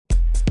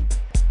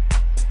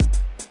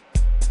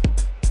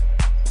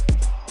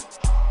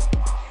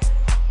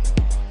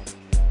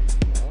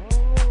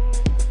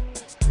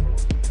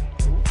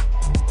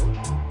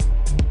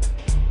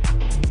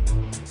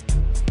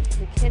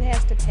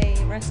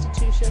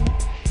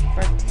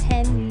for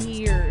 10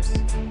 years.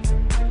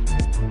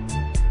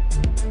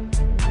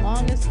 As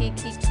long as he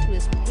keeps to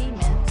his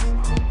payments,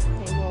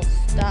 they will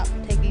stop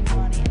taking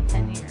money in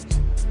 10 years.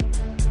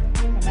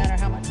 No matter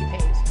how much he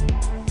pays.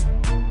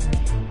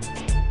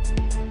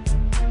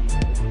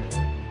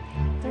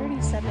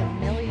 $37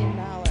 million.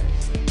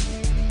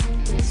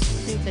 This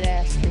stupid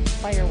ass threw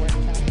fireworks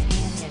on a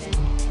canyon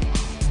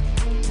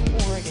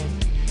in Oregon.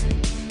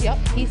 Yep,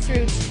 he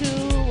threw 2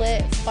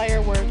 lit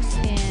fireworks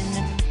in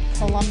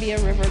Columbia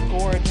River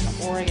Gorge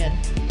in Oregon.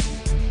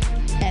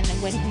 And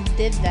when he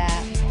did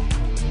that,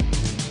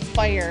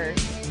 fire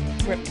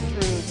ripped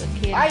through the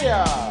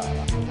canyon,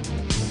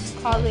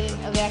 causing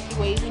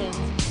evacuations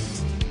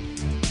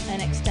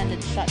and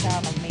extended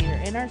shutdown of major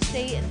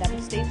interstate and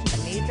devastation to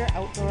major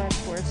outdoor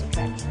tourist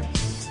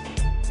attractions.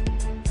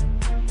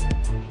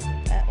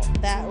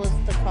 That was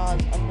the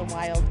cause of the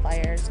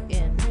wildfires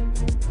in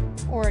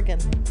Oregon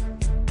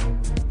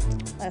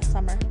last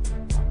summer,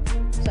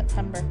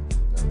 September.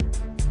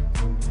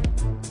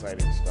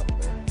 Exciting stuff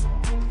there.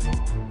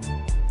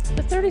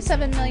 For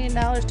 $37 million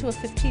to a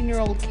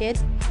 15-year-old kid.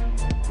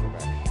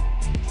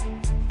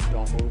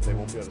 Don't move, they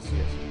won't be able to see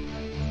us.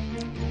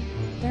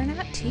 They're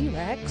not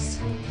T-Rex.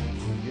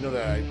 You know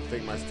that I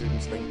think my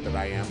students think that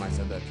I am? I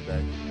said that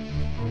today.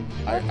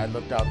 I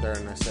looked out there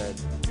and I said,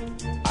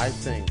 I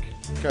think,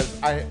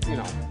 because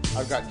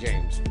I've got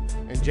James.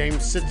 And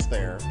James sits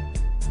there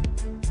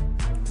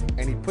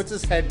and he puts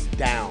his head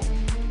down.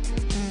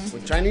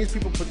 When Chinese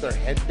people put their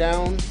head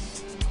down,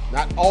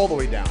 not all the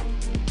way down,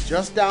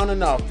 just down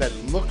enough that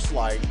it looks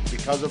like,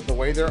 because of the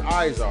way their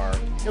eyes are,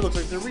 it looks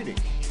like they're reading.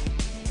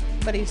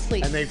 But he's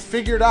asleep. And they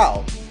figured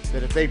out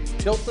that if they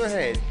tilt their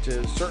head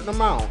to a certain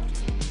amount,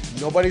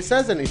 nobody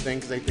says anything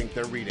because they think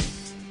they're reading.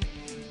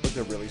 But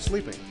they're really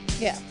sleeping.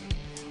 Yeah.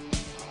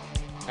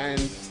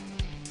 And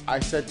I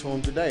said to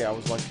him today, I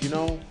was like,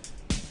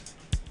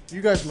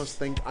 you guys must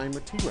think I'm a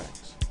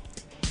T-Rex.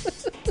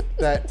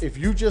 That if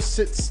you just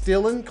sit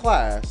still in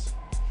class,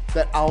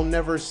 that I'll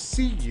never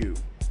see you.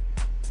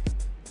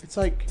 It's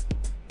like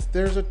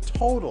there's a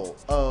total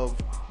of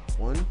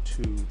 1,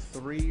 2,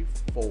 3,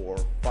 4,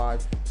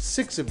 5,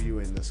 6 of you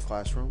in this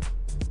classroom.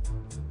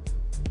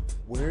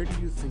 Where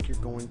do you think you're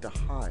going to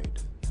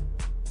hide?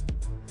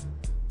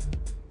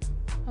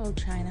 Oh,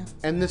 China.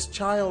 And this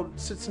child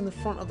sits in the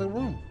front of the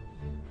room.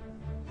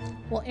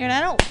 Well, Aaron,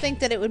 I don't think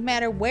that it would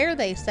matter where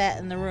they sat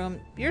in the room.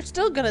 You're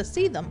still going to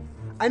see them.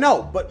 I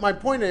know, but my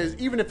point is,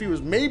 even if he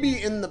was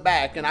maybe in the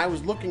back and I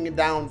was looking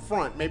down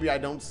front, maybe I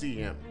don't see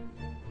him.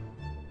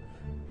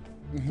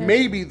 Okay.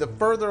 Maybe the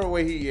further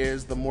away he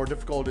is, the more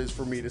difficult it is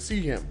for me to see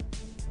him.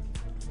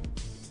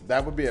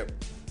 That would be a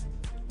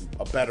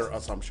better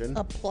assumption.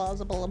 A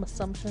plausible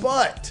assumption.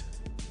 But,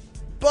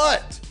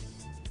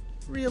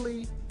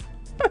 really?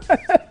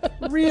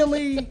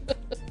 Really?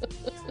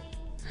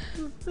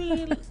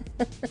 Really?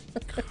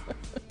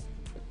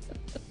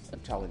 I'm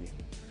telling you.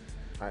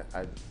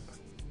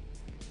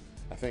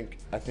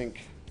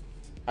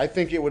 I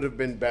think it would have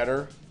been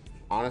better,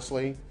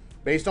 honestly,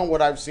 based on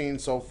what I've seen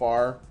so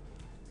far.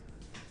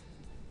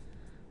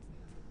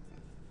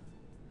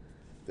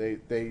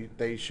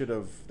 They should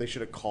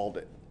have called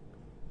it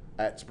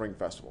at Spring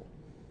Festival.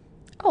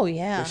 Oh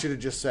yeah. They should have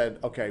just said,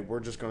 okay,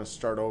 we're just going to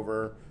start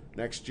over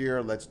next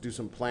year. Let's do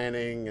some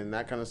planning and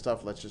that kind of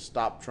stuff. Let's just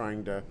stop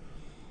trying to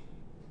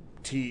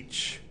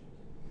teach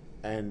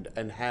and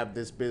have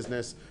this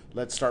business.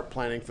 Let's start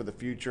planning for the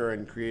future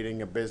and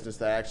creating a business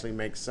that actually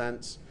makes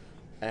sense.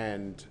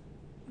 And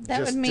that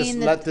just, would mean just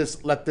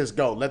that let this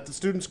go. Let the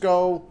students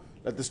go.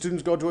 Let the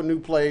students go to a new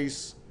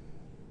place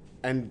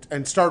and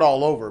start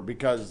all over,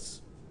 because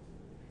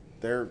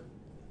they're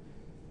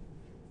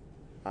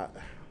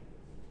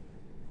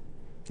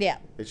yeah.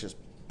 It's just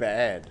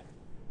bad.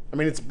 I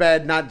mean, it's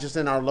bad not just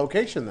in our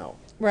location, though.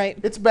 Right.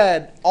 It's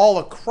bad all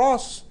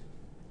across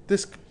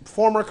this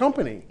former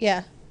company.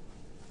 Yeah.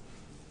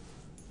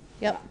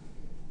 Yep.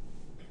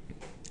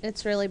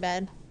 It's really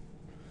bad.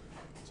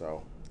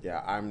 So,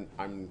 yeah,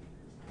 I'm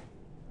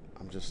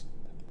just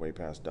way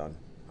past done.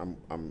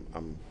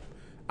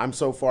 I'm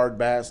so far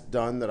past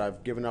done that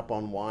I've given up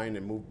on wine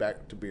and moved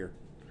back to beer.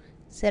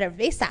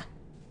 Cerveza.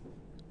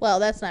 Well,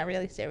 that's not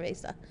really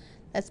cerveza.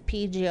 That's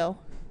Piggio.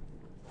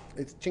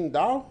 It's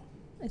Qingdao?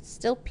 It's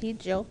still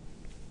Piggio.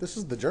 This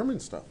is the German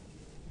stuff.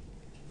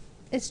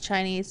 It's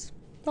Chinese.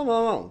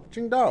 No.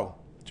 Qingdao.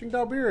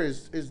 Qingdao beer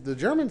is the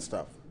German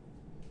stuff.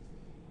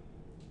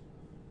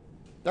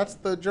 That's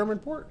the German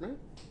port, man.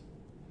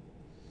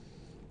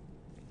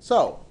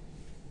 So,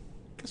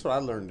 guess what I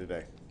learned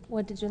today?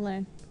 What did you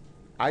learn?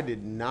 I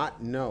did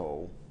not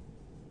know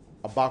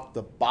about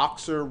the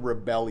Boxer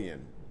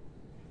Rebellion.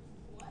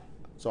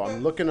 So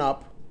I'm looking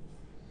up.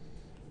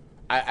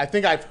 I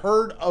think I've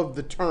heard of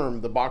the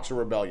term, the Boxer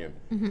Rebellion.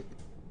 Mm-hmm.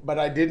 But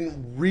I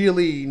didn't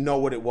really know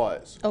what it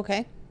was.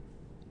 Okay.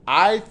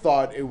 I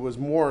thought it was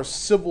more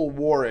Civil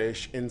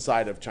War-ish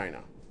inside of China.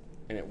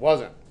 And it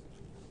wasn't.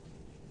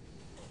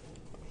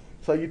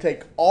 So you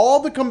take all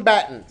the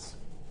combatants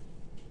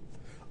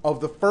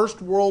of the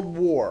First World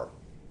War.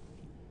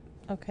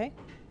 Okay.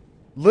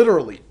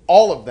 Literally,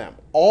 all of them.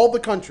 All the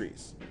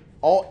countries.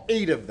 All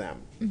 8 of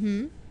them.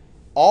 Mm-hmm.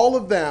 All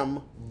of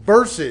them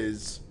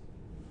versus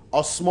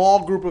a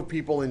small group of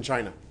people in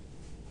China.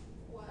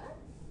 What?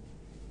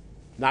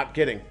 Not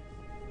kidding.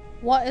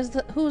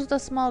 Who's the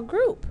small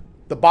group?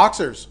 The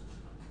Boxers.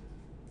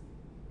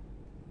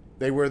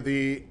 They were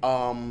they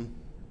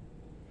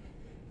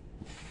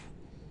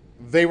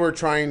were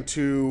trying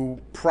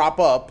to prop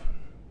up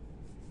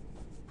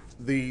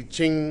the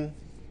Qing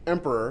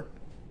emperor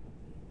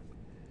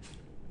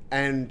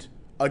and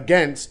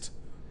against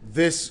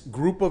this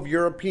group of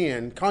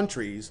European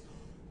countries,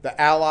 the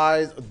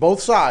allies,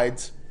 both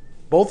sides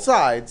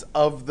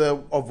of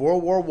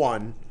World War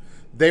I,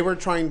 they were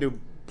trying to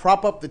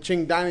prop up the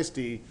Qing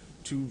dynasty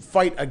to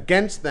fight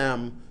against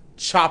them,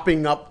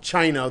 chopping up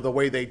China the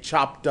way they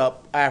chopped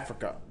up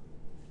Africa.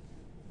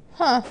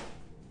 Huh.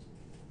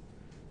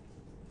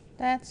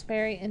 That's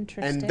very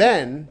interesting. And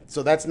then,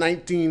 so that's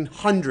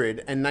 1900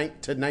 to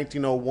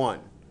 1901.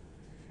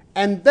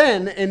 And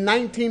then in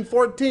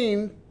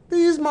 1914,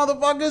 these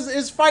motherfuckers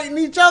is fighting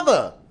each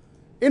other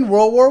in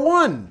World War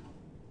I.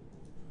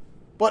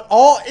 But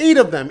all 8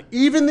 of them,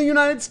 even the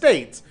United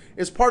States,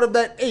 is part of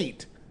that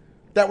 8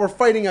 that were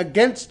fighting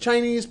against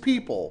Chinese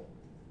people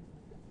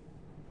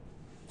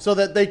so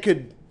that they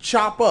could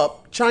chop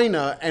up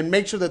China and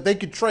make sure that they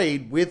could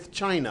trade with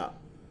China.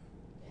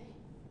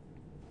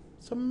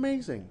 It's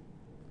amazing.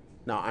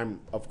 Now, I'm,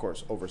 of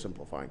course,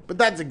 oversimplifying, but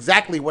that's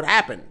exactly what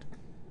happened.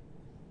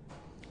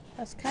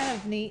 That's kind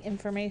of neat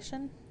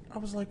information. I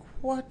was like,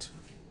 what?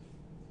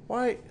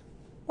 Why?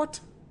 What?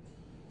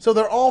 So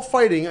they're all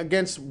fighting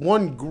against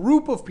one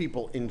group of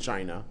people in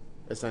China,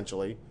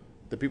 essentially.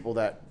 The people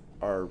that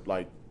are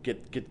like,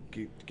 get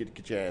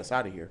your ass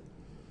out of here.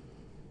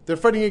 They're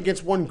fighting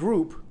against one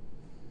group,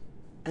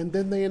 and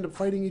then they end up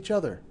fighting each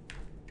other.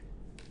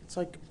 It's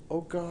like,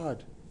 oh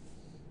God.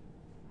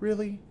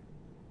 Really?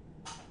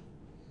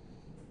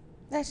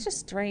 That's just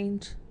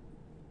strange.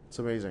 It's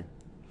amazing.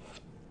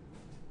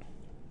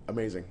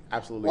 Amazing.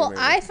 Absolutely Well,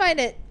 amazing. I find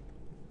it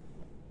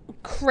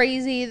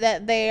crazy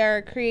that they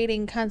are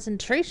creating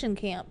concentration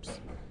camps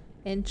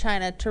in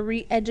China to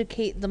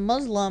re-educate the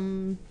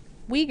Muslim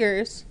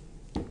Uyghurs.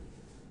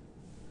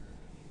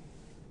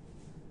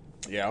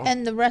 Yeah.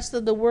 And the rest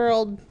of the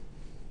world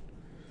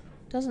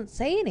doesn't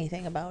say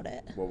anything about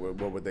it.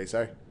 What would they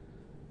say?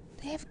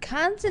 They have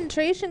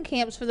concentration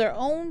camps for their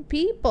own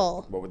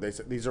people. What would they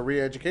say? These are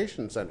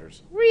re-education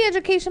centers.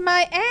 Re-education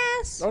my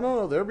ass. Oh,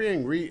 no. They're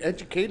being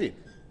re-educated.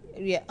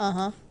 Yeah,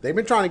 uh-huh. They've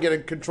been trying to get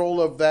in control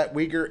of that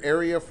Uyghur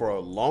area for a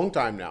long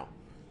time now.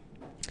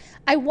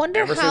 I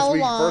wonder Ever how since we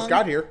long first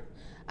got here.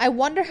 I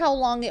wonder how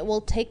long it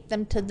will take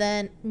them to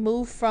then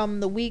move from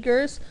the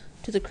Uyghurs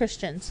to the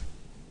Christians.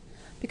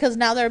 Because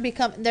now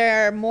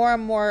there are more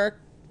and more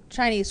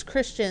Chinese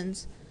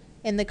Christians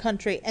in the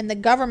country, and the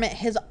government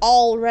has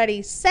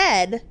already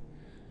said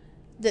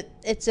that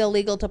it's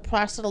illegal to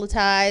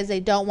proselytize. They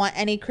don't want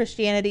any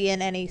Christianity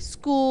in any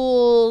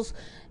schools,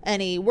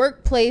 any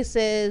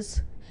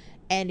workplaces.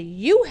 And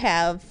you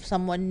have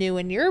someone new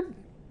in your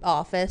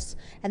office,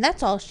 and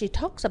that's all she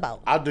talks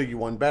about. I'll do you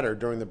one better.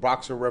 During the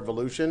Boxer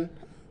Revolution,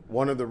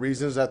 one of the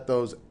reasons that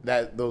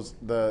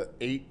the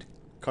 8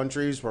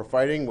 countries were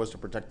fighting was to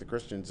protect the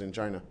Christians in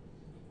China.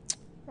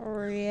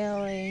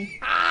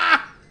 Really?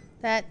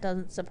 That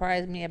doesn't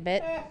surprise me a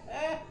bit.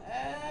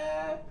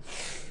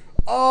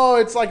 Oh,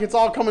 it's like it's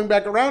all coming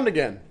back around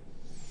again.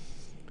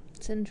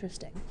 It's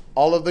interesting.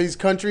 All of these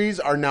countries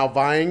are now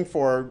vying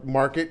for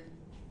market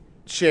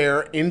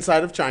share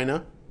inside of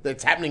China.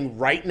 That's happening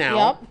right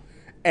now. Yep.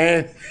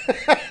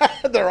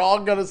 And they're all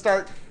going to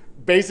start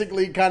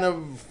basically kind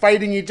of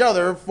fighting each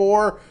other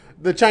for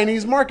the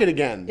Chinese market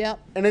again. Yep.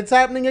 And it's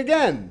happening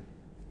again.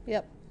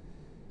 Yep.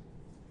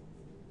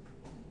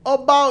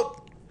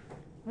 About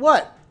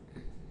what?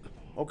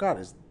 Oh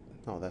God,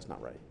 no, that's not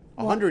right.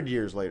 100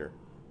 years later.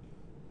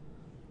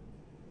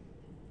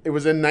 It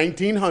was in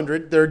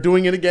 1900. They're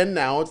doing it again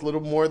now. It's a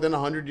little more than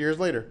 100 years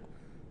later.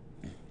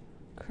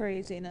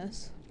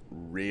 Craziness.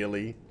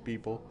 Really,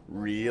 people?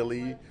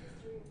 Really?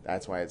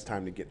 That's why it's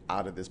time to get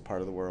out of this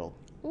part of the world.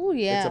 Oh,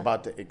 yeah. It's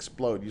about to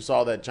explode. You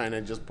saw that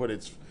China just put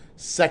its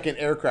second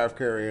aircraft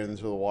carrier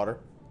into the water.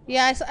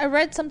 Yeah, I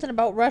read something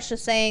about Russia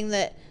saying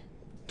that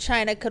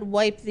China could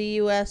wipe the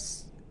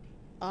U.S.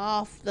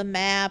 off the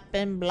map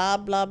and blah,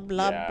 blah,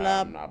 blah, Yeah,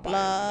 blah, I'm not buying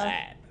blah.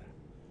 that.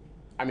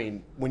 I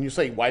mean, when you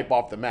say wipe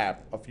off the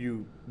map, a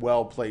few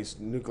well-placed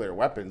nuclear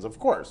weapons, of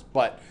course.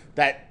 But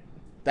that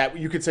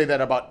you could say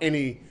that about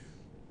any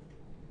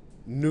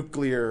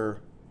nuclear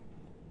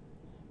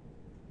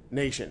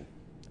nation.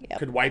 Yep.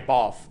 Could wipe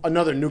off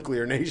another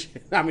nuclear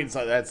nation. I mean,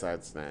 so that's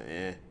not,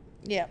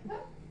 Yep.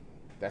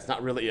 that's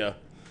not really a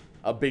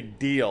big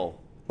deal.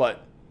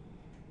 But,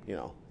 you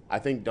know, I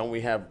think, don't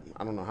we have,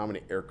 I don't know how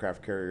many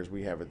aircraft carriers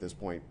we have at this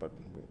point, but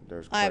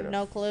there's quite I have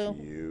no clue.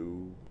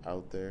 few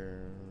out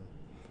there.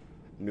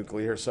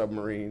 Nuclear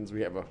submarines, we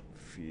have a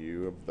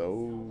few of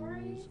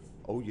those.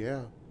 Oh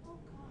yeah.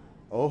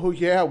 Oh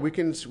yeah, we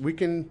can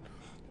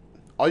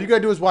all you got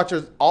to do is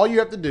all you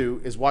have to do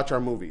is watch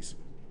our movies.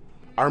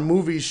 Our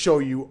movies show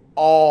you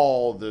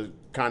all the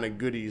kind of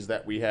goodies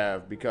that we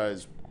have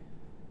because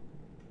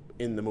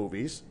in the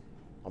movies,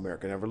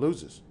 America never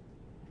loses.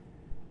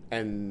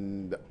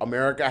 And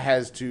America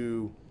has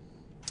to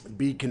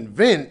be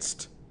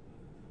convinced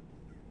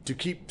to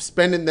keep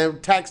spending their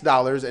tax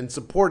dollars and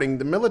supporting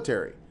the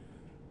military.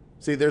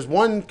 See, there's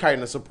one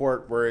kind of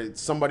support where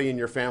it's somebody in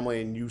your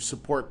family and you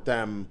support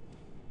them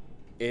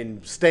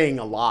in staying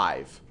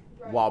alive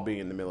while being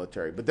in the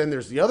military. But then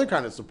there's the other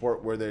kind of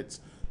support where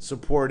it's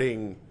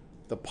supporting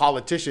the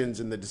politicians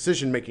in the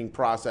decision-making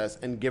process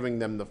and giving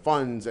them the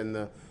funds and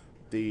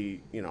the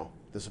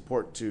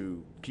support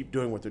to keep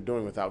doing what they're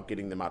doing without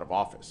getting them out of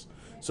office.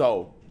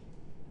 So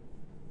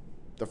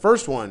the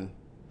first one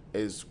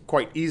is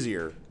quite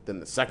easier than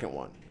the second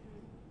one,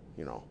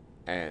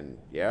 And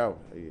yeah,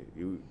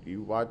 you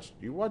watch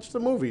the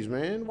movies,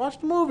 man. Watch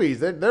the movies.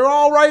 They're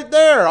all right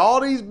there.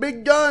 All these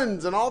big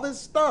guns and all this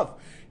stuff.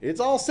 It's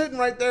all sitting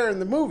right there in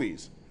the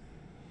movies.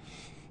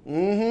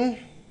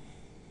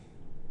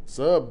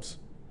 Subs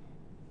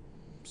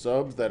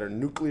that are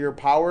nuclear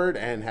powered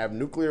and have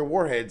nuclear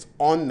warheads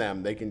on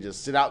them. They can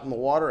just sit out in the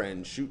water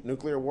and shoot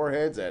nuclear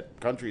warheads at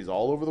countries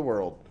all over the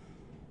world.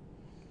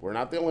 We're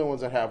not the only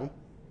ones that have them.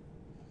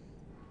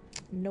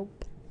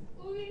 Nope.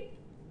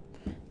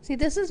 See,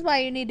 this is why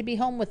you need to be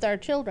home with our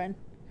children.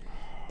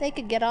 They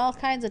could get all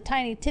kinds of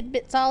tiny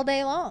tidbits all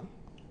day long.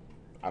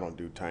 I don't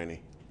do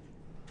tiny.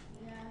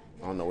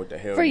 I don't know what the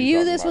hell. For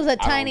you, this about. was a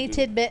tiny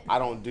tidbit. I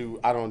don't do.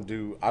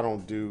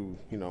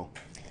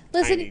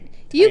 Listen,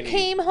 you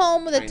came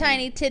home with a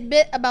tiny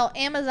tidbit about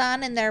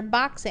Amazon and their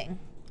boxing.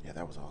 Yeah,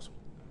 that was awesome.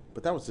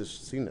 But that was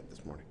just seen it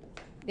this morning.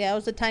 Yeah, it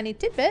was a tiny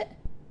tidbit.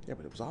 Yeah,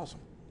 but it was awesome.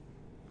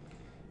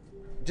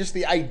 Just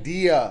the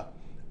idea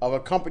of a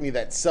company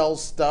that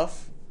sells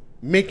stuff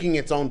making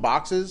its own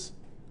boxes,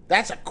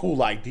 that's a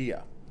cool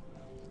idea.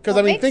 Because,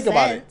 Well, think makes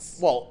about sense.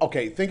 it. Well,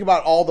 okay, think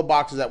about all the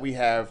boxes that we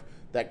have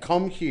that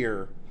come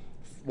here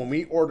when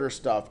we order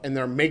stuff, and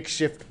they're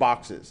makeshift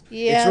boxes.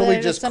 Yeah, it's really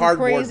they're just some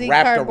cardboard crazy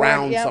wrapped cardboard,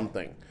 around yep.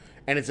 something.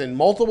 And it's in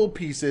multiple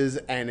pieces,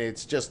 and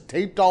it's just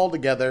taped all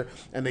together,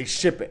 and they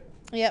ship it.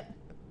 Yep.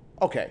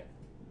 Okay,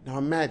 now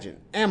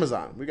imagine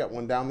Amazon. We got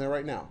one down there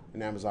right now,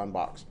 an Amazon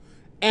box.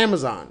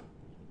 Amazon.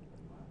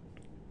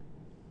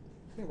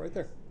 Yeah, right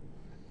there.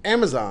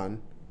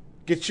 Amazon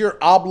gets your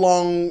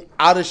oblong,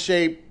 out of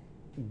shape,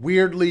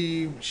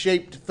 weirdly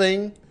shaped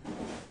thing,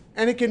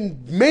 and it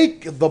can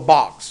make the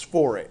box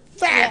for it.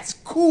 That's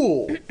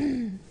cool.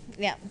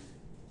 Yeah.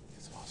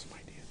 It's an awesome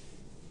idea.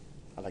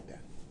 I like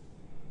that.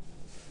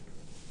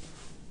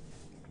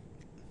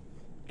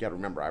 You gotta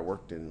remember, I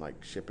worked in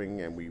shipping,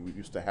 and we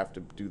used to have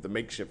to do the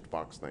makeshift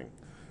box thing.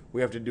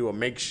 We have to do a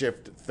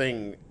makeshift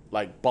thing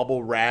like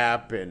bubble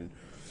wrap and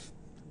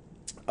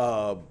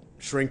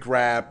shrink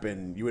wrap,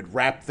 and you would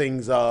wrap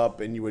things up,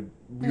 and you would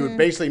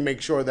basically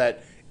make sure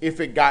that if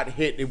it got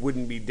hit, it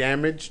wouldn't be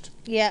damaged.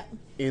 Yeah.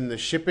 In the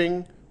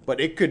shipping, but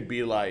it could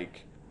be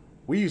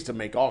we used to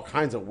make all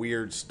kinds of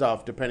weird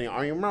stuff depending on.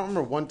 I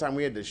remember one time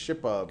we had to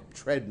ship a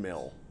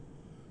treadmill.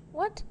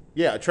 What?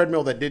 Yeah, a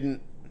treadmill that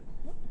didn't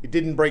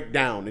break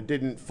down. It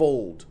didn't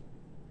fold.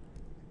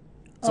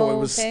 So it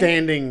was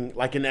standing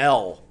like an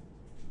L,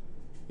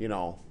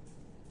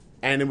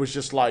 and it was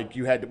just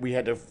we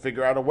had to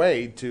figure out a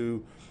way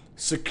to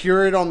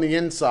secure it on the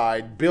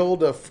inside,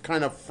 build a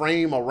kind of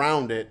frame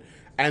around it,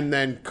 and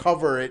then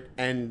cover it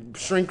and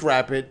shrink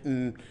wrap it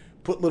and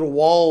put little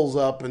walls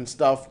up and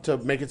stuff to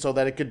make it so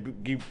that it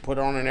could be put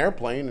on an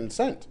airplane and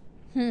sent.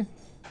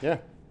 Yeah.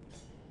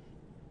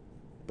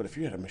 But if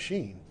you had a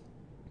machine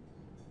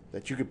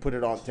that you could put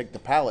it on, take the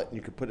pallet, and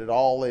you could put it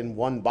all in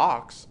one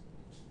box,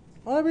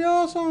 that'd be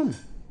awesome.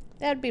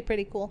 That'd be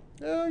pretty cool.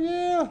 Hell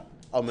yeah.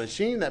 A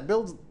machine that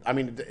builds,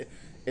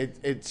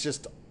 it's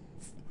just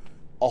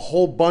a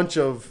whole bunch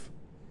of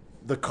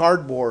the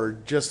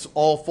cardboard just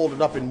all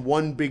folded up in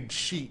one big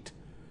sheet.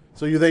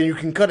 So then you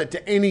can cut it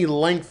to any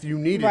length you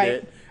needed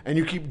it, and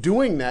you keep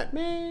doing that.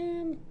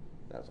 Man,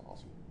 that's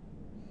awesome.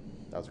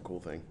 That was a cool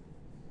thing.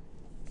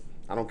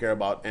 I don't care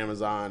about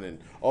Amazon and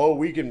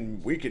we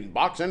can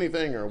box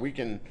anything, or we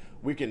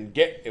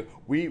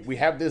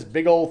have this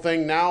big old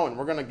thing now and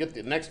we're gonna get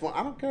the next one.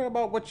 I don't care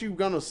about what you're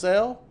gonna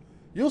sell.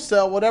 You'll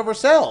sell whatever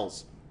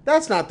sells.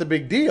 That's not the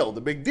big deal.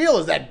 The big deal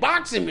is that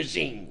boxing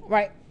machine.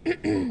 Right.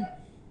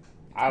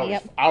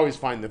 I always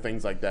find the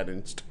things like that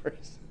in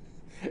stories.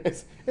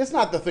 It's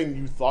not the thing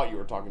you thought you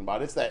were talking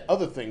about. It's that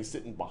other thing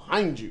sitting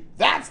behind you.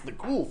 That's the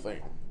cool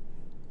thing.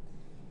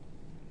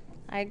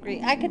 I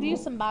agree. I could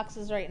use some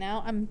boxes right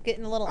now. I'm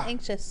getting a little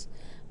anxious.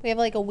 We have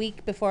a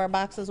week before our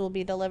boxes will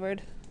be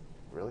delivered.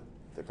 Really?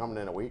 They're coming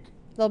in a week?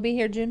 They'll be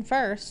here June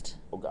 1st.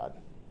 Oh, God.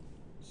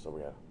 So,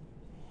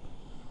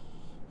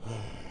 yeah.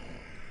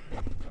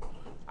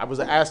 I was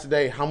asked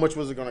today, how much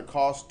was it going to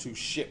cost to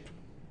ship?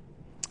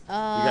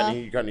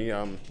 You got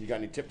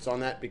any tips on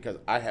that? Because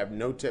I have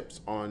no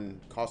tips on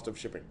cost of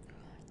shipping.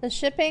 The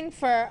shipping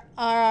for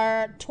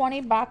our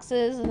 20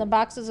 boxes, and the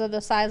boxes are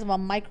the size of a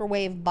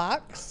microwave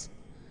box.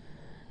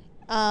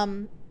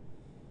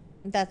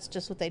 That's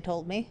just what they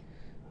told me.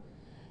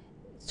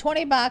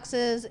 20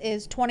 boxes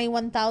is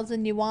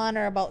 21,000 yuan,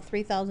 or about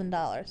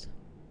 $3,000.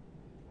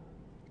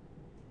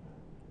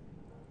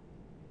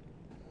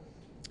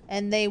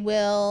 And they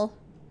will,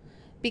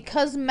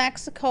 because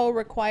Mexico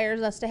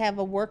requires us to have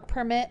a work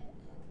permit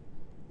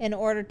in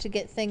order to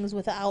get things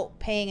without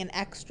paying an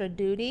extra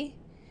duty,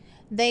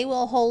 they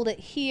will hold it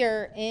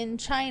here in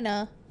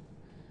China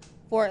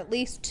for at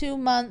least 2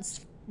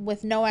 months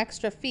with no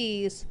extra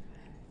fees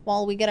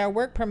while we get our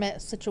work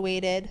permit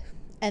situated,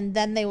 and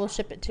then they will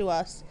ship it to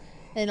us.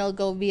 And it'll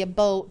go via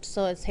boat,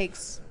 so it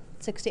takes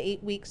 6 to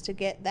 8 weeks to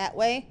get that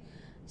way.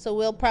 So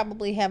we'll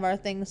probably have our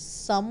things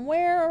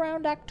somewhere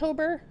around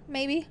October,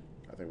 maybe.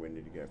 I think we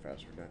need to get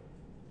faster than that.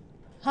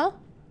 Huh?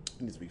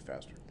 It needs to be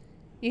faster.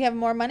 You have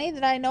more money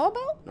that I know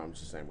about? No, I'm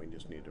just saying we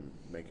just need to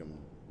make them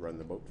run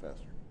the boat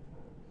faster.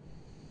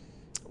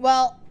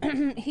 Well,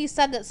 he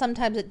said that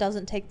sometimes it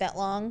doesn't take that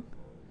long,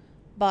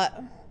 but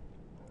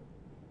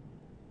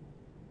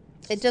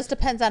it just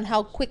depends on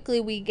how quickly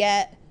we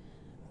get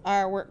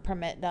our work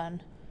permit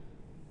done.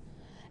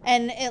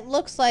 And it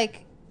looks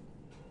like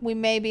we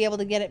may be able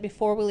to get it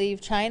before we leave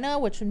China,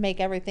 which would make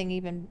everything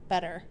even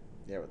better.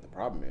 Yeah, but the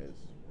problem is,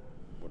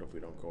 what if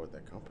we don't go with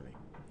that company?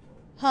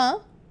 Huh?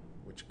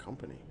 Which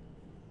company?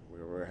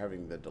 We're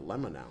having the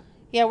dilemma now.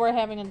 Yeah, we're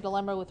having a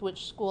dilemma with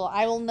which school.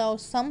 I will know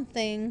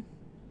something,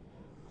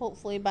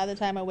 hopefully, by the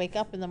time I wake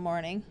up in the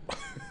morning.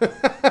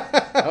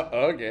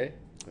 Okay.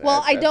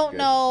 Well, I don't good.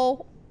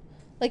 know.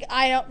 Like,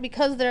 I don't,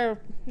 because they're,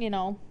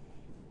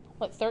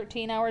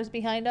 13 hours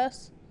behind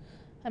us?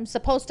 I'm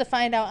supposed to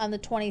find out on the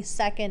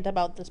 22nd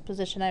about this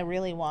position I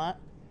really want.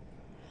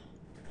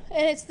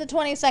 And it's the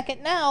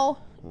 22nd now,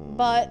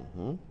 but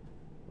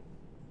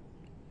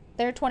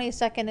their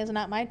 22nd is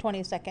not my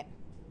 22nd.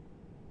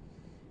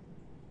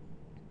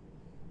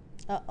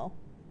 Uh-oh.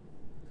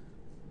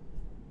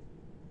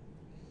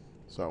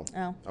 So,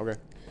 Oh. okay.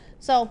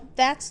 So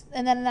that's,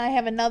 and then I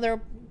have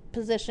another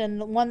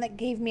position, one that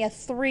gave me a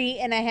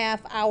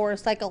 3.5-hour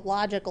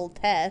psychological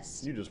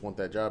test. You just want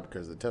that job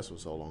because the test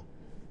was so long.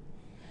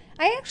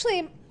 I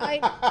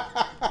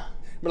But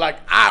like,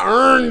 I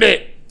earned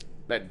it.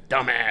 That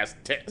dumbass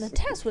test. the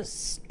test was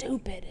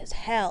stupid as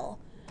hell.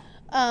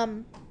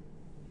 If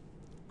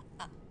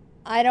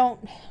I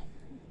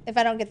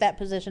don't get that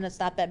position, it's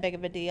not that big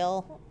of a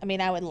deal. I mean,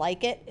 I would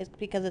like it. It's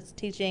because it's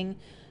teaching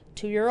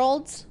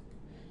 2-year-olds.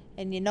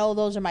 And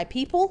those are my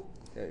people.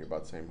 Yeah, you're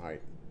about the same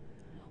height.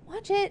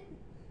 Watch it.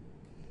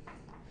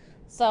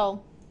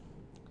 So,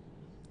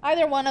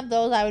 either one of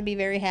those, I would be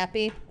very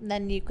happy. And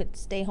then you could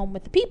stay home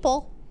with the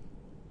people,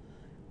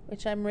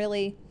 which I'm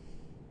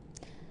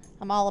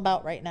all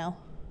about right now.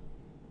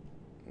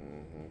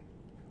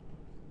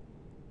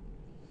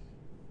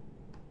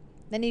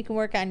 Then you can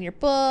work on your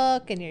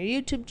book and your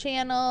YouTube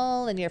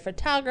channel and your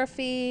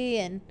photography,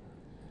 and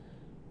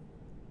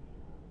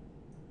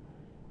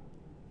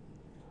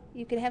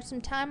you could have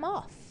some time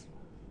off.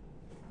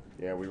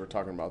 Yeah, we were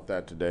talking about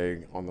that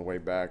today on the way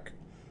back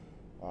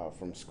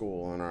from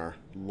school on our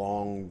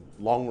long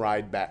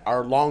ride back,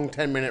 our long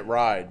 10-minute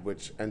ride,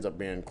 which ends up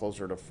being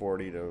closer to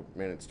 40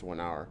 minutes to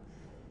an hour.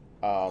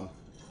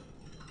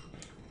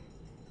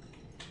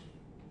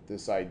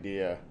 This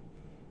idea,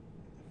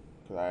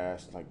 because I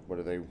asked, like, what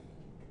are they,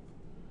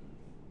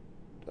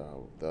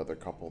 the other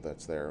couple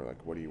that's there,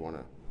 like, what do you want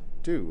to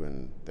do?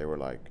 And they were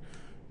like,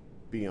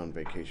 be on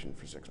vacation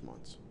for 6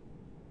 months.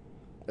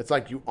 It's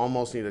like you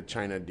almost need a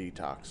China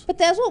detox. But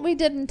that's what we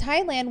did in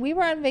Thailand. We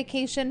were on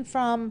vacation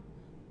from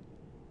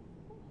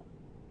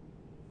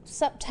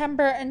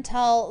September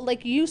until,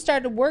 you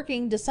started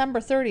working December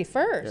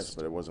 31st. Yes,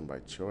 but it wasn't by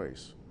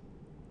choice.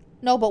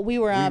 No, but we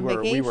were on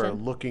vacation. We were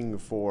looking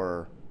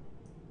for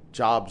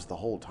jobs the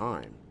whole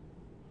time.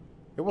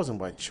 It wasn't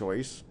by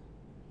choice.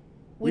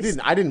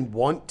 I didn't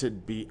want to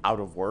be out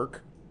of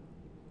work.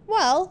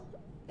 Well,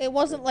 it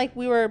wasn't like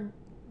we were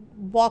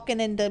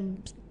walking into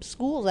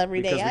schools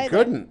every day because we either.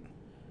 couldn't.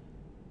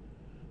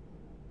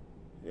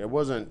 It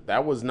wasn't.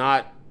 That was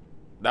not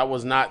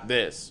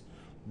this.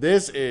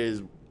 This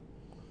is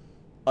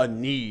a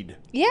need.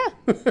 Yeah.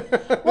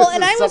 Well,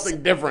 and I was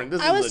something different.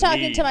 I was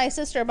talking to my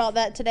sister about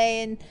that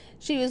today, and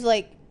she was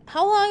like,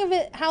 How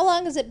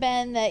long has it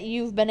been that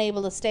you've been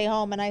able to stay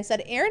home? And I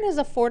said, Aaron has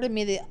afforded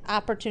me the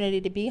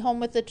opportunity to be home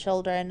with the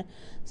children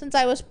since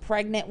I was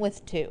pregnant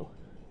with 2.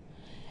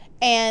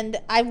 And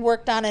I've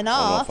worked on and off. I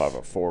don't know if I've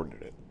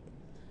afforded it.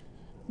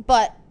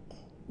 But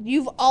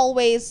you've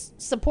always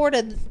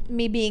supported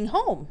me being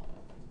home.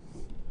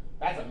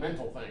 That's a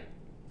mental thing.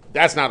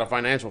 That's not a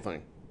financial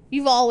thing.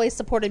 You've always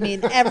supported me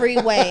in every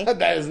way.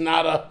 That is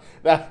not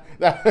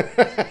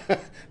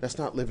that's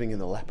not living in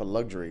the lap of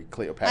luxury,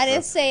 Cleopatra. I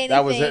didn't say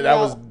anything.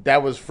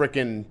 That was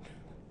freaking,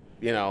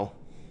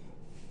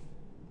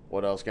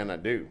 what else can I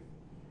do?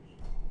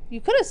 You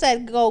could have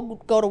said go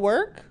to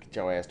work. Get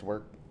your ass to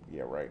work.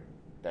 Yeah, right.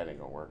 That ain't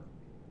gonna work.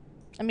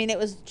 I mean, it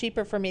was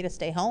cheaper for me to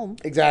stay home.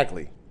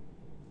 Exactly.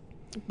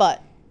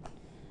 But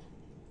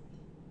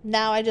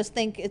now I just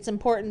think it's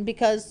important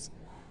because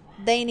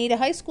they need a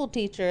high school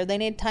teacher. They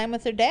need time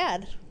with their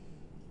dad.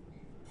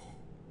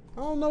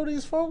 I don't know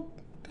these folk.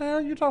 the hell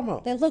are you talking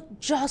about? They look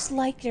just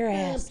like your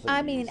ass.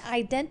 I mean, please.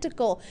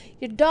 identical.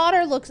 Your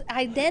daughter looks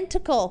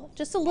identical,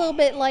 just a little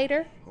bit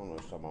lighter. I don't know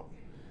what you're talking about.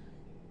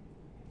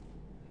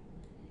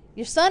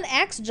 Your son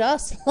acts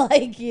just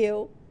like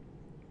you.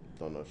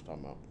 Don't know what you're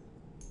talking about.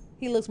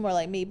 He looks more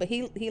like me, but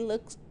he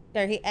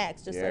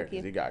acts just Yeah, like because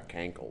you. he got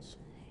cankles.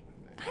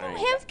 I don't ain't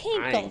have got-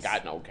 I ain't cankles.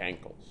 got no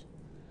cankles.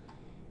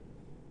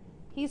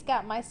 He's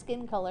got my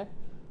skin color.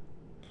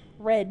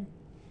 Red.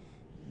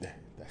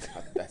 That's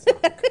not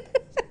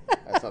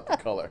that's not the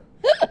color.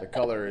 The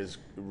color is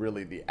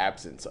really the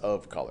absence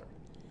of color.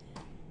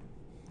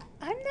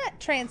 I'm not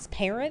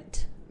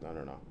transparent.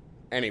 No.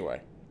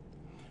 Anyway,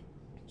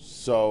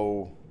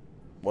 so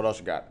what else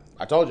you got?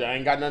 I told you I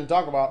ain't got nothing to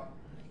talk about.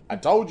 I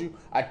told you.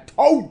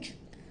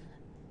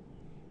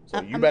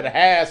 So you better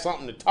have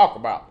something to talk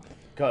about,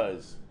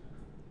 because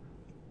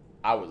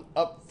I was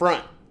up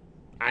front.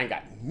 I ain't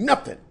got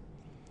nothing.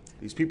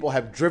 These people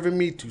have driven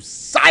me to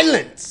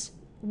silence.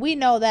 We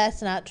know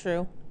that's not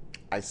true.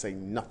 I say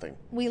nothing.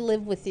 We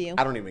live with you.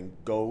 I don't even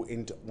go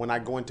into, when I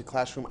go into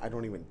classroom, I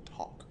don't even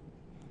talk.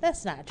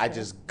 That's not true. I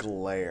just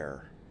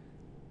glare.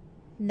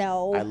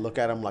 No. I look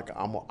at them like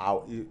I'm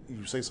out. You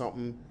say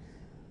something,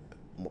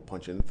 I'm gonna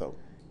punch you in the throat.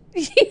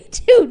 You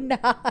do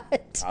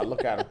not. I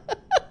look at them.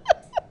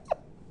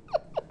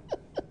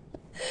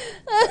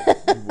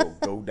 You will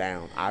go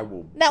down. I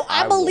will. Now,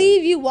 I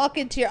believe you walk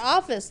into your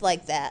office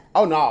like that.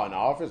 Oh, no, in the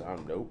office?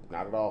 Nope,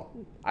 not at all.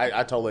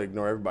 I totally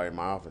ignore everybody in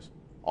my office.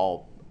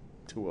 All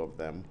 2 of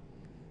them.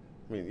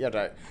 I mean, you have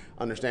to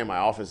understand my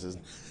office is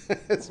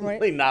it's Right.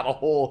 really not a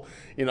whole,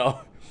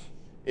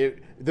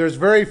 there's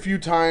very few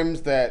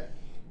times that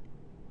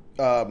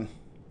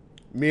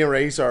me and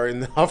Race are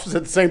in the office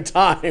at the same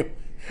time.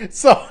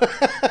 So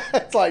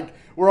it's like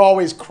we're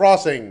always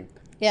crossing.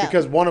 Yeah.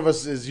 Because one of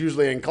us is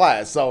usually in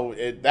class. So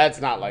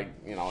that's not like,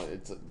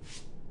 it's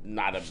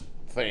not a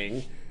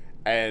thing.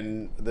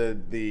 And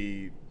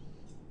the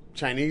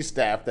Chinese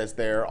staff that's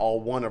there,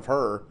 all one of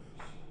her,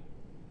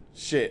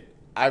 shit.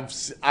 I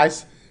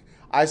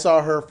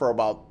saw her for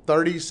about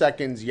 30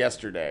 seconds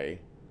yesterday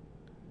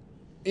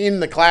in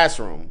the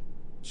classroom.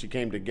 She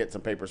came to get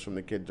some papers from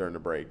the kids during the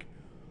break.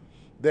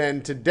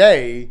 Then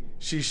today,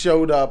 she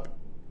showed up.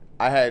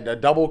 I had a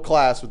double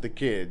class with the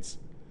kids.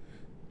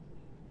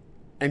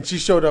 And she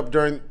showed up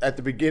at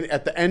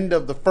the end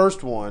of the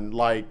first one,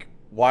 like,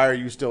 why are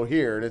you still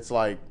here? And it's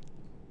like,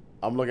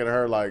 I'm looking at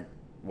her like,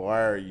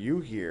 why are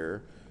you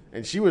here?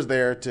 And she was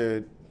there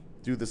to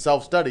do the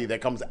self-study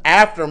that comes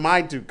after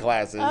my 2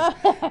 classes.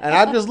 And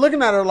I'm just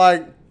looking at her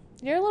like,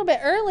 You're a little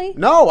bit early.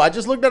 no, I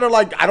just looked at her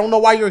like, I don't know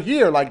why you're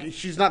here. Like,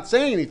 she's not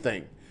saying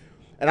anything.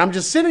 And I'm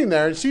just sitting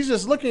there, and she's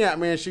just looking at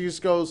me, and she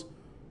just goes,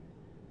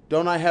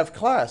 don't I have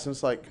class? And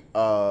it's like,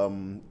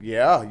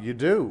 yeah, you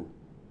do.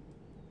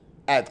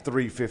 At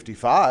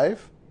 3:55,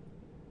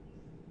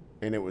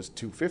 and it was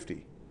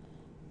 2:50.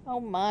 Oh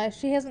my,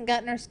 she hasn't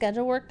gotten her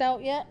schedule worked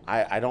out yet?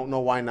 I don't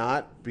know why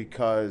not,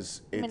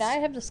 because it's I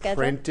have the schedule.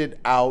 printed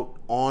out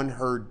on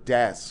her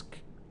desk.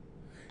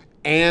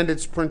 And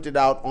it's printed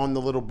out on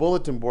the little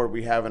bulletin board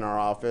we have in our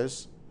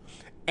office.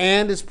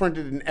 And it's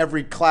printed in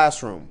every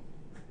classroom.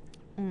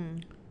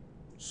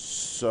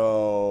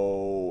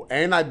 So,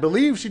 and I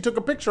believe she took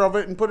a picture of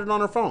it and put it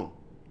on her phone.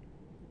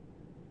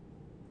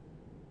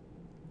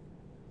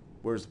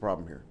 Where's the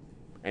problem here?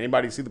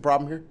 Anybody see the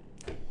problem here?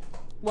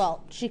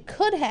 Well, she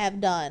could have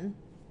done,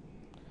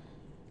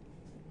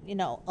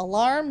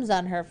 alarms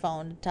on her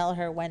phone to tell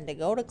her when to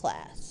go to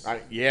class.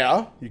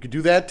 Yeah, you could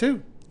do that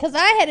too. Because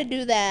I had to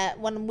do that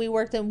when we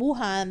worked in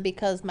Wuhan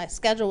because my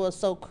schedule was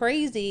so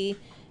crazy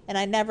and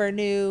I never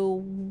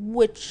knew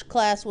which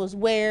class was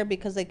where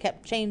because they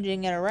kept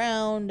changing it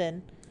around.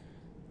 And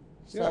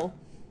so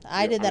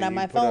I did that on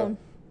my phone.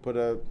 Put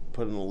an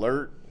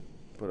alert,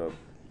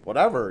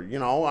 whatever,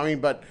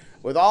 but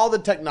with all the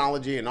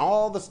technology and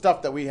all the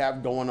stuff that we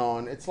have going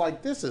on, it's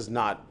like, this is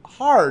not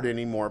hard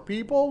anymore,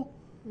 people.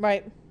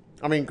 Right.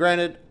 I mean,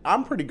 granted,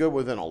 I'm pretty good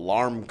with an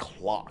alarm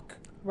clock.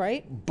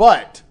 Right.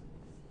 But,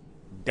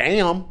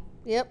 damn.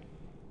 Yep.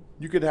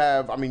 You could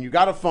have, you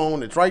got a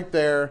phone, it's right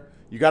there.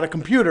 You got a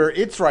computer,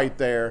 it's right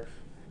there.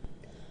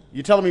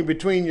 You telling me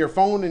between your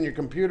phone and your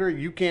computer,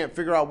 you can't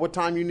figure out what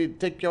time you need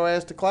to take your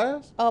ass to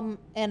class?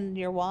 And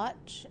your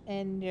watch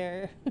and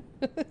your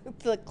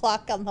the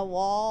clock on the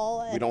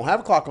wall. We don't have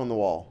a clock on the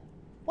wall.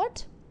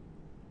 What?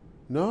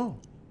 No.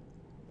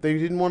 They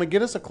didn't want to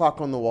get us a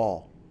clock on the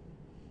wall.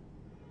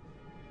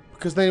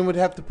 Because they would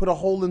have to put a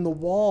hole in the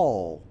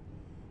wall.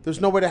 There's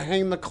no way to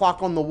hang the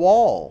clock on the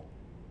wall.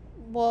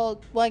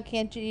 Well, why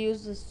can't you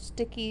use the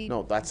sticky...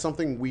 No, that's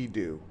something we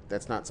do.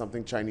 That's not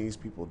something Chinese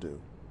people do.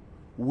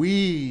 We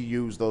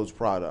use those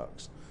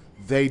products.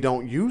 They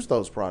don't use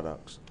those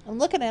products. I'm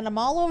looking at them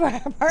all over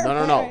our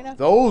apartment No. right now.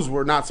 Those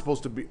were not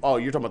supposed to be... Oh,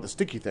 you're talking about the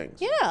sticky things.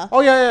 Yeah.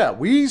 Oh, yeah.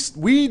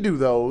 We do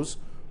those,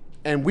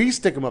 and we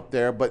stick them up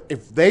there. But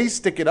if they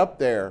stick it up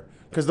there,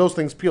 because those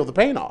things peel the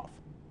paint off.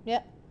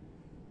 Yep.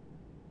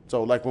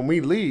 So, like, when we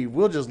leave,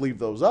 we'll just leave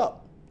those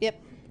up.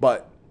 Yep.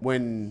 But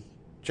when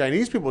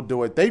Chinese people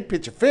do it, they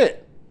pitch a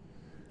fit.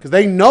 Because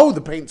they know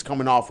the paint's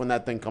coming off when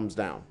that thing comes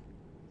down.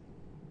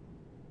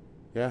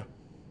 Yeah.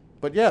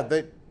 But yeah,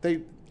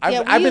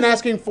 I've been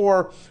asking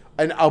for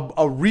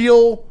a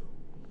real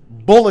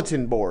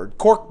bulletin board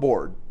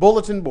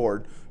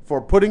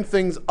for putting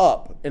things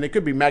up. And it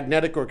could be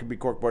magnetic or it could be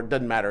cork board. It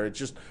doesn't matter. It's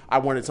just I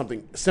wanted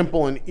something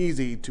simple and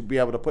easy to be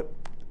able to put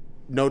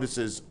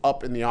notices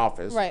up in the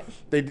office. Right.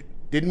 They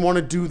didn't want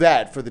to do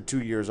that for the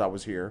 2 years I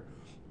was here.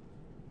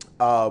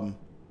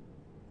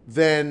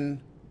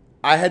 Then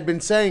I had been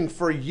saying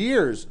for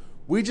years,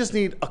 we just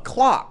need a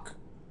clock.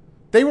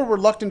 They were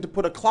reluctant to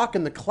put a clock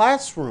in the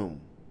classroom.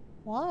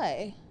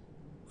 Why?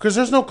 Because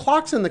there's no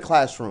clocks in the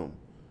classroom.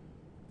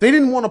 They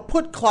didn't want to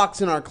put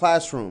clocks in our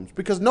classrooms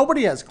because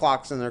nobody has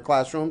clocks in their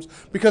classrooms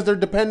because they're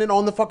dependent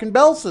on the fucking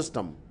bell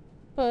system.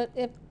 But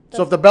if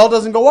So if the bell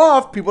doesn't go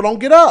off, people don't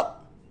get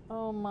up.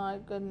 Oh my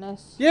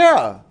goodness.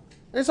 Yeah.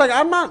 It's like,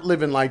 I'm not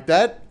living like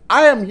that.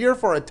 I am here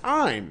for a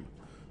time.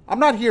 I'm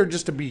not here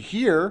just to be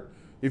here.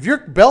 If your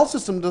bell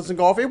system doesn't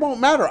go off, it won't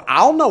matter.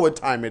 I'll know what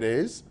time it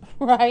is.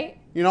 Right.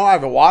 You know, I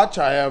have a watch.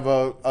 I have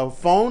a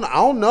phone.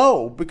 I'll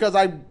know because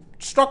I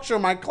structure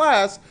my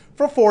class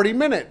for 40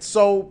 minutes.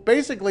 So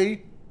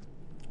basically,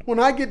 when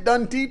I get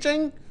done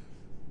teaching,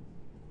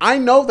 I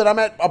know that I'm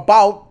at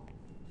about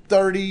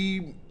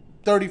 30,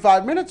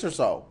 35 minutes or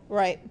so.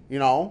 Right. You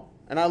know,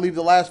 and I leave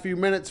the last few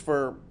minutes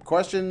for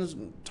questions,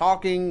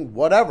 talking,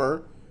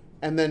 whatever.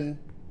 And then,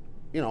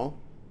 you know,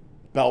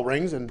 bell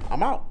rings and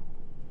I'm out.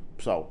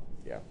 So,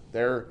 yeah,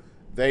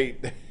 they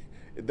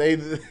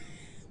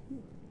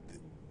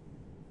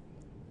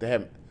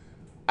haven't.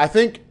 I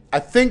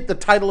think the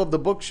title of the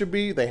book should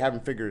be They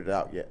Haven't Figured It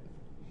Out Yet.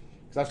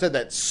 Because I've said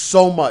that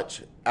so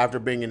much after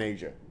being in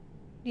Asia.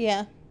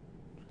 Yeah.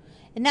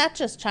 And not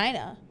just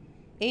China.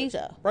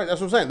 Asia. Right,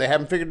 that's what I'm saying. They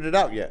haven't figured it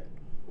out yet.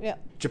 Yeah.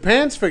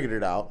 Japan's figured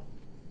it out.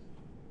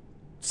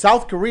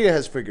 South Korea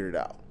has figured it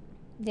out.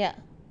 Yeah.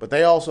 But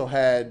they also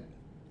had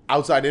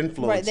outside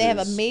influences. Right, they have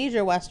a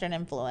major Western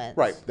influence.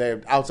 Right, they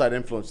have outside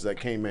influences that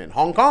came in.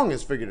 Hong Kong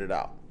has figured it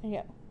out.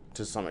 Yeah.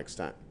 To some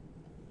extent.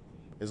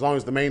 As long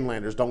as the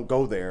mainlanders don't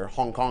go there,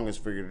 Hong Kong has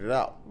figured it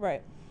out.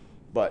 Right.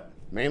 But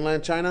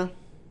mainland China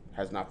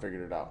has not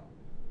figured it out.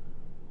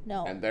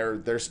 No. And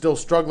they're still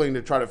struggling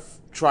to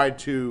try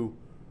to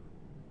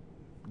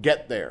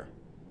get there.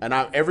 And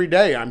every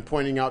day I'm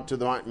pointing out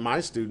to my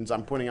students,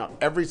 I'm pointing out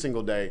every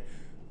single day,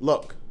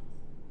 look,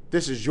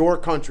 this is your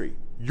country.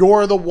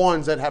 You're the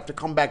ones that have to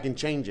come back and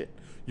change it.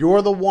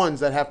 You're the ones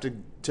that have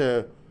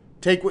to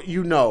take what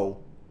you know,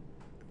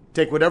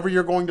 take whatever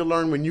you're going to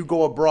learn when you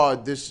go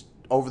abroad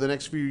over the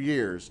next few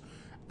years,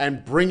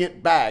 and bring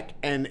it back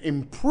and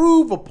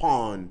improve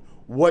upon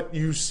what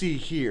you see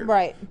here.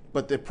 Right.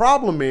 But the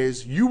problem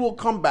is you will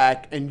come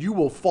back and you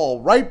will fall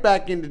right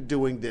back into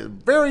doing the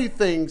very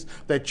things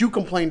that you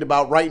complained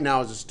about right now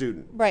as a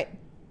student. Right.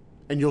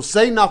 And you'll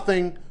say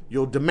nothing.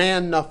 You'll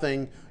demand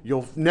nothing.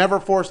 You'll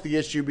never force the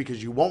issue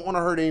because you won't want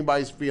to hurt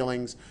anybody's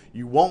feelings.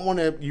 You won't want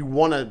to. You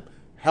want to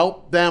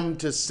help them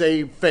to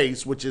save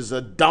face, which is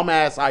a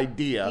dumbass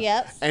idea.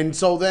 Yes. And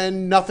so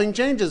then nothing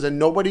changes and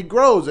nobody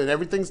grows and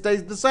everything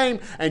stays the same.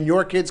 And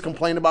your kids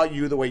complain about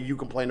you the way you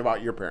complain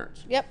about your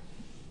parents. Yep.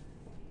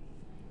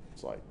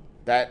 It's like,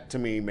 that to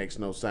me makes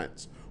no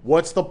sense.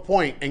 What's the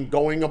point in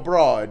going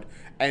abroad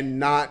and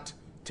not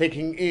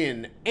taking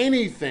in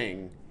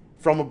anything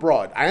from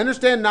abroad? I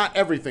understand not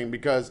everything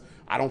because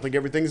I don't think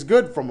everything's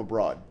good from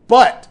abroad.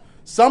 But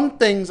some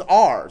things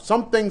are.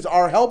 Some things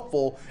are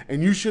helpful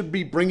and you should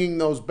be bringing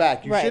those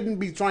back. You shouldn't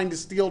be trying to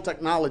steal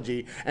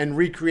technology and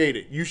recreate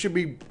it. You should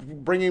be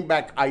bringing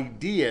back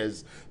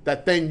ideas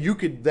that then you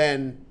could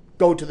then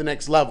go to the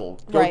next level.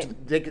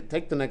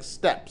 Take the next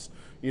steps.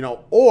 You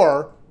know,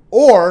 or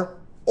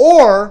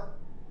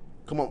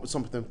come up with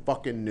something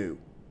fucking new.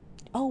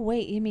 Oh,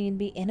 wait, you mean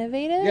be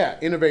innovative? Yeah,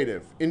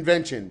 innovative.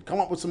 Invention. Come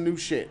up with some new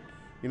shit.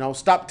 You know,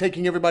 stop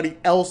taking everybody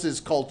else's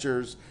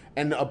cultures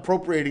and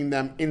appropriating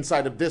them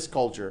inside of this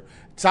culture.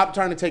 Stop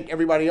trying to take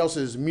everybody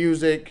else's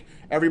music,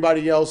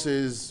 everybody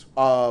else's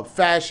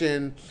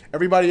fashion,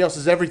 everybody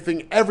else's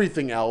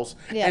everything else,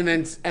 and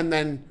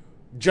then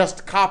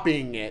just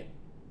copying it.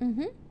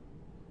 Mm-hmm.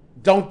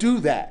 Don't do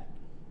that.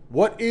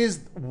 What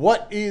is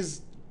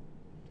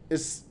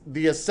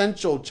the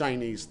essential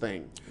Chinese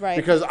thing? Right.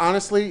 Because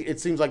honestly, it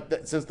seems like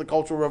since the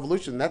Cultural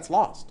Revolution, that's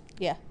lost.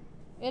 Yeah,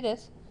 it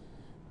is.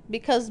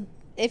 Because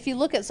if you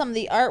look at some of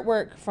the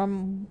artwork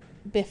from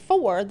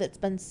before that's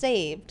been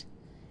saved,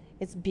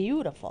 it's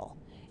beautiful.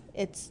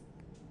 It's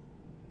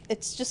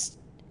just...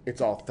 It's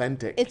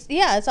authentic. It's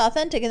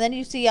authentic. And then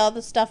you see all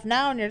the stuff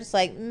now and you're just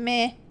like,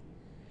 meh.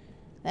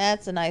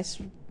 That's a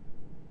nice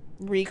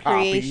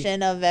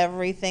recreation of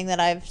everything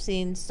that I've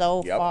seen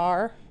so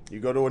far.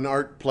 You go to an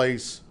art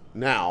place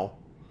now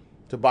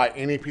to buy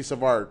any piece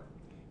of art.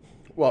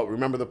 Well,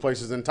 remember the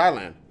places in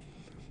Thailand.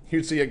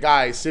 You'd see a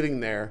guy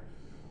sitting there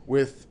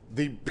with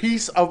the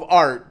piece of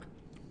art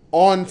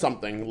on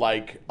something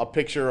like a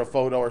picture, a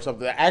photo, or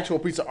something. The actual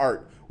piece of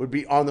art would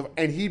be on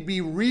and he'd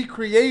be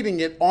recreating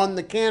it on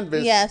the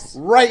canvas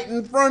right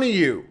in front of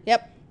you.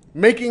 Yep.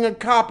 making a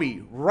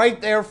copy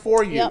right there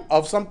for you Yep.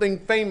 of something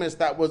famous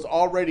that was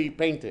already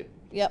painted.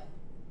 Yep.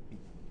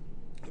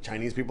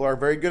 Chinese people are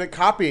very good at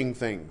copying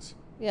things,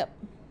 Yep.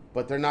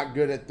 but they're not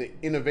good at the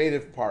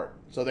innovative part.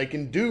 So they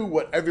can do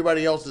what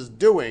everybody else is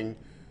doing,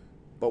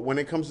 but when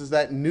it comes to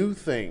that new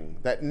thing,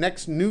 that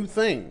next new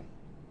thing,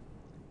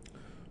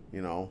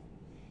 you know,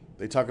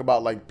 they talk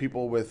about like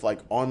people with like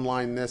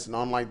online this and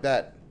online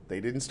that. They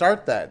didn't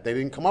start that. They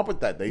didn't come up with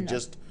that. They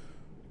just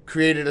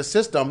created a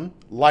system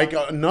like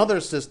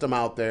another system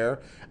out there,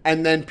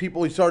 and then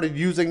people started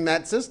using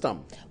that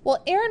system.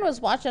 Well, Aaron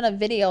was watching a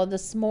video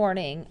this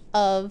morning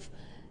of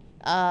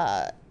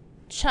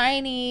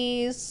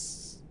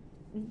Chinese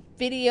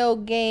video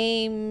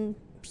games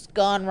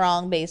gone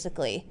wrong,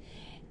 basically.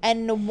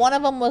 And one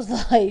of them was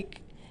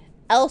like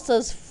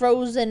Elsa's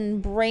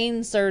frozen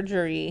brain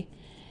surgery.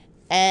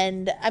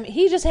 And I mean,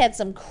 he just had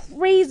some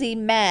crazy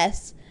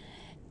mess.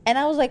 And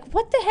I was like,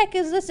 what the heck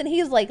is this? And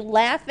he's like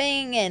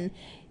laughing, and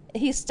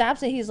he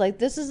stops and he's like,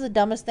 this is the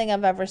dumbest thing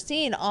I've ever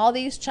seen. All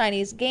these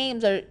Chinese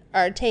games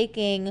are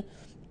taking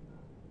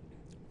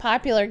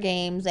popular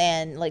games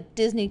and like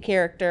Disney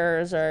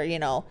characters, or, you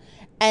know,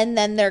 and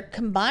then they're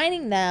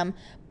combining them.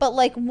 But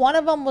like one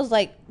of them was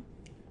like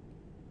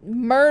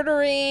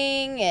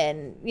murdering,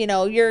 and, you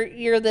know,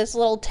 you're this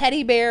little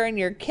teddy bear and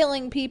you're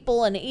killing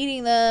people and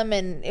eating them,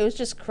 and it was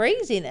just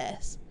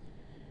craziness.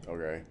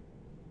 Okay.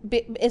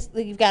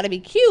 You've got to be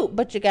cute,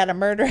 but you got to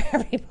murder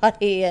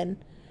everybody. And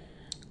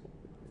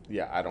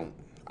Yeah,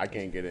 I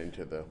can't get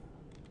into the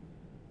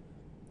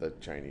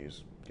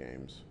Chinese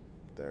games.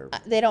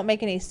 they don't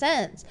make any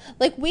sense.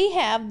 Like we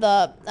have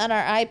on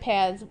our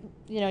iPads,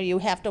 you know, you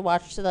have to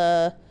watch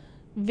the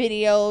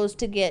videos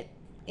to get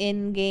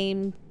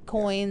in-game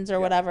coins or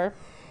whatever.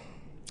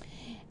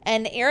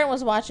 And Aaron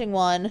was watching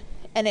one,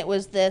 and it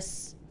was the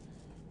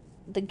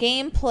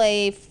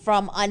gameplay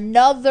from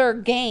another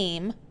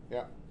game,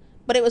 Yeah.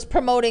 but it was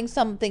promoting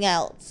something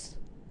else.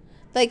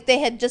 Like they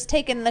had just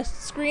taken a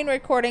screen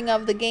recording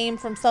of the game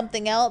from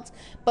something else,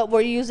 but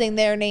were using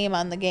their name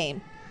on the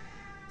game.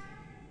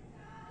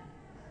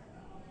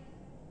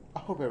 I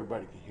hope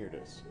everybody can hear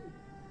this.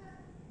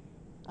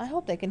 I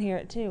hope they can hear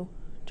it too.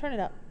 Turn it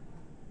up.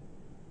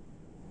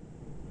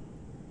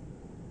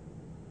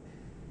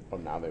 Oh,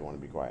 now they want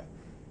to be quiet.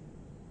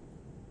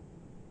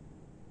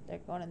 They're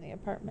going in the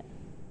apartment.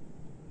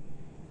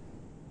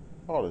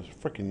 Oh, there's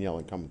freaking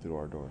yelling coming through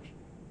our doors.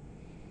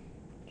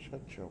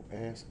 Shut your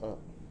ass up.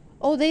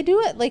 Oh, they do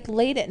it like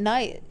late at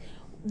night.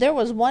 There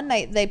was one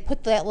night they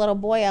put that little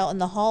boy out in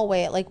the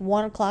hallway at like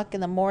 1 o'clock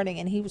in the morning,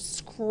 and he was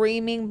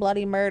screaming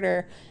bloody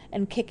murder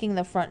and kicking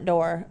the front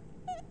door.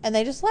 And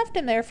they just left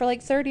him there for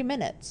like 30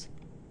 minutes.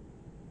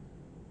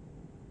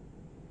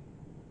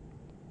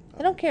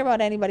 They don't care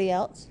about anybody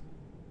else.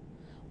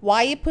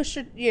 Why you push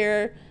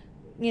your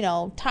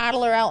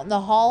toddler out in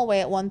the hallway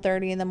at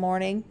 1:30 in the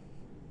morning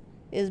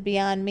is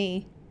beyond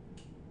me.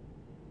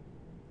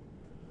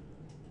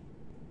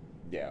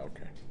 Yeah,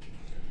 okay.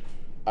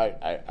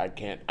 I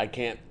can't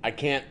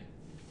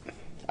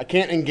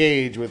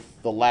engage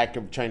with the lack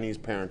of Chinese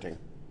parenting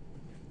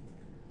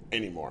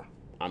anymore.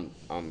 No.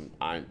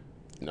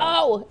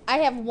 Oh, I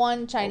have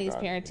one Chinese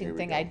God, here parenting we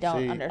thing go. I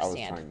don't See, understand.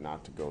 I was trying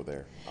not to go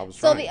there.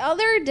 So the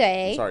other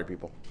day, Sorry,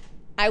 people.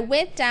 I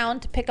went down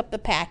to pick up the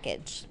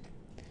package.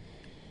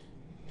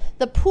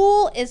 The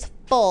pool is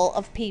full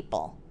of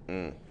people.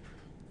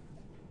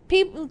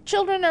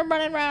 Children are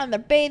running around in their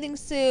bathing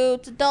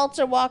suits. Adults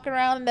are walking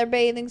around in their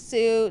bathing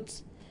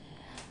suits.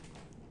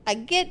 I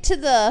get to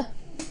the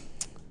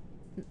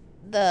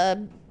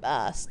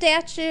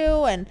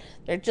statue, and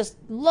there are just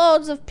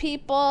loads of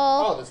people.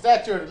 Oh, the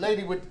statue of the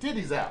lady with the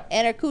titties out.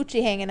 And her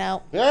coochie hanging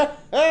out. Yeah,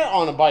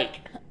 on a bike.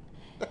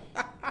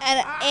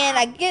 And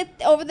I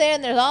get over there,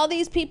 and there's all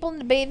these people in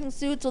the bathing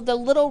suits with the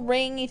little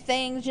ringy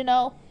things, you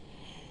know.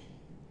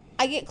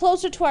 I get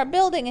closer to our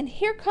building, and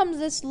here comes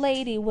this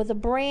lady with a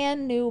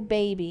brand new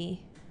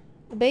baby.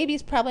 The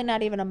baby's probably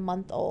not even a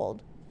month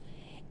old.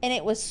 And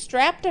it was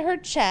strapped to her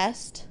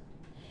chest,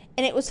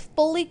 and it was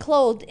fully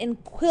clothed in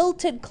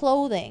quilted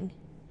clothing.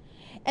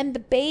 And the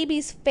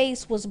baby's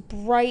face was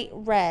bright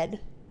red.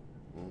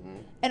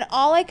 And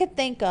all I could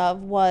think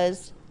of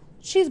was,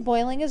 she's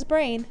boiling his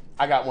brain.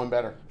 I got one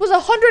better. It was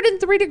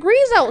 103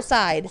 degrees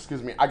outside.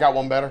 Excuse me. I got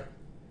one better.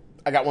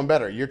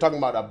 You're talking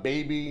about a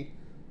baby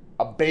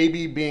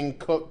being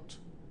cooked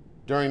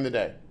during the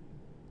day.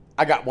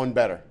 I got one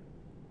better.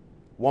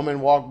 Woman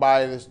walked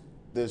by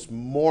this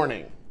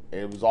morning.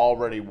 It was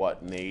already, in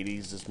the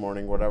 80s this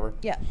morning, whatever.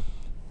 Yeah.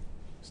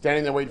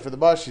 Standing there waiting for the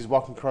bus. She's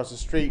walking across the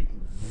street.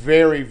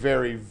 Very,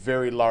 very,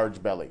 very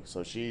large belly.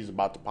 So she's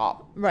about to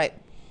pop. Right.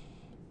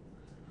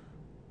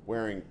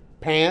 Wearing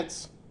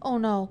pants, Oh,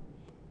 no.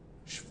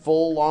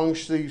 full long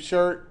sleeve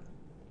shirt,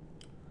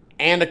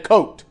 and a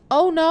coat.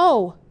 Oh,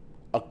 no.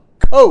 A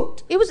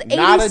coat. It was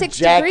not a 86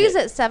 jacket. degrees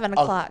at 7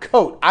 o'clock. A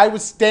coat. I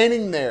was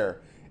standing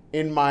there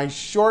in my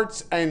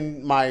shorts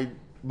and my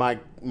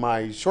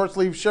short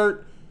sleeve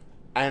shirt,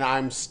 and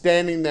I'm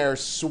standing there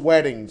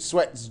sweating,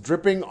 sweat's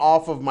dripping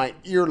off of my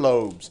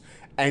earlobes,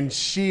 and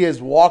she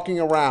is walking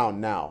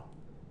around now.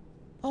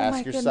 Oh my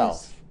Ask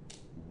yourself, goodness.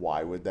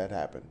 why would that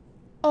happen?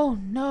 Oh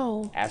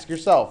no. Ask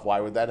yourself, why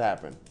would that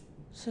happen?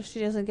 So she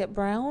doesn't get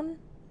brown?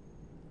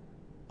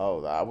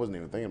 Oh, I wasn't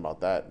even thinking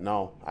about that.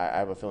 No, I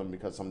have a feeling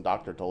because some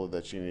doctor told her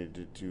that she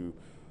needed to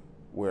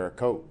wear a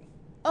coat.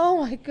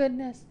 Oh my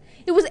goodness.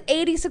 It was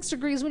 86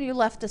 degrees when you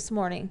left this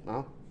morning.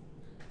 Huh?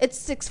 It's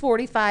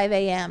 6:45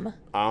 a.m.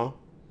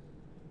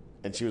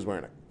 And she was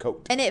wearing a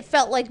coat. And it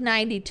felt like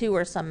 92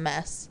 or some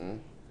mess.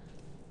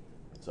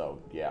 So,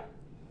 yeah.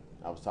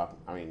 I was talking,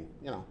 I mean,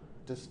 you know,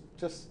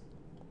 just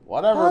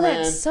whatever, Oh,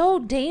 man. that's so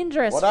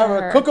dangerous for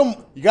Whatever. her. Cook them.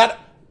 You got it.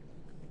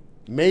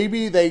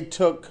 Maybe they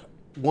took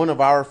one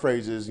of our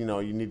phrases, you know,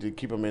 you need to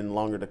keep them in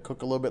longer to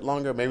cook a little bit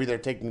longer. Maybe they're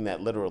taking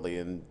that literally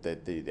and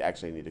that they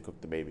actually need to cook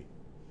the baby.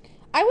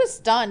 I was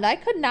stunned. I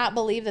could not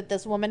believe that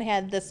this woman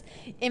had this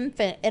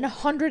infant in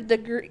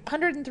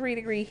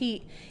 103-degree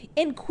heat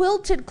in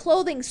quilted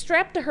clothing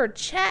strapped to her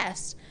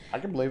chest. I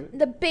can believe it.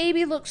 The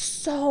baby looked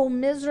so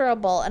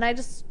miserable, and I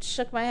just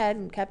shook my head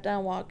and kept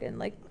on walking.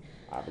 Like,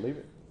 I believe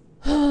it.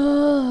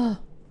 and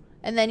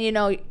then, you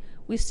know,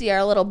 we see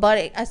our little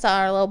buddy. I saw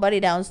our little buddy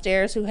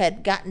downstairs who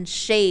had gotten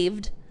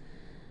shaved.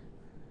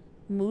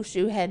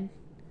 Mushu had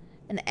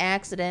an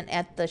accident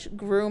at the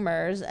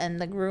groomers,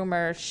 and the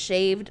groomer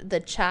shaved the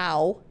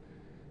chow.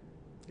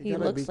 He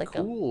looks like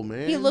cool,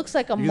 man. He looks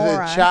like a The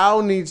moron.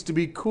 chow needs to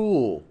be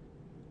cool.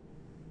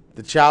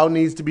 The chow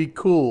needs to be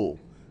cool.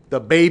 The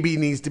baby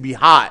needs to be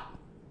hot.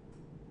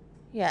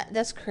 Yeah,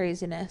 that's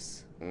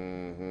craziness.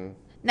 Mm-hmm.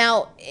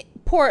 Now,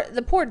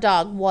 the poor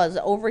dog was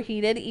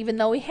overheated, even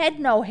though he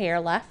had no hair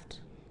left.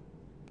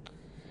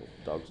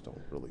 Dogs don't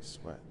really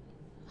sweat.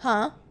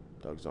 Huh?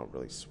 Dogs don't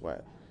really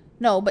sweat.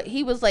 No, but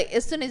he was like,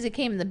 as soon as he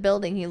came in the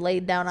building, he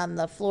laid down on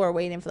the floor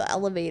waiting for the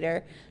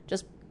elevator,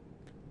 just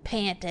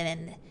panting,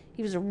 and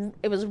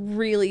it was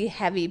really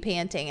heavy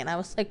panting, and I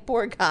was like,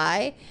 poor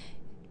guy.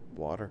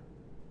 Water.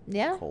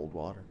 Yeah. Cold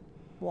water.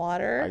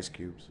 Water. Ice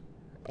cubes.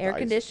 Air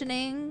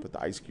conditioning. Put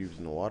the ice cubes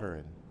in the water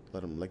and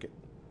let them lick it.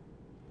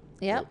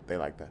 Yep. They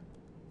like that.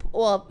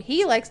 Well,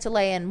 he likes to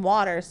lay in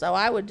water, so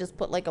I would just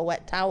put like a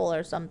wet towel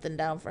or something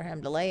down for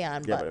him to lay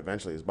on. Yeah, but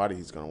eventually his body,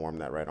 he's going to warm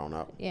that right on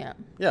up. Yeah.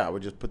 Yeah, I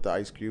would just put the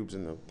ice cubes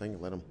in the thing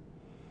and let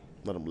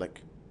them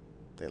lick.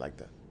 They like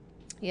that.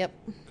 Yep.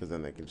 Because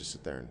then they can just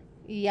sit there and...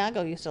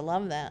 Iago used to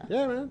love that.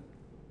 Yeah, man.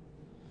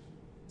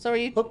 So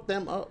Hook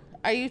them up.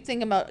 Are you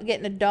thinking about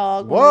getting a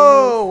dog?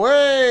 Whoa,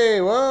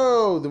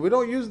 whoa. We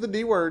don't use the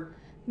D word.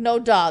 No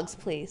dogs,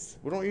 please.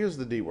 We don't use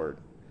the D word.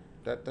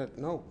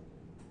 No.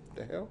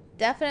 The hell?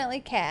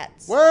 Definitely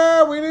cats.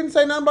 Well, we didn't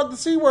say nothing about the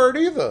C word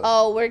either.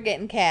 Oh, we're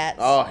getting cats.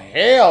 Oh,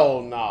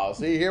 hell no.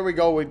 See, here we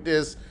go with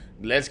this.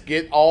 Let's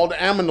get all the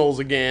aminals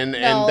again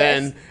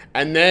and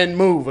then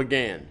move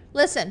again.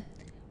 Listen,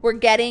 we're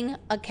getting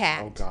a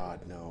cat. Oh,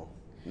 God, no.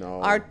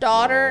 No. Our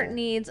daughter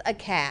needs a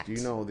cat. Do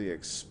you know the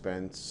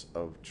expense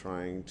of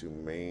trying to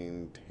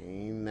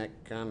maintain that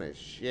kind of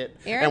shit?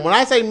 Aaron? And when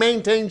I say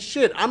maintain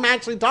shit, I'm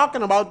actually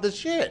talking about the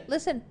shit.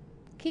 Listen,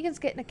 Keegan's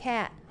getting a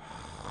cat.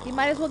 You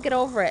might as well get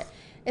over it.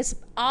 It's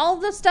all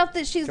the stuff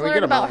that she's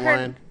learned about her.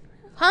 Lion?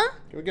 Huh?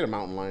 Can we get a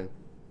mountain lion?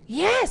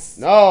 Yes.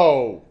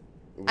 No.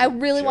 I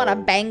really want a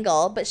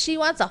Bengal, but she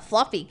wants a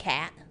fluffy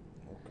cat.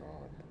 Oh,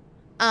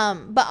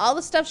 God. But all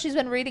the stuff she's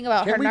been reading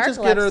about her narcolepsy. Can we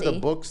just get her the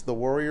books, the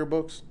warrior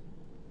books?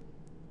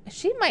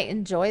 She might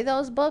enjoy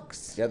those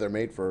books. Yeah, they're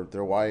made for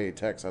their YA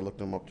text. I looked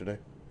them up today.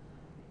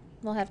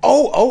 We'll have to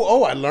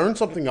Oh, I learned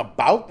something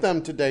about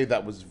them today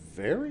that was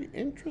very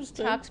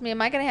interesting. talk to me.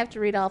 Am I going to have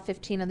to read all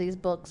 15 of these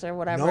books or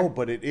whatever? No,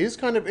 but it is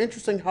kind of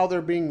interesting how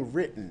they're being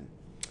written.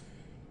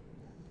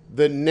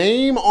 The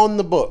name on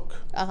the book,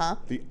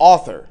 the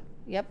author,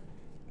 Yep.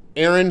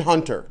 Aaron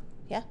Hunter,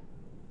 Yeah.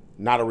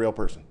 not a real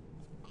person.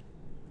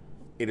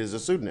 It is a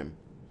pseudonym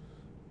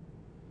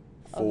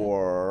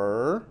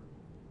for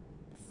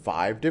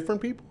 5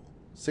 different people,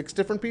 6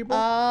 different people.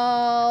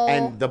 Oh.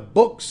 And the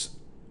books,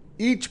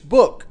 each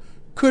book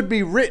could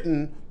be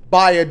written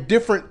by a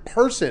different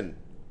person.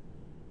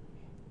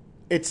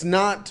 It's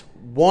not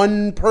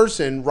one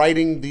person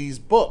writing these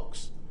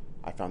books.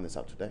 I found this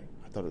out today.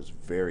 I thought it was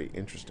very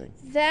interesting.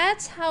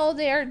 That's how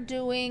they're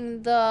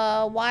doing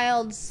the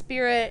wild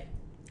spirit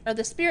or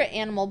the spirit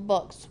animal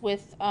books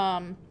with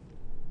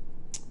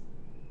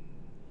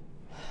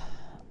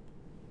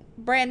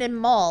Brandon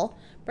Mull.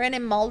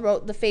 Brandon Mull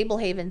wrote the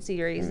Fablehaven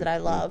series that I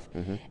love.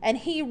 And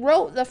he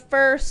wrote the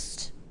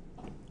first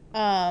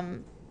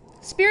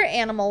spirit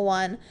animal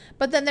one,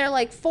 but then there are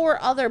like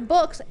 4 other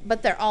books,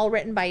 but they're all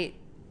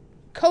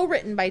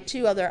co-written by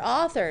 2 other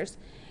authors.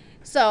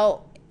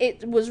 So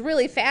it was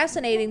really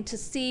fascinating to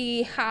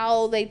see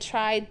how they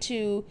tried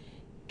to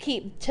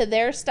keep to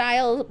their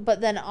style, but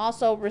then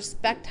also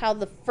respect how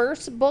the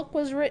first book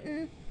was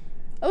written.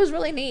 It was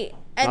really neat.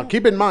 And Now,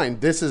 keep in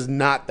mind, this is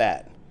not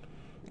that.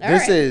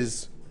 This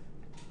is,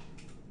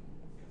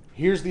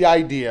 here's the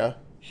idea,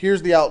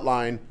 here's the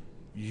outline,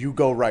 you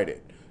go write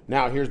it.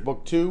 Now, here's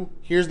book 2,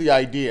 here's the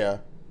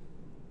idea,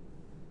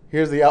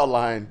 here's the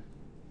outline.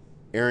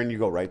 Aaron, you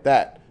go write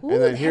that. Ooh,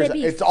 and then that'd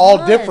be it's all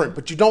fun. different,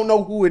 but you don't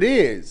know who it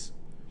is.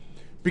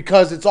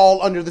 because it's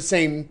all under the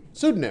same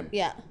pseudonym.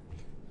 Yeah.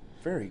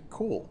 Very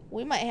cool.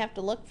 We might have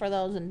to look for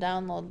those and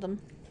download them.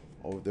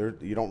 Oh,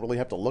 you don't really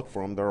have to look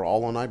for them. They're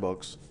all on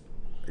iBooks.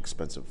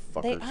 Expensive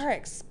fuckers. They are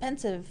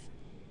expensive.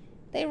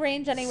 They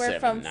range anywhere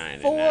from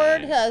 $7.99.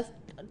 $4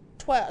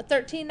 to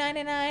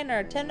 $13.99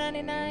 or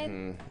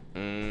 $10.99.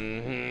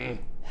 Mm-hmm.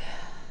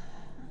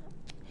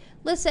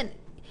 Listen,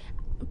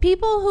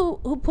 people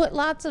who put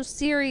lots of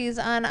series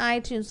on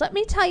iTunes, let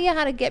me tell you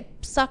how to get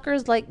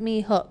suckers like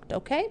me hooked,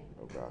 okay?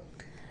 Oh, God.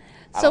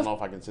 I So- don't know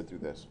if I can sit through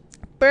this.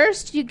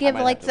 First, you give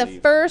might like have to the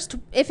leave. first,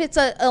 if it's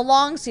a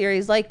long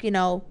series, like,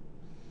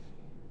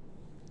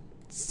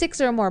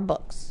 6 or more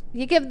books.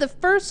 You give the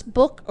first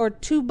book or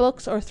 2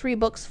 books or 3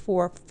 books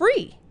for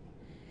free.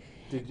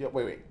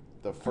 Wait.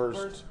 The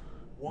first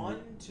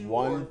One, two,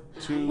 one,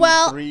 two,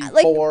 Well, 3,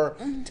 like- 4,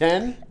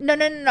 10?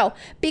 No.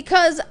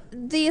 Because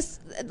there's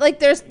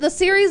the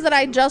series that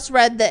I just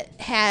read that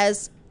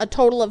has a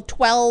total of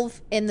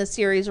 12 in the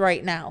series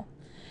right now.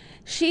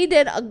 She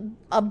did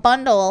a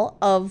bundle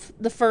of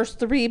the first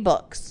 3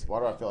 books. Why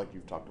do I feel like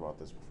you've talked about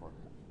this before?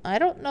 I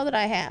don't know that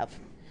I have.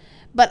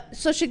 But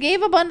so she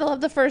gave a bundle of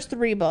the first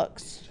 3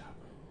 books.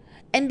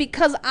 And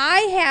because I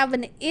have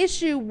an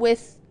issue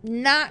with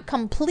not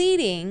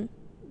completing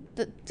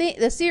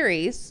the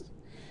series,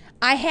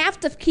 I have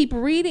to keep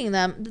reading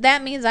them.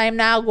 That means I am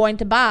now going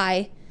to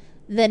buy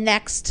the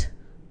next,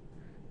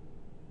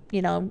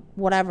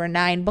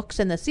 9 books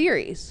in the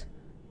series.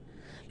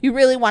 You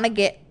really want to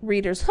get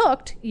readers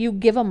hooked, you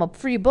give them a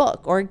free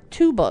book or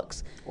 2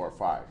 books. Or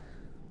 5.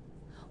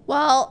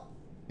 Well,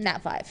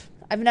 not 5.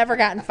 I've never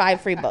gotten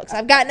 5 free books.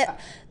 I've gotten it.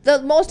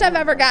 The most I've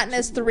ever gotten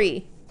is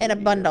 3 in a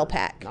bundle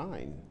pack.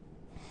 9.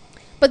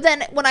 But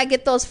then when I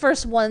get those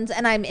first ones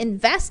and I'm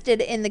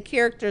invested in the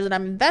characters and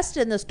I'm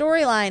invested in the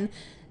storyline,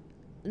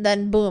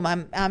 then boom,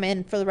 I'm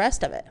in for the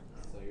rest of it.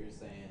 So you're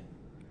saying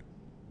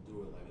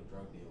do it like a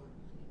drug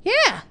dealer.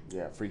 Yeah,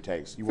 Yeah, free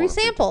takes. You Free want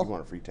sample. You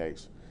want a free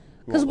takes. You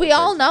because want we those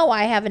all takes. know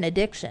I have an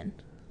addiction.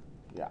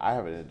 Yeah, I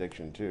have an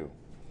addiction too.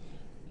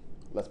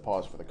 Let's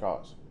pause for the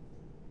cause.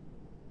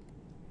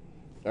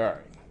 All right.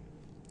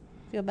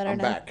 Feel better I'm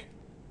now? back.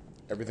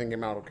 Everything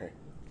came out okay.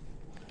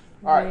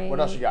 All right, what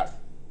else you got?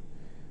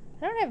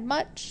 I don't have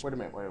much. Wait a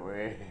minute. Wait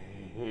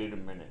a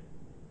minute.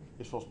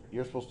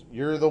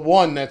 You're the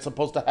one that's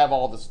supposed to have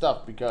all the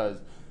stuff because,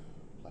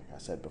 like I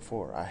said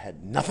before, I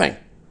had nothing.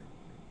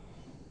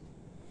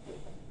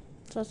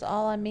 So it's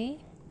all on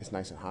me? It's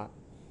nice and hot.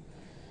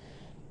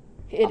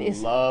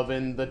 I'm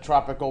loving the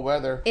tropical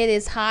weather. It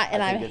is hot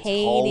and I I'm think it's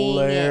hating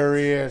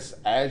hilarious.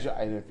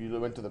 And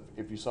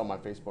if you saw my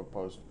Facebook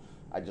post,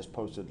 I just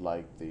posted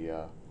like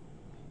the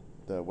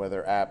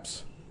weather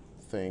apps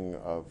thing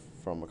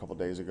from a couple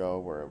days ago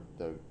where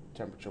the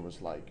temperature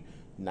was like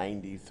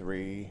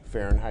 93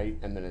 Fahrenheit,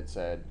 and then it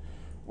said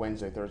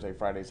Wednesday, Thursday,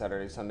 Friday,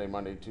 Saturday, Sunday,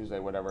 Monday, Tuesday,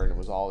 whatever, and it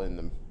was all in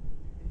the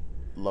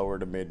lower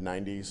to mid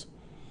 90s.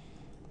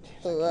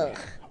 it.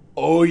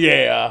 Oh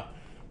yeah,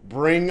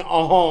 bring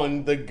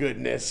on the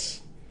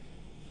goodness.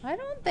 I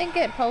don't think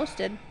it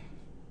posted.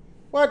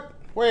 What?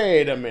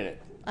 Wait a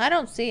minute. I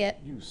don't see it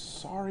You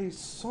sorry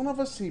son of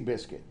a sea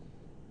biscuit.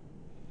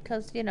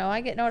 because,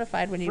 I get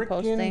notified when you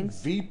post Frickin'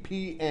 things.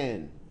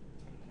 VPN.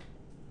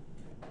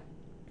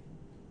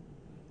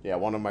 Yeah,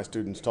 one of my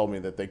students told me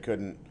that they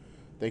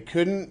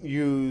couldn't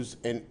use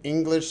an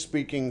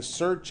English-speaking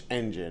search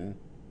engine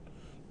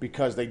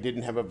because they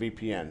didn't have a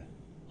VPN.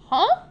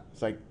 Huh?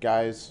 It's like,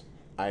 guys,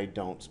 I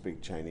don't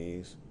speak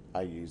Chinese.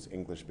 I use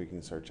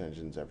English-speaking search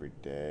engines every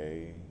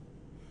day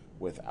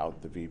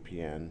without the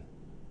VPN.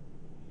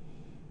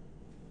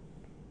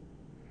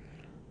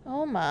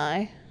 Oh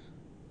my.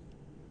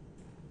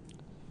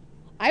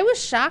 I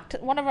was shocked.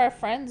 One of our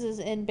friends is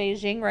in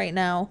Beijing right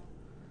now,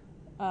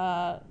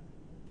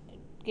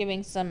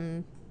 giving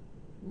some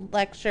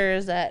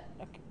lectures at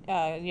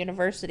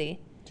university.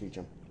 Teach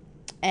them.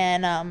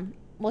 And,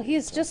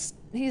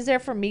 he's there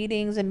for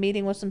meetings and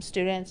meeting with some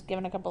students,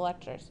 giving a couple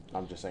lectures.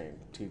 I'm just saying,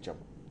 teach them.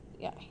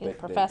 Yeah, he's a They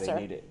professor.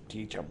 need it.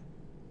 Teach them.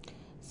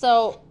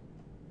 So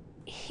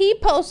he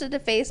posted to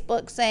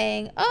Facebook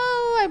saying,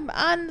 "Oh, I'm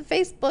on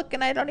Facebook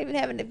and I don't even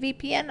have a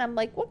VPN." I'm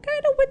like, "What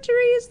kind of witchery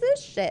is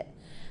this shit?"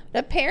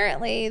 But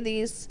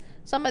apparently,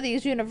 some of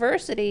these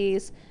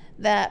universities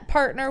that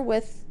partner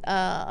with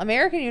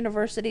American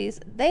universities,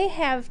 they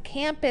have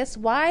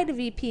campus-wide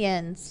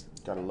VPNs.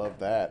 Gotta love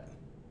that.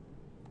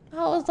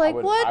 I was like,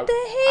 "What the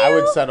hell?" I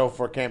would settle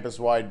for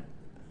campus-wide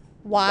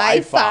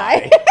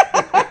Wi-Fi.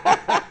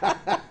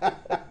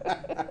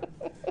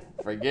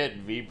 Forget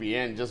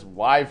VPN, just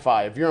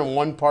Wi-Fi. If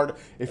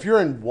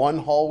you're in one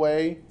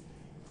hallway,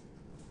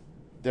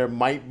 there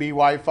might be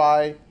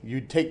Wi-Fi.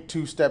 You take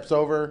 2 steps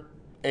over,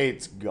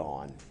 it's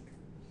gone.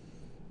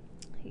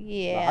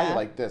 Yeah. Now, how you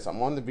like this?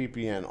 I'm on the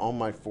VPN on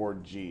my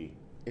 4G.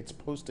 It's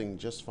posting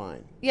just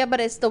fine. Yeah, but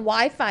it's the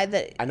Wi-Fi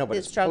that I know, but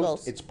it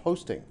struggles. it's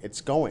posting.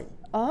 It's going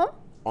Uh-huh.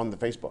 on the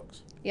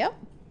Facebooks. Yep.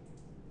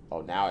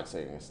 Oh, now it's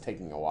saying it's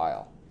taking a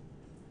while.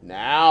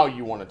 Now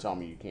you want to tell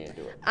me you can't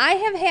do it. I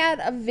have had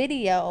a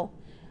video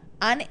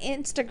on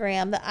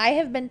Instagram that I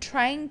have been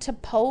trying to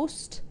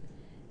post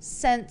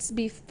since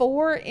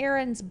before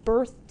Aaron's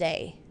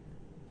birthday.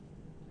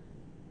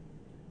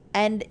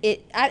 And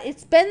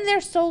it's been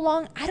there so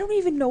long, I don't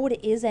even know what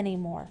it is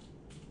anymore.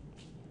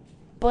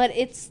 But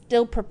it's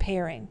still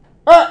preparing.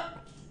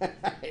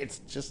 It's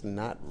just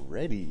not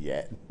ready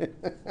yet.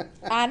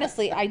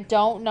 Honestly, I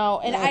don't know.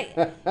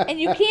 And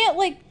you can't,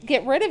 like,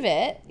 get rid of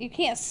it. You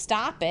can't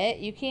stop it.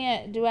 You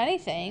can't do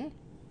anything.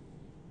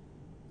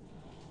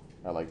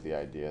 I like the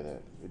idea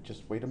that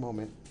just wait a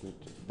moment.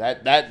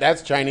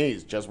 That's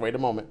Chinese. Just wait a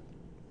moment.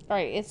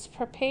 Right, it's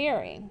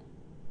preparing.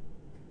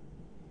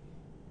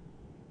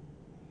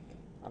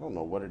 I don't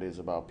know what it is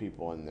about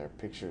people and their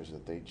pictures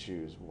that they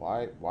choose.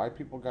 Why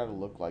people got to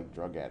look like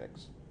drug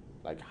addicts?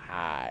 Like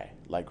high,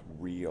 like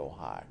real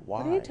high. Why?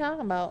 What are you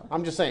talking about?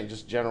 I'm just saying,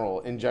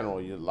 in general,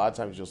 a lot of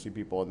times you'll see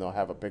people and they'll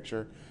have a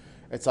picture.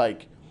 It's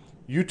like,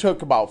 you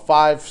took about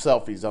 5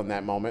 selfies on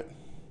that moment.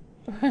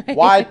 Right.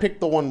 Why pick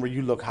the one where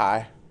you look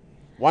high?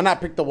 Why not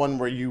pick the one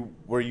where you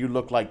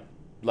look like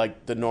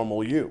the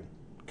normal you?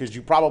 Because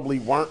you probably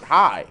weren't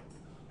high.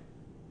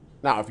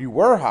 Now, if you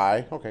were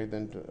high, okay,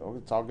 then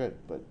it's all good.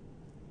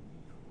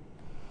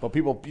 But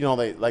people,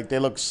 they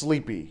look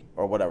sleepy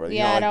or whatever.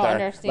 Yeah, I don't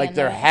understand. Like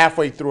they're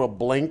halfway through a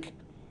blink,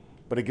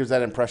 but it gives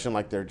that impression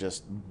like they're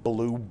just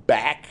blew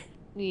back.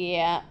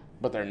 Yeah.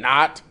 But they're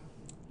not.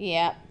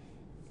 Yeah.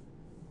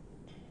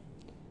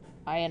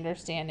 I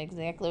understand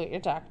exactly what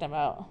you're talking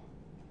about.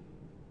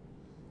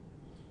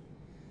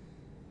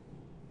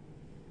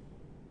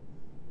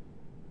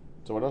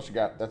 So what else you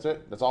got? That's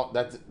it? That's all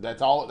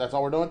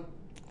we're doing?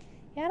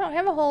 Yeah, I don't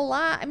have a whole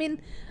lot. I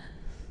mean,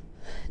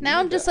 now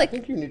I'm just I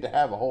think you need to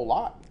have a whole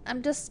lot.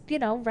 I'm just,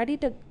 ready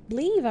to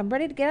leave. I'm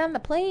ready to get on the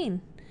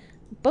plane.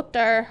 Booked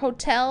our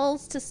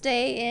hotels to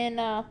stay in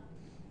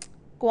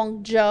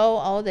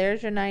Guangzhou. Oh,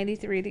 there's your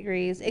 93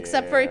 degrees.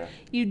 Except for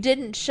you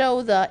didn't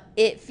show the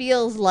it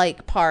feels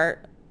like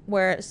part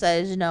where it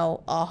says,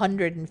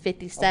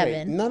 157.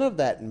 Okay, none of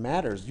that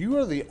matters. You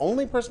are the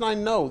only person I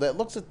know that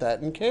looks at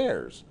that and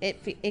cares.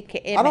 It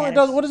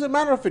matters. What does it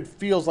matter if it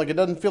feels like it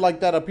doesn't feel like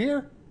that up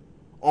here?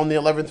 On the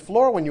 11th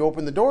floor, when you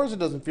open the doors, it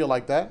doesn't feel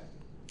like that.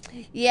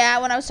 Yeah,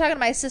 when I was talking to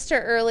my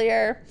sister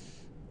earlier,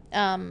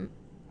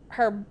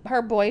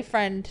 her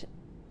boyfriend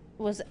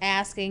was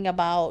asking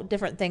about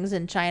different things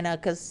in China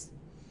because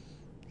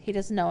he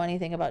doesn't know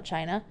anything about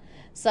China.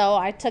 So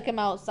I took him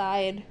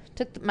outside,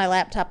 took my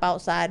laptop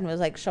outside and was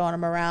like showing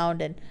him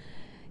around, and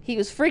he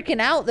was freaking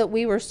out that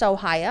we were so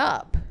high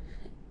up.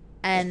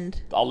 And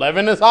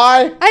 11 is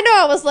high? I know.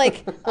 I was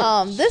like,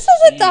 this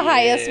isn't the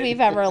highest we've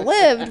ever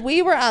lived.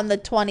 We were on the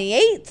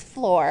 28th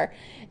floor.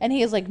 And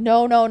he was like,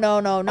 no,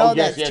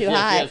 that's too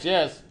high.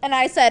 Yes. And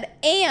I said,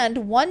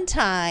 and one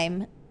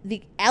time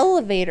the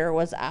elevator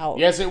was out.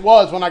 Yes, it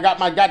was when I got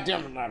my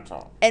goddamn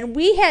laptop. And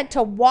we had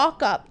to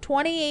walk up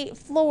 28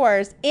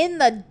 floors in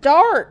the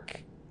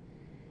dark.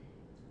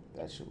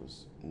 That shit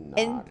was not.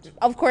 And,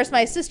 of course,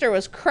 my sister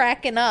was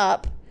cracking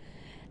up.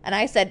 And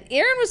I said,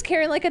 Aaron was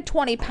carrying like a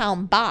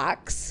 20-pound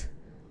box.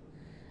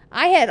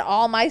 I had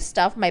all my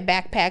stuff, my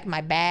backpack, my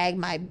bag,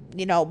 my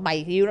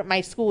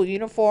school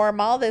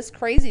uniform, all this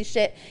crazy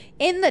shit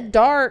in the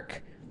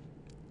dark.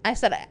 I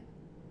said,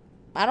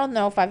 I don't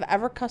know if I've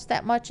ever cussed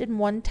that much in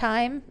one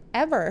time,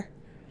 ever.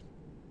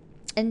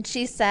 And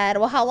she said,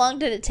 well, how long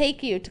did it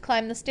take you to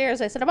climb the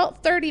stairs? I said,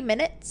 about 30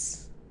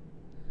 minutes.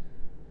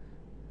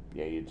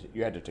 Yeah,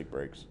 you had to take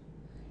breaks.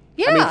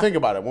 Yeah. I mean, think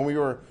about it. When we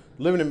were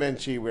living in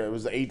Benchi, where it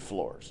was 8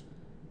 floors.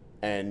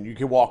 And you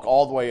could walk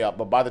all the way up,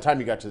 but by the time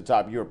you got to the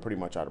top, you were pretty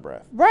much out of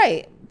breath.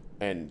 Right.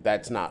 And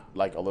that's not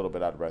like a little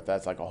bit out of breath.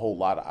 That's like a whole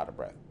lot of out of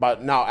breath.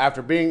 But now,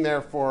 after being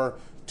there for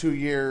 2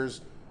 years,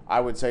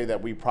 I would say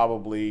that we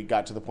probably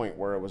got to the point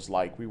where it was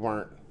like we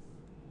weren't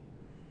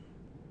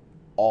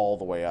all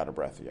the way out of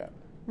breath yet.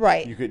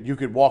 Right. You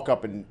could walk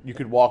up and we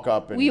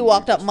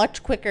walked up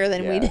much quicker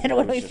than we did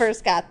when we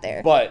first got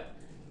there. But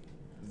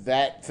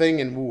that thing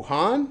in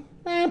Wuhan,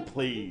 man,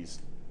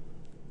 please.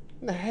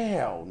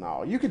 Hell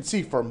no. You could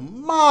see for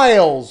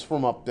miles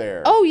from up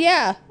there. Oh,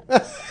 yeah.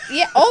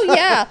 Yeah. Oh,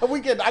 yeah.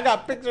 I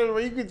got pictures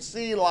where you could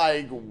see,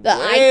 like, the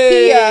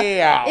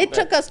IKEA. It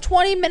took us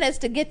 20 minutes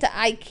to get to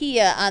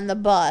IKEA on the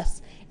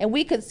bus, and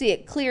we could see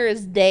it clear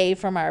as day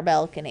from our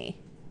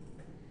balcony.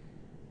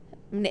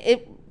 I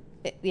mean,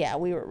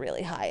 we were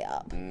really high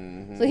up.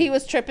 Mm-hmm. So he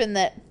was tripping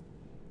that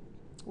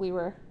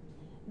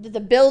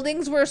the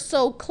buildings were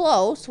so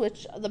close,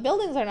 which the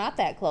buildings are not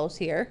that close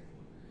here.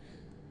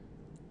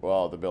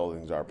 Well, the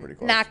buildings are pretty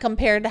close. Not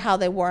compared to how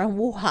they were in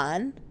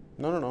Wuhan.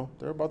 No.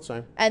 They're about the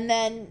same. And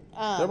then...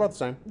 they're about the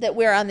same. That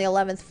we're on the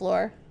 11th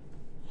floor.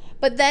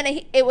 But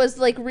then it was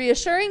like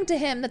reassuring to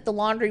him that the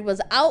laundry was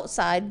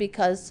outside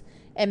because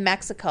in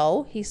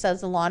Mexico, he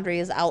says the laundry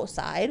is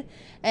outside.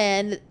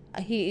 And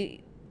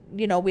we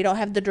don't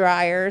have the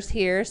dryers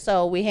here,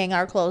 so we hang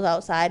our clothes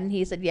outside. And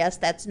he said, yes,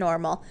 that's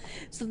normal.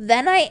 So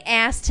then I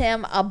asked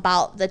him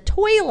about the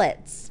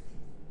toilets.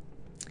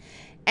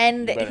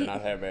 And you better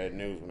not have bad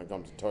news when it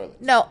comes to toilets.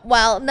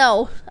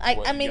 No.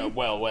 I mean...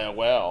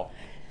 Well.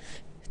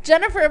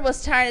 Jennifer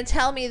was trying to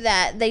tell me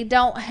that they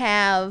don't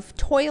have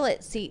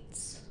toilet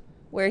seats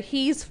where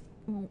he's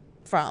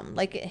from,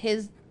 like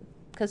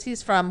because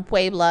he's from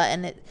Puebla,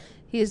 and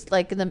he's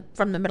like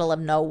from the middle of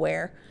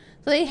nowhere.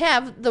 So they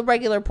have the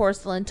regular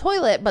porcelain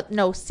toilet, but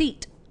no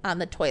seat on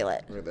the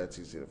toilet. Yeah, that's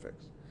easy to fix.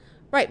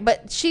 Right,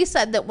 but she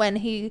said that when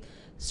he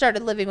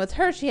started living with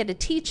her, she had to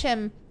teach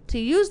him to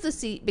use the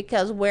seat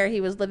because where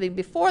he was living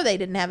before, they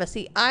didn't have a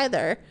seat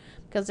either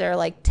because there are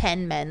like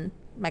 10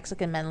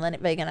 Mexican men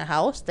living in a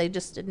house. They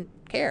just didn't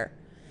care.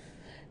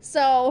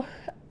 So,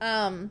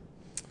 I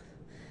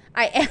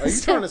asked Are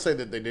you trying him, to say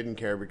that they didn't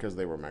care because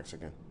they were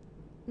Mexican?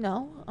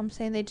 No, I'm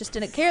saying they just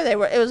didn't care.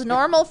 It was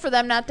normal for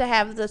them not to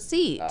have the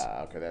seat.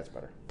 Okay, that's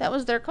better. That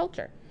was their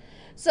culture.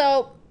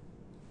 So,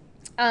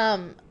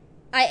 I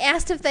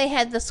asked if they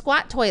had the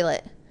squat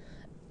toilet.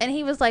 And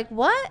he was like,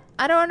 what?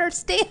 I don't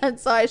understand.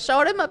 So I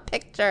showed him a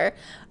picture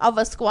of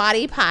a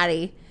squatty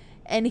potty.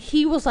 And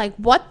he was like,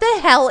 what the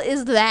hell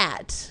is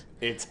that?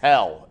 It's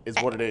hell, is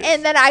what it is.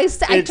 And then I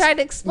tried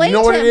to explain to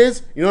him. You know what it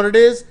is? You know what it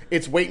is?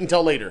 It's wait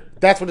until later.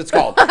 That's what it's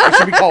called. It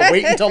should be called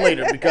wait until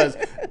later because,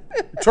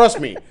 trust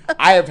me,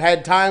 I have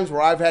had times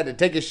where I've had to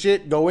take a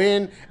shit, go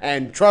in,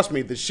 and trust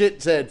me, the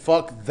shit said,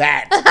 fuck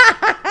that.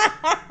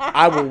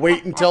 I will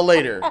wait until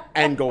later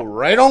and go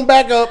right on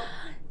back up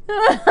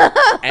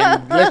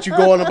and let you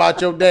go on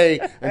about your day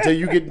until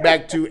you get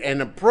back to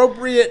an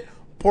appropriate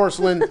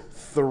porcelain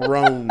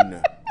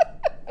throne.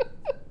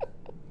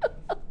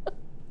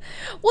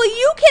 Well,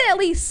 you can at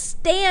least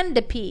stand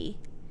to pee.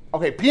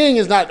 Okay, peeing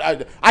is not.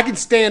 I can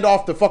stand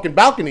off the fucking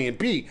balcony and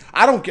pee.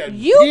 I don't care.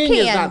 You peeing can.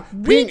 Is not,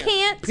 We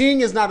can't.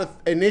 Peeing is not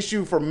an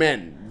issue for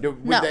men.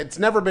 No. It's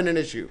never been an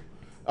issue.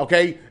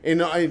 Okay, in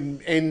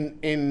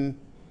the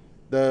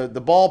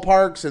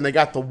ballparks, and they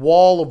got the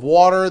wall of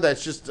water.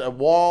 That's just a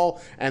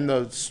wall, and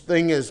the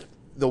thing is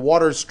the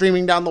water is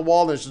streaming down the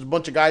wall. And there's just a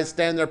bunch of guys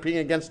standing there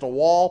peeing against a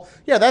wall.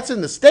 Yeah, that's in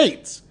the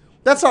States.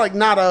 That's like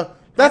not a.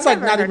 That's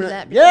I've like not never even. heard of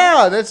that before.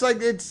 Yeah, that's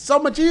like it's so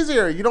much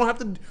easier. You don't have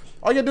to.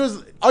 All you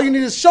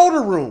need is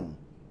shoulder room.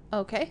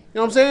 Okay. You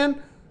know what I'm saying?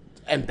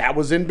 And that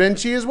was in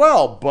Benchi as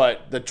well.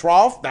 But the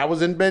trough, that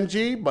was in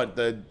Benchi. But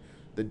the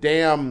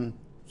damn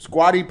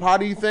squatty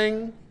potty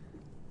thing.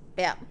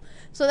 Yeah.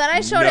 So then I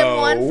showed him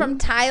one from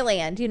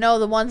Thailand. You know,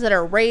 the ones that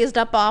are raised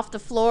up off the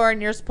floor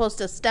and you're supposed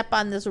to step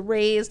on this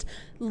raised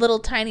little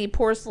tiny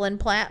porcelain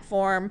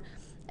platform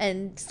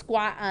and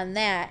squat on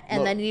that and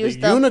Look, then use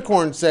the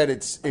unicorn said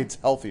it's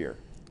healthier.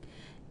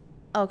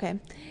 Okay.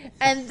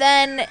 And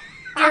then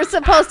you're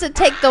supposed to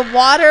take the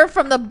water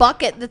from the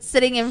bucket that's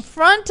sitting in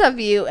front of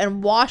you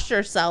and wash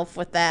yourself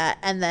with that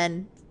and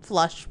then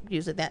flush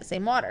using that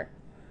same water.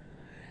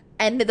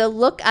 And the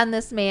look on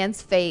this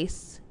man's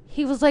face,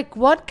 he was like,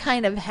 what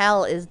kind of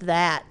hell is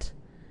that?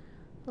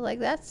 I was like,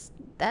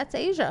 that's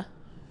Asia.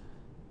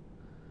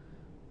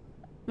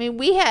 I mean,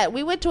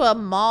 we went to a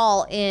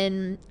mall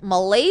in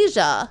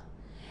Malaysia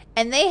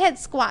and they had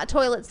squat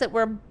toilets that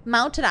were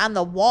mounted on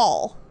the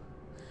wall.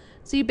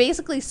 So you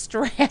basically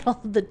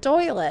straddled the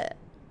toilet.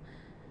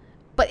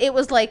 But it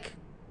was like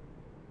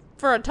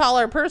for a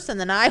taller person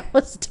than I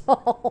was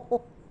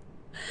tall.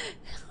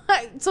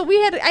 So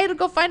I had to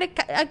go find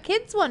a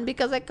kid's one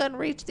because I couldn't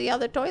reach the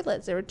other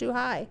toilets. They were too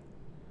high.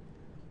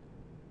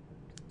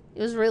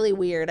 It was really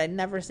weird. I'd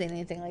never seen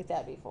anything like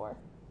that before.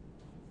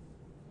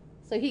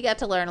 So he got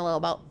to learn a little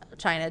about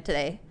China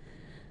today.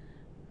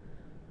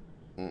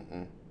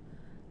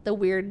 The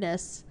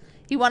weirdness.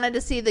 He wanted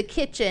to see the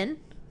kitchen.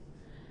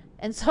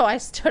 And so I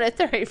stood at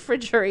the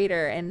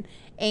refrigerator and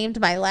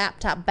aimed my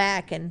laptop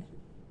back. And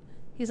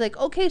he's like,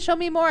 okay, show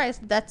me more. I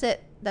said, that's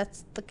it.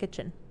 That's the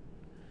kitchen.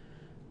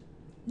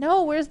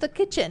 No, where's the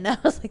kitchen? I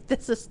was like,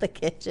 this is the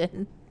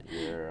kitchen.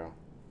 Yeah.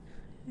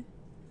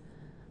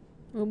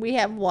 We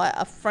have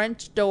a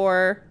French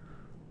door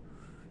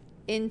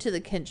into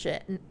the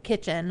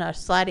kitchen, a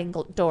sliding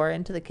door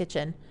into the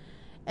kitchen.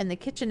 And the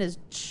kitchen is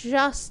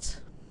just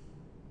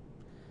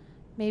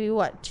maybe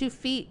 2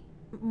 feet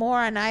more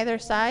on either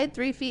side,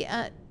 3 feet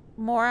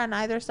more on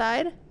either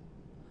side.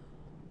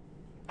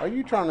 Are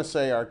you trying to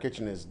say our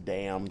kitchen is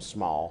damn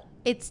small?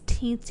 It's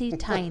teensy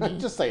tiny.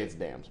 Just say it's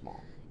damn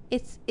small.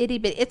 It's itty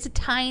bitty. It's a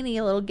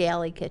tiny little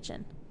galley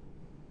kitchen.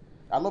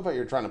 I love how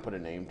you're trying to put a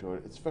name to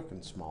it. It's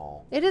fucking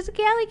small. It is a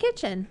galley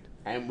kitchen.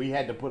 And we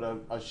had to put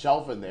a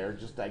shelf in there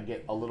just to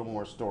get a little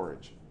more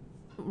storage.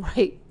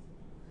 Right.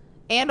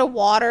 And a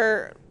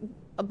water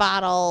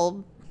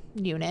bottle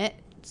unit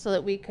so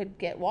that we could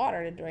get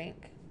water to drink.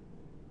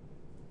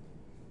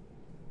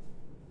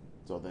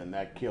 So then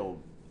that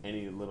killed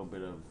any little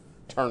bit of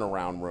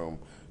turnaround room.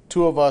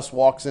 2 of us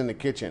walks in the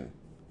kitchen.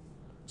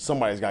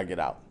 Somebody's got to get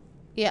out.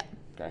 Yep.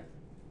 Okay?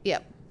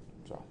 Yep.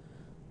 So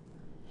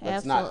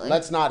Absolutely.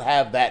 let's not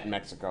have that in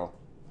Mexico.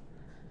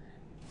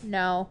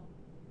 No.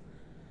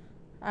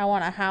 I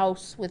want a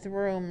house with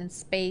room and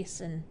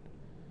space and...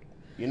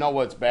 You know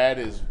what's bad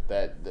is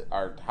that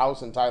our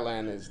house in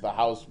Thailand is the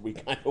house we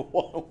kind of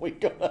want when we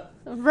go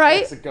to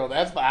Mexico.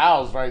 That's the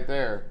house right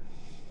there.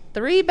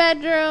 3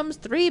 bedrooms,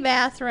 3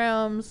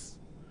 bathrooms,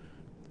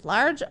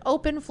 large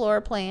open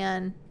floor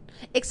plan.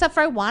 Except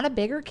for I want a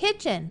bigger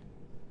kitchen.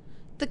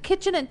 the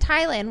kitchen in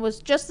Thailand was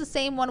just the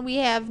same one we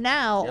have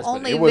now, Yes, but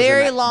only it was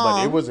very an, long.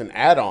 But it was an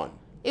add-on.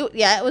 It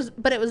was,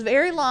 but it was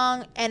very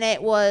long, and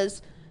it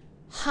was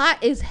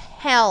hot as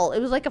hell. It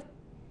was like a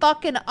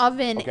fucking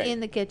oven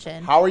in the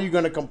kitchen. How are you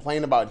going to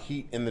complain about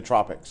heat in the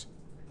tropics?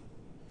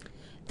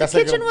 The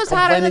kitchen was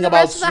hotter than the about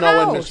rest of the snow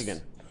house. in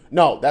Michigan.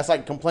 No, that's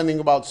like complaining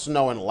about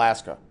snow in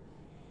Alaska.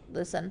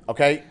 Listen.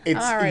 Okay? I'm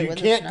all right You with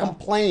the can't snow.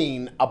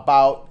 complain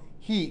about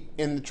heat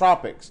in the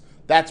tropics.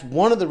 That's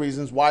one of the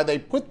reasons why they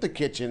put the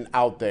kitchen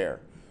out there.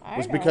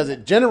 Was because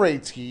it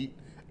generates heat,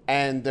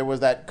 and there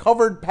was that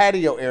covered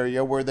patio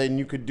area where then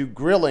you could do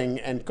grilling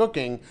and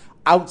cooking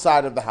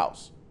outside of the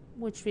house.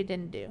 Which we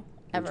didn't do,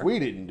 ever. Which we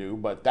didn't do,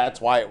 but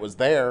that's why it was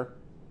there.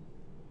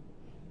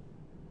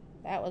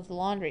 That was the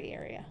laundry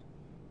area.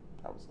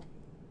 That was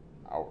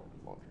our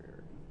laundry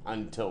area.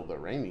 Until the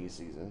rainy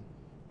season.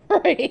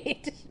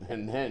 Right.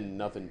 And then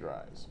nothing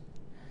dries.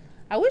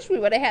 I wish we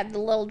would have had the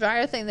little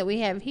dryer thing that we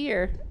have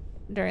here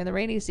during the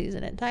rainy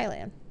season in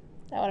Thailand.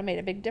 That would have made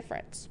a big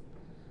difference.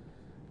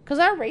 Because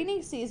our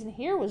rainy season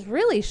here was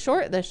really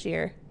short this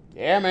year.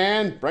 Yeah,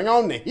 man. Bring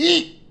on the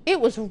heat. It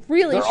was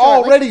really They're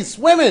short. already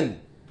swimming.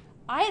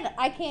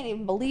 I can't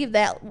even believe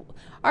that.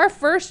 Our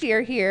first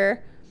year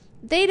here,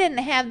 they didn't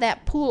have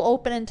that pool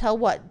open until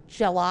what,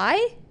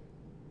 July?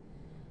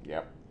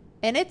 Yep.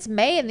 And it's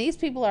May, and these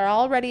people are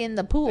already in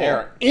the pool.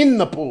 They're in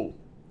the pool.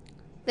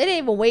 They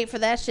didn't even wait for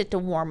that shit to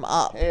warm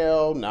up.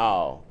 Hell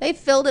no. They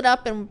filled it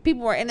up, and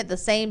people were in it the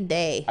same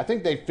day. I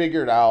think they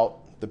figured out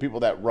the people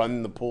that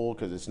run the pool,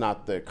 because it's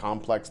not the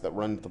complex that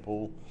runs the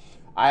pool.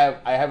 I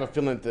have a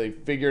feeling that they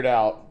figured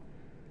out,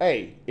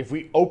 hey, if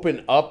we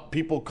open up,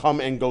 people come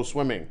and go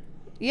swimming.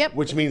 Yep.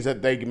 Which means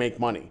that they make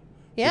money.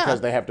 Yeah.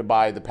 Because they have to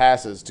buy the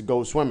passes to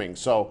go swimming.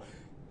 So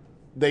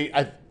the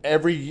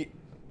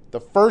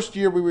first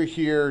year we were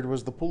here,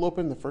 was the pool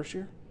open the first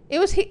year? It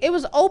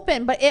was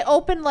open, but it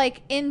opened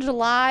like in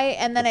July,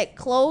 and then it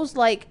closed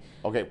like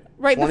Okay.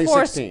 right before.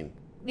 2016.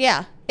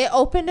 Yeah, it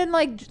opened in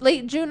like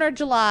late June or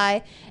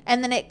July,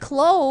 and then it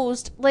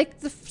closed like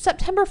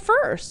September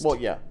 1st. Well,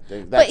 yeah.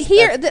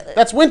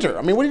 That's winter.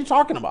 I mean, what are you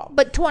talking about?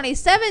 But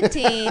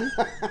 2017,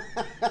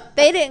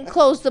 they didn't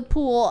close the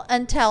pool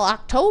until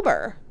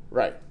October.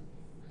 Right.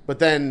 But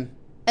then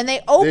And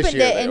they opened this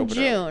year it they in opened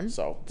June. It.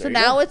 So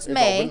Now it's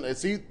May. open.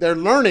 See, they're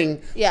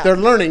learning. Yeah. They're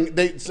learning.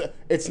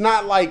 It's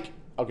not like,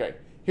 okay,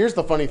 here's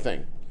the funny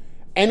thing.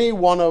 Any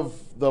one of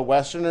the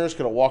Westerners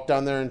could have walked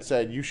down there and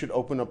said, you should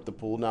open up the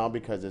pool now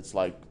because it's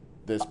like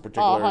this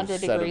particular 100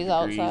 set degrees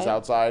of degrees outside.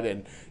 outside.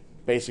 And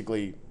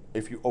basically,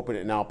 if you open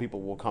it now,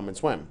 people will come and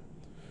swim.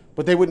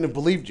 But they wouldn't have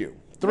believed you.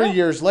 3 No.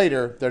 years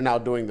later, they're now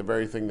doing the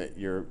very thing that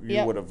you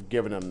Yep. would have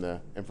given them the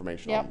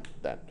information on.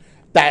 Yep.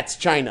 That's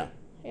China.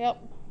 Yep.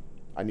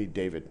 I need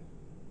David.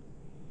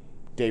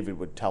 David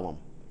would tell him,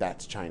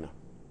 that's China.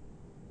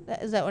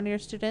 Is that one of your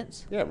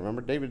students? Yeah,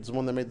 remember David's the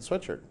one that made the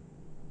sweatshirt.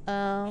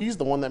 Oh. He's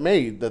the one that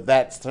made the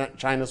That's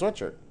China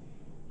sweatshirt.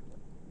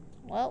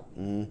 Well,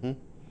 Mm-hmm.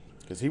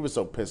 Because he was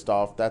so pissed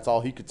off, that's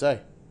all he could say.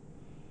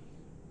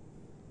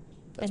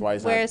 That's And why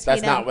he's where not. is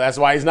he now? That's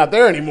why he's not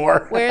there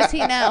anymore. where is he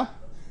now?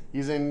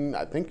 He's in.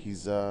 I think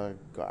he's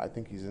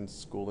in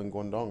school in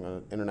Guangdong,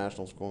 an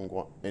international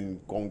school in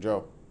Guangzhou.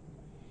 All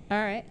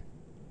right.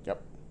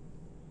 Yep.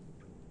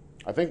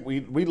 I think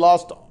we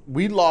lost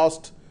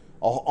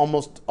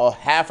almost a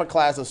half a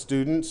class of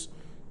students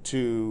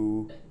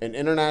to an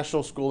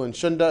international school in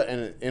Shunda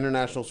and an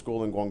international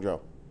school in Guangzhou.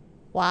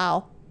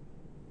 Wow.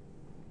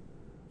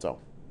 So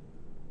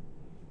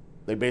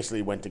they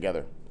basically went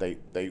together.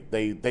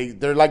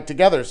 They're like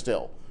together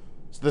still.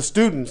 So the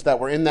students that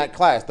were in that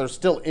class, they're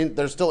still in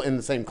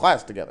the same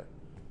class together.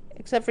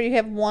 Except for you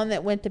have one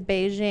that went to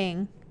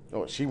Beijing.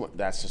 Oh, she went.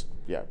 That's just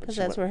yeah. But 'Cause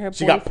she that's went, where her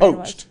she got boyfriend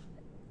poached. was.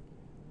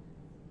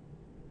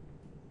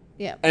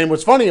 Yeah. And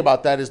what's funny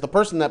about that is the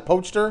person that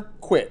poached her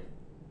quit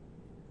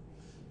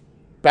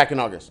back in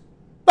August.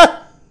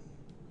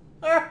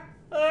 Right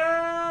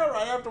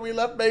after we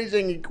left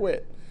Beijing, he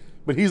quit.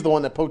 But he's the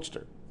one that poached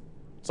her.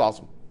 It's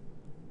awesome.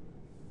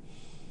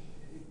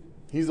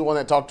 He's the one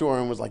that talked to her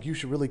and was like, you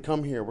should really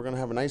come here. We're going to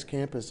have a nice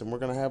campus and we're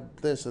going to have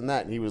this and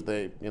that. And he was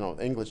the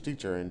English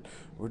teacher and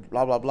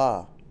blah, blah,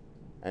 blah.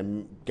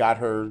 And got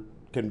her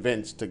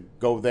convinced to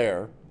go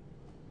there.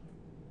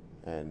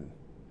 And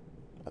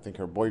I think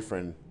her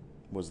boyfriend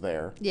was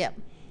there. Yep.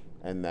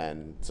 And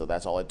then, so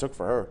that's all it took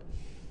for her.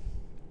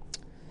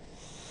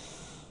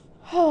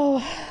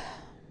 Oh.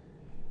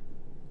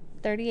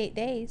 38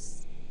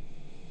 days.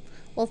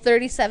 Well,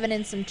 37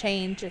 and some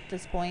change at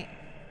this point.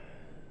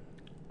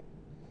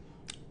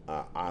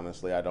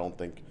 Honestly, I don't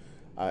think.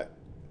 I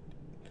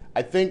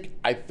think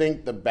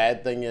the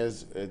bad thing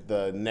is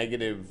the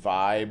negative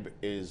vibe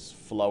is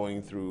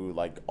flowing through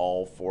like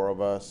all four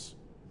of us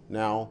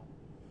now,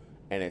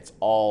 and it's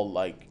all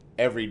like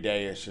every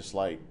day. It's just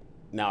like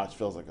now it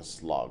feels like a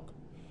slug.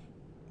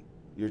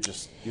 You're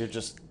just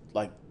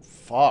like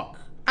fuck.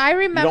 I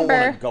remember. You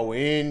don't want to go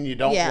in. You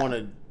don't Yeah. want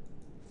to.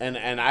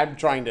 And I'm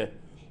trying to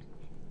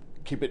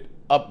keep it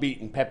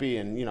upbeat and peppy,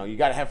 and you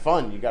got to have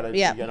fun. You got to,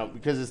 Yeah.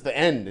 because it's the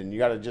end, and you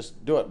got to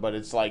just do it. But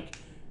it's like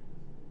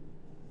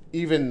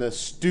even the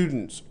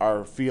students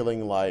are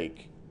feeling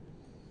like,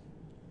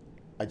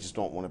 I just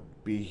don't want to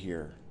be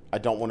here. I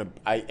don't want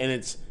to. And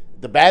it's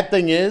the bad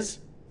thing is,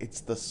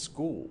 it's the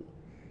school.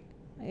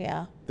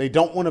 Yeah. They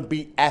don't want to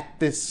be at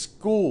this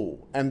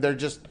school, and they're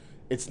just.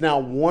 It's now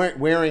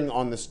wearing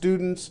on the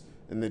students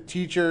and the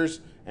teachers,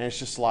 and it's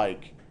just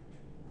like,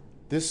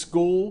 this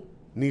school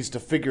needs to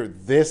figure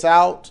this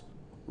out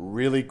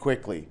really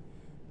quickly,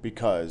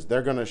 because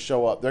they're going to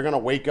show up. They're going to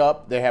wake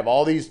up. They have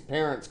all these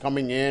parents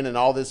coming in and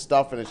all this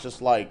stuff, and it's just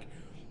like,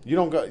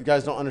 you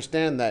guys don't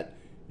understand that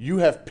you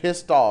have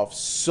pissed off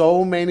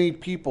so many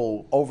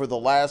people over the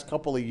last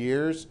couple of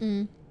years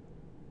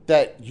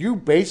that you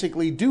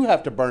basically do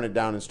have to burn it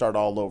down and start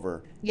all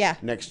over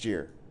next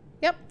year.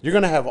 Yep. You're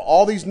going to have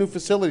all these new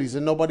facilities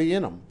and nobody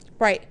in them.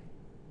 Right.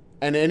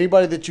 And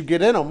anybody that you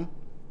get in them,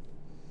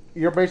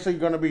 you're basically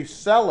going to be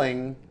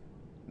selling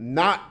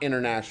not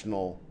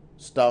international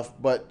stuff,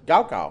 but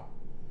Gaokao.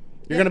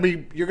 You're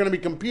going to be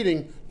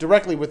competing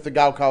directly with the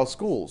Gaokao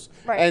schools.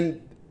 Right.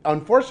 And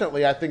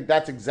unfortunately, I think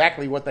that's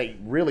exactly what they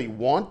really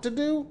want to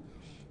do.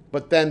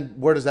 But then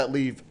where does that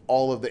leave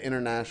all of the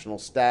international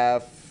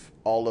staff,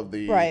 all of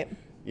the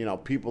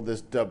people,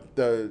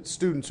 the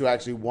students who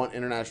actually want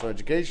international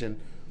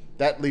education?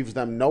 That leaves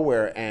them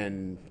nowhere,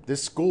 and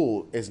this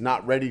school is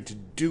not ready to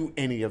do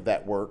any of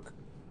that work.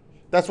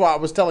 That's why I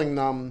was telling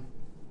them,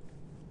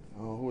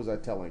 who was I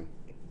telling?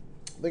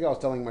 I think I was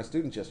telling my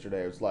students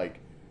yesterday. It was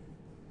like,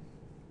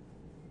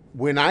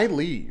 when I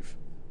leave,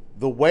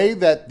 the way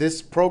that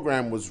this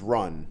program was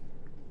run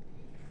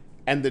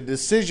and the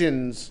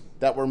decisions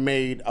that were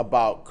made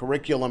about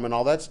curriculum and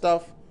all that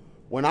stuff,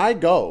 when I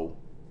go,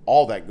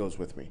 all that goes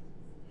with me.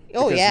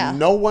 Oh, because yeah.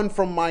 no one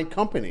from my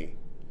company,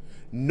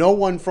 no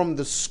one from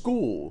the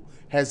school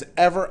has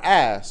ever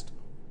asked,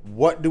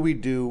 what do we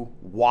do?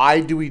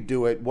 Why do we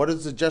do it? What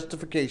is the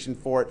justification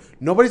for it?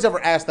 Nobody's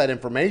ever asked that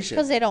information.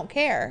 Because they don't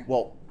care.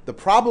 Well, the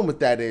problem with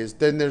that is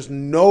then there's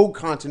no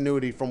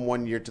continuity from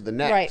one year to the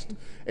next. Right.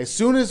 As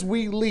soon as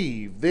we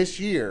leave this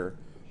year,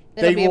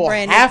 It'll they be a will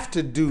brand new have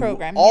to do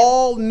program,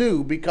 all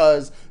new,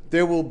 because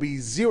there will be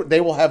zero.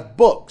 They will have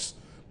books,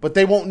 but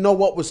they won't know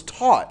what was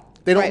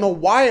taught. They don't know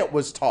why it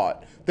was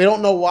taught. They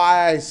don't know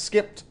why I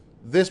skipped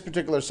this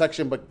particular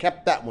section but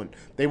kept that one.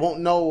 They won't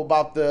know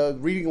about the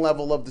reading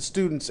level of the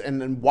students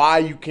and why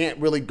you can't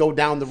really go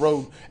down the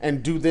road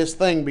and do this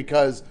thing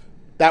because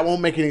that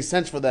won't make any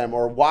sense for them,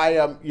 or why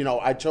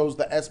I chose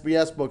the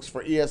SBS books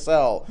for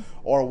ESL,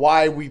 or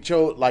why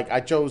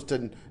I chose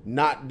to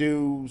not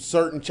do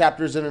certain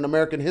chapters in an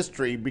American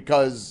history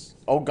because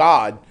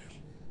God.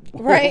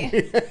 Right.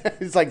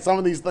 It's like some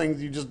of these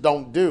things you just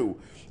don't do.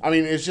 I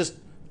mean, it's just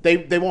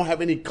they won't have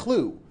any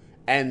clue.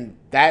 And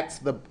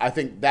I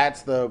think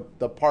that's the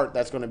part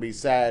that's going to be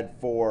sad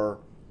for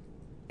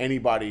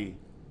anybody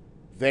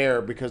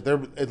there, because they're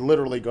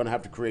literally going to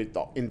have to create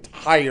the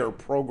entire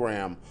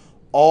program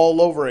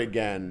all over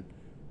again,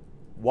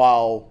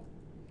 while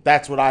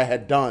that's what I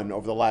had done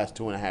over the last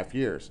 2.5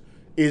 years,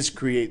 is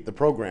create the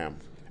program.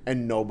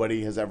 And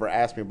nobody has ever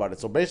asked me about it.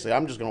 So basically,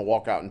 I'm just going to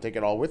walk out and take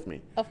it all with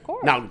me. Of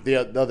course. Now, the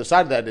other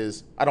side of that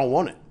is I don't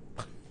want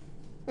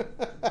it.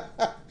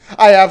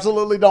 I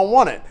absolutely don't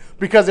want it,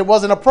 because it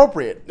wasn't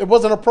appropriate. It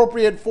wasn't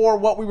appropriate for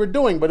what we were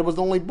doing, but it was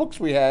the only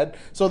books we had,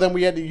 so then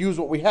we had to use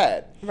what we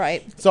had.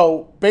 Right.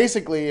 So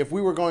basically, if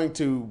I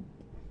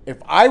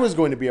was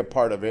going to be a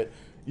part of it,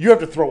 you have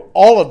to throw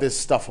all of this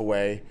stuff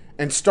away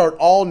and start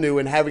all new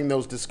and having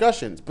those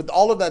discussions. But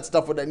all of that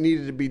stuff would have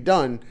needed to be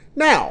done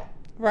now.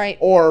 Right.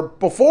 Or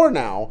before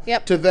now.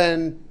 Yep. To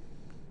then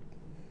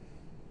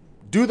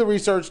do the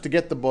research to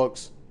get the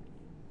books,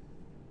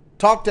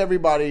 talk to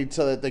everybody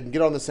so that they can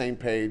get on the same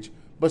page.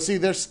 But see,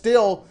 they're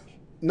still,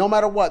 no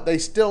matter what, they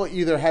still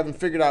either haven't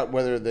figured out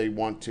whether they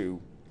want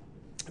to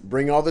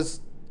bring all the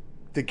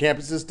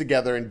campuses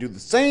together and do the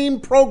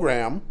same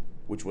program,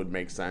 which would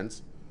make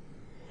sense,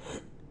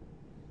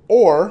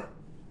 or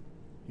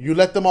you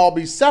let them all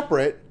be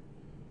separate,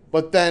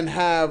 but then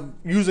have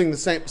using the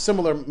same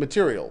similar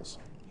materials,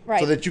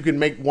 right, so that you can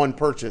make one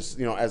purchase,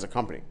 as a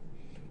company.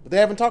 But they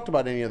haven't talked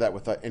about any of that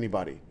with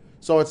anybody.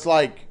 So it's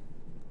like,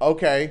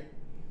 okay,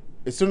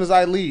 as soon as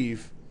I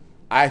leave,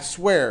 I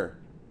swear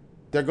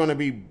they're going to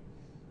be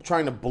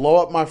trying to blow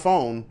up my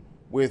phone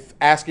with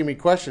asking me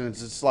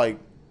questions. It's like,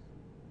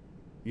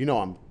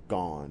 I'm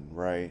gone,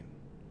 right?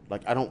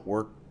 Like, I don't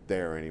work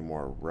there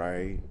anymore,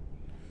 right?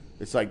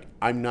 It's like,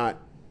 I'm not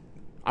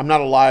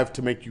alive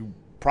to make you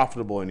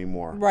profitable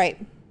anymore. Right.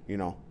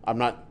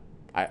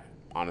 I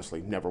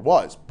honestly never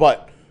was,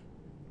 but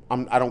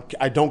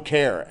I don't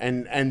care.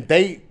 And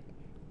they,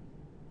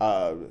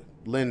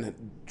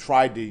 Lynn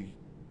tried to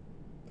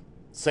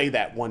say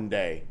that one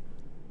day,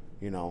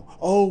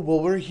 oh, well,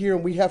 we're here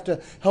and we have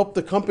to help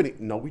the company.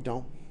 No, we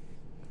don't.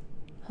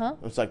 Huh?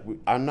 It's like,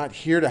 I'm not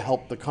here to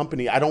help the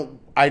company. I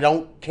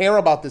don't care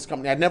about this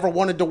company. I never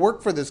wanted to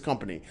work for this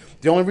company.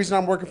 The only reason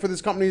I'm working for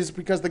this company is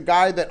because the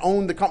guy that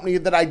owned the company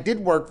that I did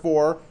work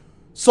for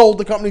sold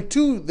the company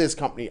to this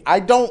company.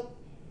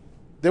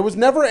 There was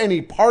never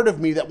any part of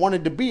me that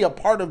wanted to be a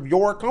part of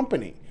your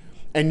company.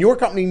 And your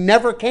company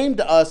never came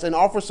to us and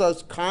offers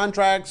us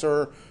contracts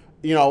or,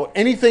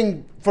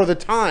 anything for the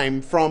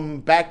time from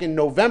back in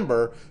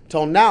November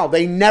till now.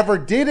 They never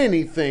did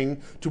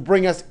anything to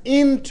bring us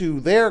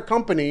into their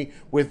company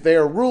with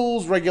their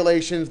rules,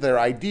 regulations, their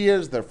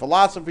ideas, their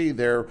philosophy,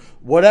 their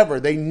whatever.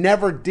 They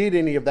never did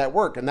any of that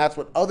work. And that's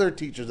what other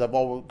teachers have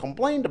always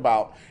complained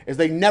about, is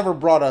they never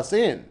brought us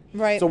in.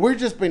 Right. So we've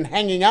just been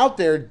hanging out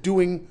there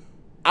doing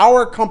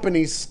our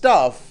company's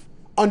stuff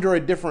under a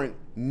different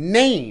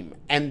name,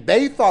 and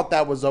they thought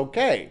that was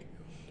okay.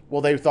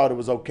 Well, they thought it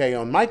was okay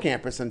on my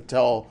campus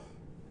until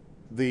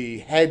the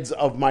heads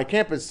of my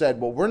campus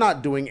said, well, we're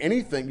not doing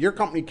anything. Your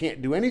company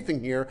can't do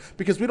anything here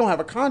because we don't have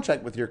a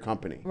contract with your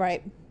company.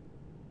 Right.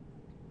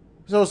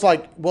 So it's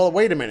like, well,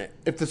 wait a minute.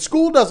 If the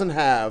school doesn't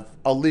have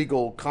a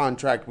legal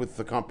contract with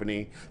the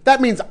company,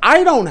 that means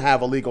I don't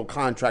have a legal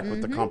contract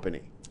with the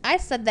company. I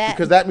said that.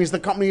 Because that means the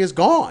company is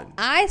gone.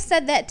 I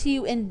said that to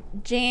you in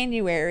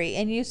January,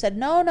 and you said,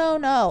 no, no,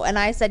 no. And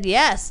I said,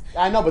 yes.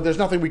 I know, but there's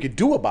nothing we could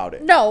do about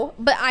it. No,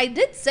 but I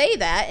did say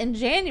that in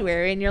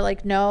January, and you're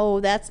like, no,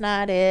 that's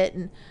not it.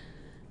 And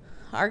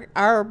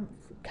our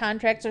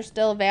contracts are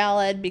still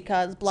valid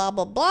because blah,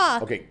 blah,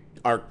 blah. Okay,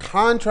 our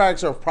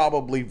contracts are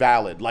probably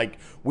valid. Like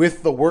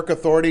with the work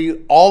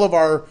authority, all of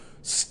our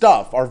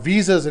stuff, our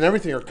visas and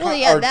everything are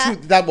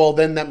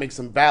then that makes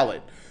them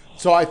valid.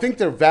 So I think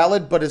they're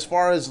valid, but as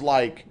far as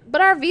like... But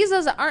our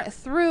visas aren't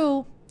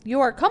through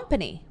your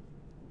company.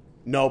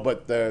 No,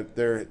 but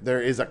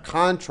there is a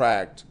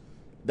contract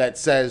that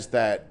says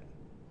that...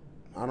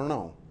 I don't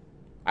know.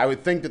 I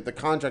would think that the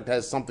contract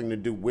has something to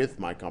do with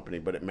my company,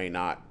 but it may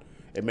not.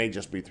 It may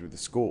just be through the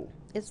school.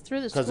 It's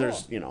through the school.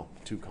 Because there's,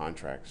 2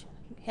 contracts.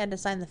 You had to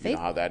sign the faith. You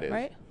know how that is.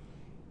 Right?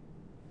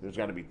 There's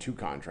got to be 2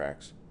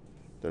 contracts.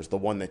 There's the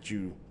one that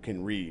you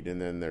can read, and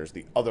then there's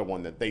the other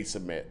one that they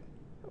submit.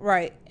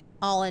 Right.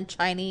 All in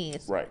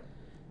Chinese. Right.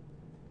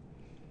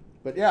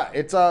 But yeah,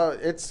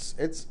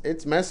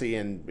 it's messy,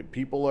 and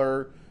people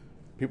are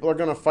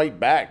gonna fight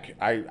back.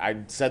 I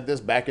said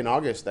this back in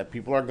August that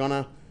people are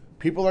gonna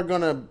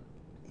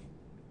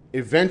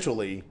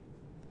eventually,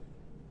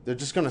 they're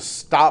just gonna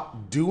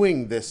stop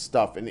doing this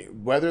stuff,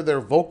 and whether they're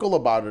vocal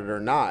about it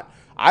or not.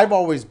 I've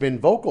always been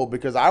vocal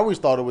because I always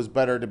thought it was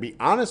better to be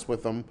honest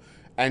with them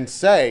and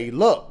say,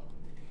 look,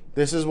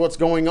 this is what's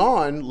going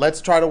on.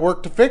 Let's try to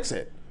work to fix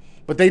it.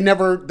 But they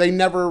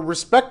never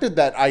respected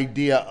that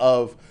idea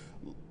of,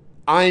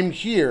 I'm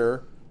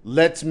here,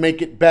 let's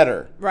make it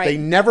better. Right. They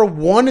never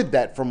wanted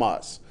that from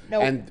us.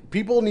 Nope. And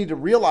people need to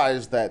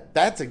realize that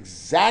that's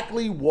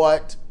exactly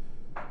what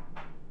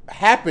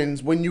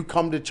happens when you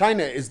come to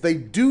China, is they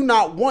do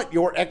not want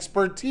your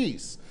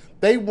expertise.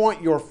 They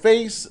want your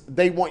face,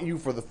 they want you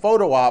for the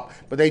photo op,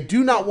 but they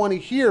do not want to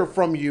hear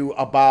from you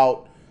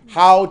about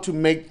how to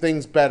make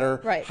things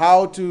better, right,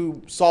 how to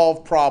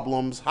solve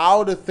problems,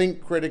 how to think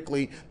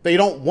critically. They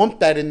don't want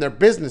that in their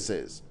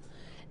businesses.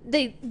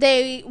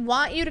 They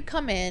want you to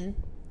come in,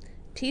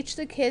 teach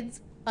the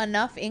kids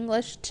enough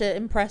English to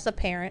impress a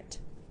parent.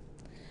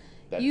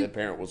 That the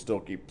parent will still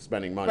keep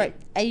spending money. Right.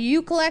 And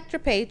you collect your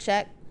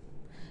paycheck,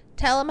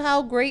 tell them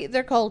how great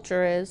their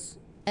culture is,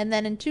 and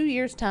then in 2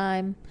 years'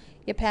 time,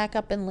 you pack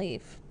up and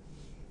leave.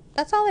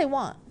 That's all they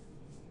want.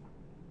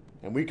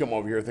 And we come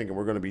over here thinking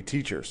we're going to be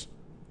teachers.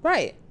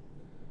 Right.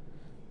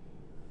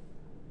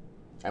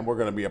 And we're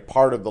going to be a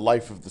part of the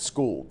life of the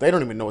school. They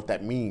don't even know what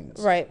that means.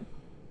 Right.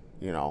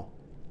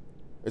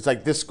 It's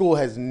like this school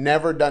has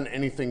never done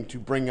anything to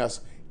bring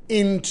us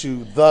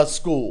into the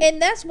school.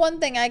 And that's one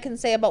thing I can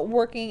say about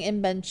working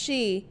in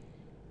Benxi.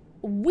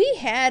 We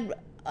had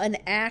an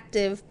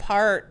active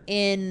part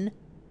in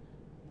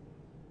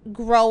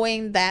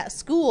growing that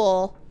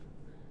school,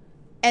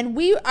 and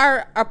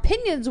our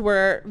opinions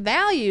were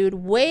valued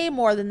way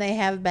more than they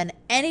have been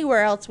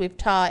anywhere else we've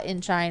taught in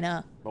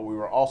China. But we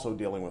were also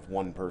dealing with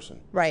one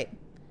person. Right.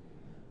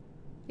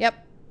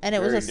 Yep. And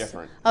it Very was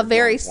different. a You're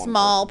very dealing with one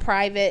small person.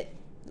 private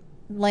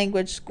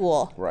language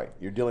school. Right.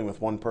 You're dealing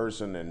with one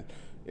person, and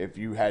if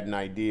you had an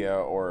idea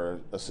or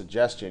a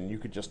suggestion, you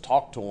could just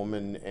talk to him,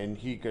 and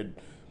he could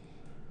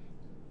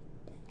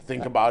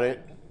think about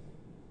it,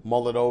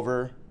 mull it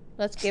over.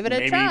 Let's give it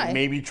a try.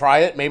 Maybe try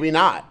it, maybe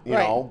not, you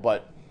Right. know,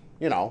 but,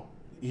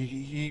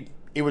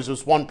 it was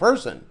just one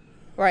person.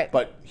 Right.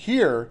 But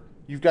here,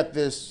 you've got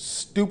this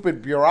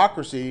stupid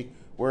bureaucracy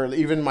where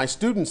even my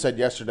student said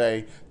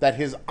yesterday that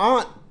his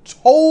aunt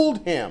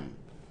told him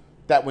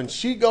that when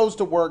she goes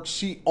to work,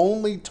 she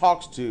only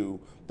talks to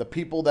the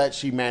people that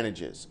she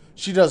manages.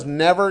 She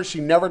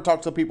never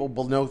talks to people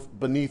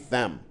beneath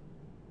them.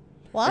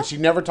 What? And she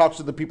never talks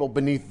to the people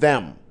beneath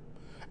them.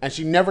 And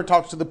she never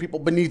talks to the people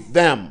beneath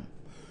them.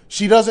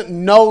 She doesn't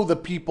know the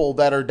people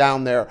that are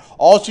down there.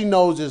 All she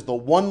knows is the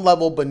one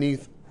level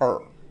beneath her.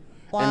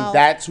 Wow. And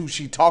that's who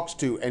she talks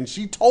to. And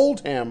she told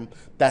him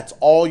that's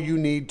all you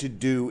need to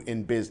do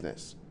in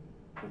business.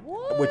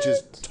 What? Which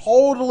is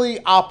totally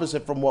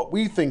opposite from what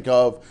we think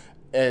of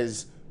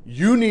as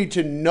you need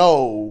to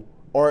know,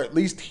 or at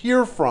least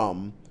hear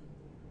from,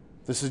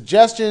 the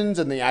suggestions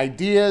and the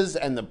ideas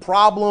and the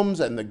problems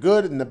and the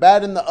good and the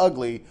bad and the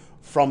ugly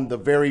from the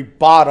very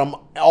bottom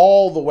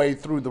all the way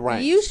through the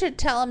ranks. You should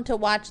tell him to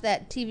watch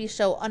that TV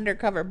show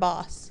Undercover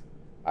Boss.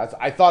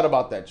 I thought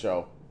about that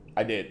show.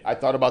 I did. I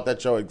thought about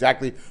that show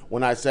exactly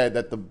when I said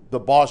that the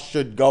boss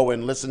should go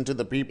and listen to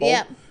the people.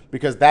 Yep.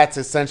 Because that's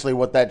essentially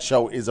what that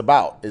show is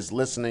about, is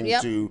listening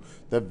Yep. to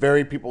the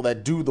very people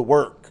that do the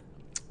work.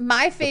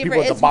 My The favorite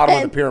people at is the bottom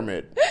when, of the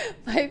pyramid.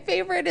 My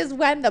favorite is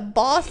when the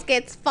boss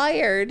gets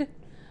fired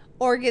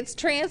or gets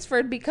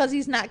transferred because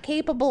he's not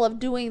capable of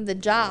doing the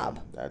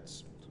job.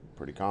 That's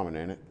pretty common,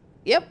 ain't it?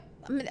 Yep.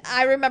 I mean,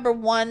 I remember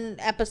one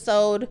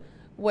episode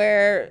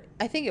where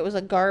I think it was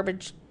a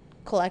garbage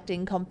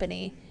collecting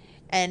company,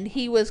 and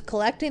he was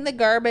collecting the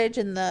garbage,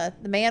 and the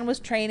man was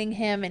training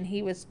him, and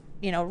he was,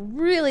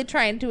 really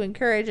trying to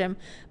encourage him,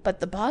 but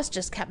the boss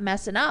just kept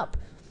messing up.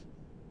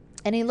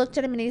 And he looked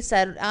at him and he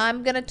said,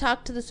 I'm going to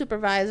talk to the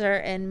supervisor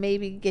and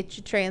maybe get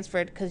you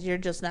transferred because you're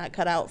just not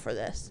cut out for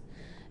this.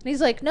 And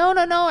he's like, no,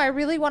 I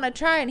really want to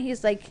try. And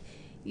he's like,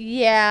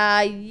 yeah,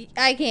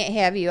 I can't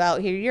have you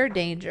out here. You're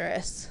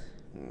dangerous.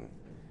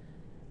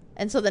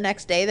 And so the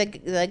next day,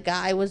 the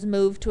guy was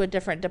moved to a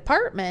different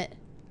department.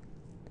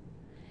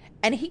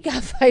 And he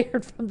got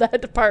fired from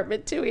that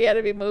department, too. He had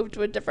to be moved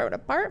to a different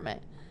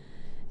department.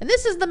 And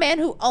this is the man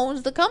who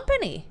owns the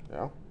company.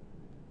 Yeah.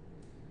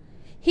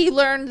 He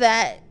learned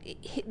that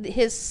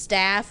his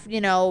staff,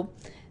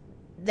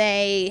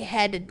 they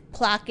had to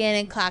clock in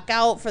and clock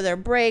out for their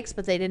breaks,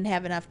 but they didn't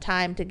have enough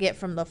time to get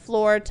from the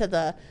floor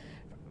to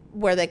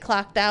where they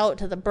clocked out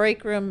to the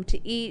break room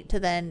to eat, to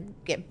then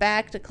get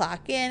back to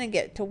clock in and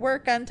get to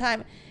work on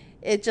time.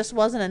 It just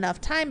wasn't enough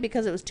time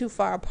because it was too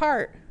far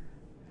apart.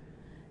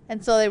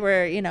 And so they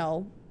were,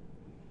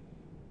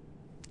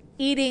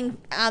 eating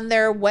on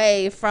their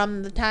way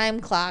from the time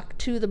clock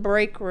to the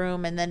break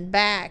room and then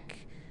back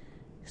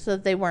so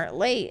that they weren't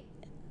late.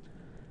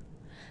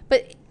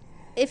 But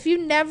if you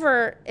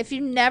never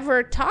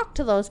talk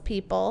to those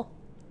people,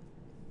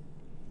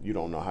 You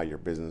don't know how your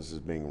business is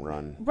being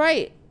run.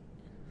 right,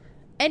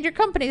 and your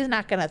company is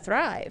not going to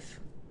thrive.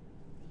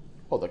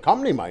 Well, the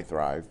company might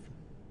thrive.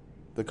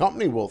 The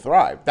company will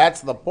thrive.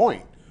 That's the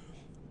point.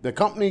 The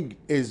company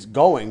is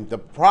going. The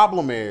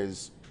problem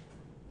is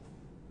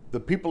the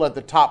people at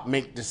the top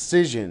make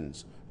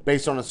decisions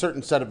based on a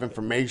certain set of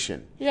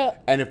information. Yeah.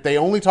 And if they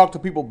only talk to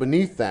people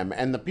beneath them,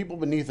 and the people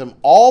beneath them,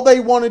 all they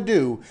want to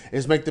do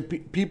is make the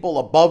people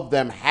above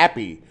them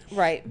happy.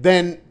 Right.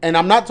 Then, and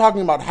I'm not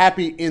talking about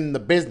happy in the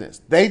business.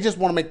 They just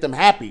want to make them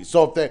happy.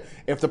 So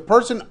if the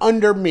person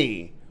under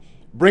me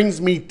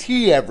brings me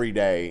tea every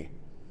day,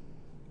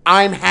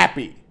 I'm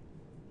happy.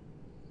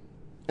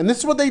 And this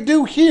is what they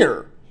do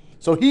here.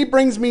 So he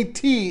brings me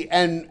tea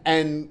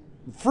and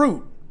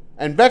fruit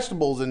and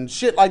vegetables and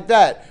shit like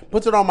that,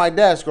 puts it on my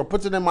desk or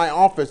puts it in my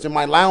office, in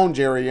my lounge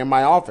area in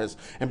my office,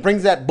 and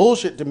brings that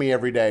bullshit to me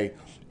every day.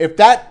 If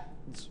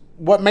that's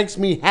what makes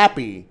me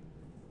happy,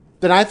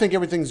 then I think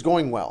everything's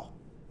going well.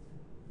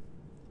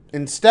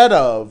 Instead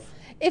of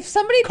If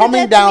somebody did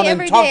coming that down to me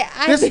and every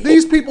talk. day,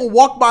 These people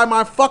walk by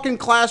my fucking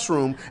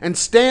classroom and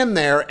stand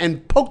there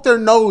and poke their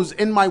nose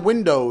in my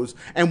windows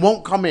and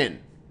won't come in.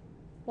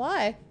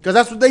 Why? Because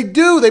that's what they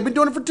do. They've been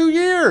doing it for 2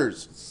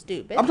 years.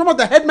 Stupid. I'm talking about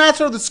the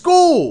headmaster of the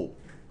school.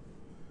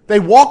 They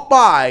walk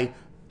by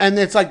and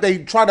it's like they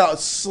try to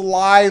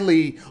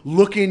slyly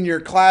look in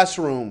your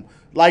classroom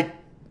like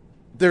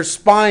they're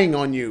spying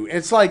on you.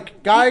 It's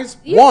like, guys,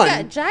 You've one.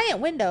 got giant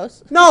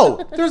windows.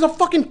 No, there's a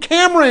fucking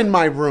camera in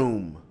my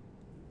room.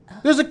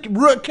 There's a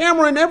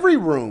camera in every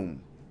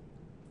room.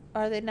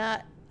 Are they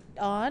not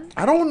on?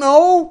 I don't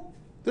know.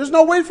 There's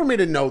no way for me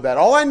to know that.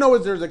 All I know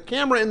is there's a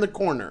camera in the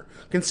corner.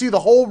 Can see the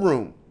whole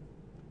room.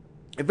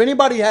 If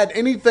anybody had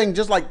anything,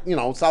 just like,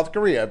 South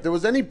Korea, if there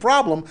was any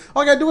problem,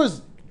 all I gotta do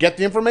is get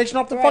the information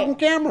off the Right. fucking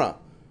camera.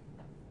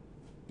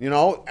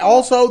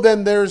 Also,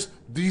 then there's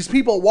these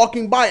people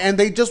walking by, and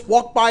they just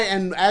walk by,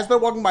 and as they're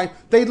walking by,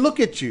 they look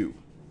at you.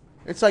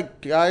 It's like,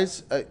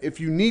 guys,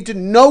 if you need to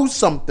know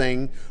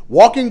something,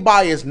 walking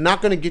by is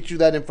not going to get you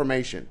that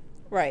information.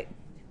 Right.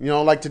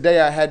 Like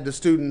today I had the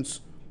students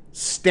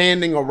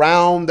standing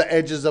around the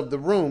edges of the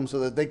room so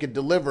that they could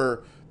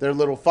deliver their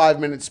little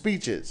 5-minute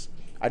speeches.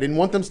 I didn't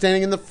want them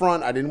standing in the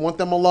front. I didn't want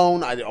them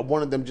alone. I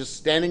wanted them just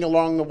standing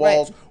along the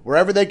walls, Right.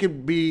 wherever they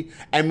could be.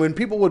 And when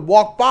people would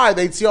walk by,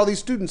 they'd see all these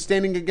students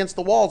standing against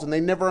the walls, and they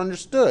never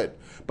understood.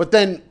 But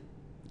then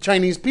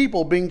Chinese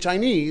people, being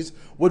Chinese,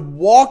 would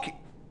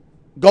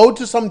go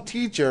to some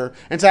teacher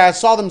and say, I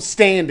saw them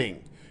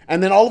standing.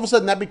 And then all of a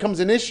sudden that becomes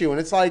an issue. And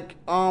it's like,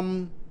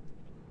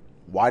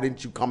 why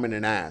didn't you come in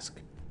and ask?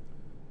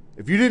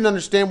 If you didn't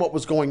understand what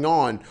was going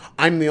on,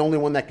 I'm the only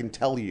one that can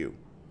tell you.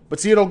 But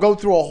see, it'll go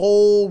through a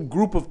whole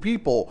group of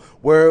people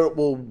where it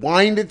will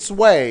wind its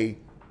way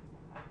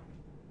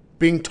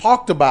being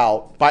talked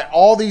about by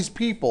all these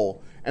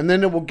people. And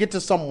then it will get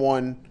to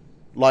someone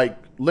like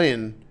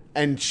Lynn,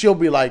 and she'll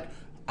be like,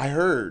 I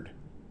heard.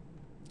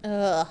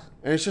 Ugh.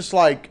 And it's just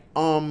like,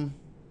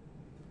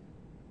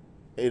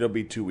 it'll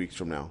be 2 weeks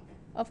from now.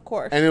 Of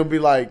course. And it'll be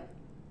like,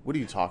 what are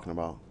you talking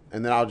about?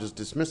 And then I'll just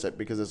dismiss it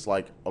because it's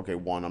like, okay,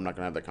 one, I'm not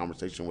going to have that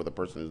conversation with a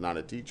person who's not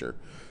a teacher.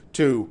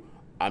 Two,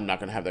 I'm not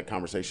going to have that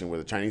conversation with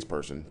a Chinese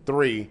person.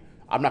 3,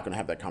 I'm not going to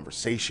have that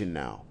conversation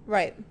now.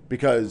 Right.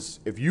 Because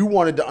if you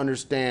wanted to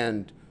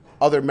understand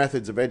other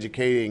methods of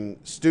educating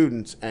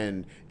students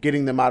and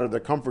getting them out of their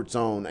comfort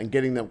zone and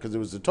getting them, because it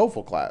was a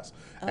TOEFL class,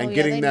 and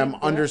getting them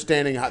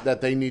understanding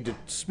that they need to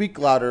speak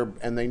louder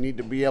and they need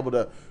to be able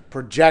to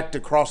project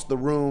across the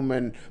room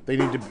and they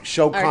need to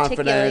show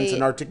confidence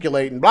and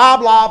articulate and blah,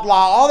 blah, blah,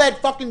 all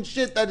that fucking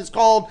shit that is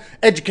called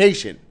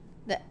education.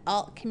 The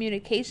alt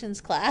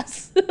communications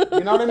class. You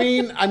know what I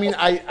mean?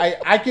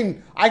 I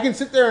can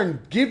sit there and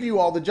give you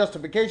all the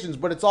justifications,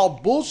 but it's all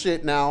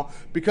bullshit now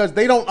because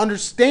they don't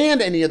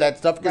understand any of that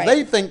stuff because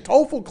they think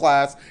TOEFL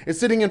class is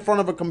sitting in front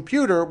of a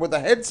computer with a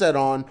headset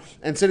on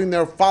and sitting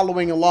there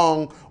following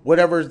along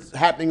whatever's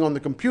happening on the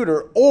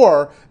computer,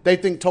 or they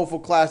think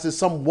TOEFL class is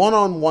some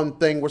one-on-one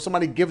thing where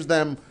somebody gives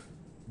them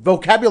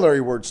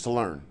vocabulary words to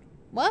learn.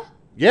 What?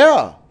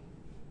 Yeah.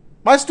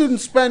 My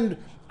students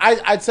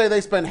I'd say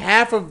they spend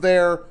half of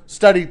their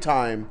study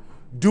time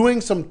doing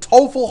some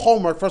TOEFL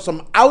homework for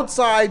some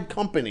outside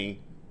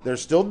company. They're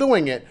still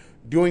doing it,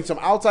 doing some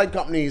outside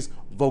company's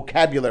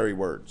vocabulary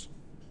words.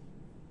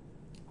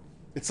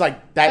 It's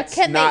like that's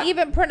but can not, they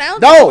even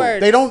pronounce the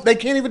words? They don't. They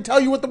can't even tell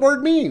you what the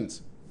word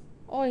means.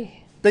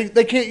 Oy.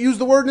 They can't use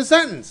the word in a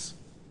sentence.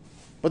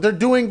 But they're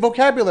doing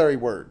vocabulary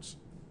words.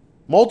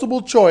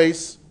 Multiple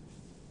choice,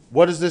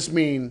 what does this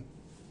mean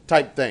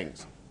type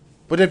things.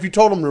 But if you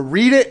told them to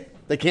read it,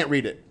 they can't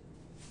read it.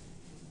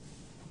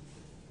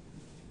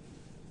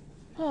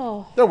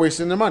 Oh. They're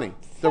wasting their money.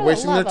 They're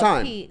wasting their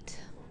time. Pete.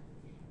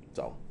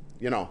 So,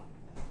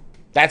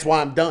 that's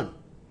why I'm done.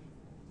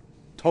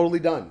 Totally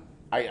done.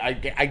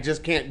 I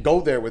just can't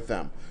go there with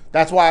them.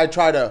 That's why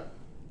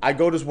I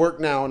go to work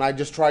now and I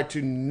just try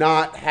to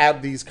not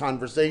have these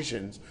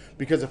conversations,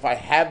 because if I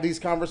have these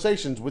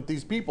conversations with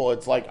these people,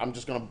 it's like I'm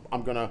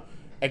going to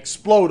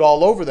explode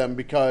all over them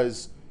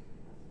because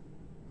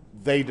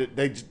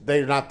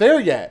they're not there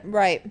yet.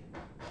 Right.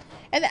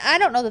 And I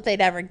don't know that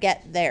they'd ever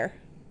get there.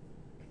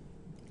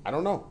 I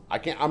don't know.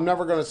 I'm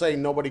never going to say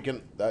nobody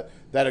can,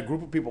 that a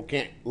group of people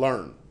can't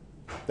learn.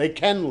 They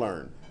can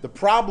learn. The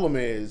problem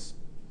is,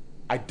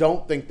 I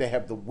don't think they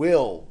have the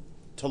will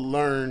to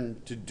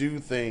learn to do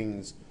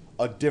things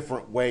a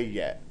different way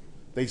yet.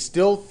 They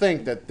still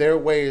think that their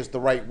way is the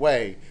right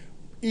way,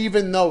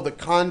 even though the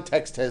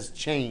context has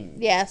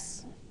changed.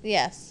 Yes.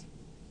 Yes.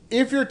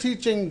 If you're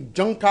teaching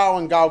Zhengkao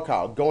and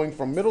Gaokao, going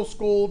from middle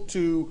school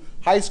to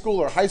high school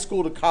or high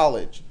school to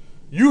college,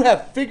 you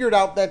have figured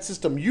out that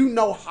system. You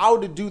know how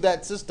to do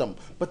that system,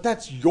 but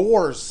that's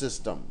your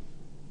system.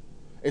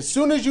 As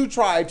soon as you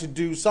try to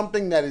do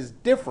something that is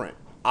different,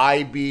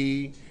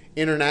 IB,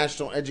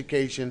 international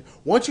education,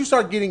 once you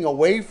start getting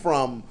away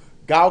from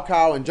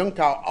Gaokao and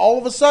Zhengkao, all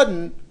of a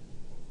sudden,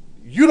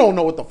 you don't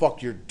know what the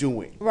fuck you're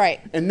doing. Right.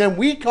 And then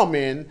we come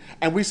in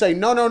and we say,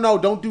 no,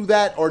 don't do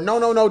that, or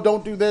no,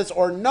 don't do this,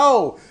 or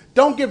no,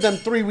 don't give them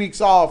 3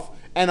 weeks off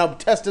and a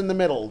test in the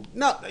middle.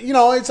 No,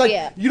 it's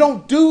like, you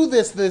don't do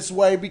this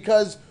way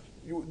because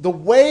the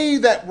way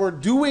that we're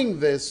doing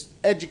this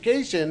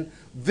education,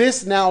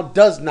 this now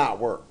does not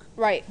work.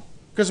 Right.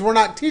 Because we're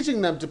not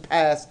teaching them to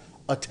pass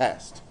a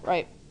test.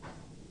 Right.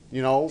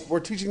 We're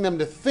teaching them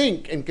to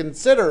think and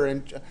consider,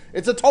 and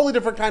it's a totally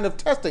different kind of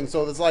testing.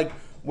 So it's like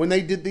when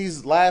they did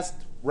these last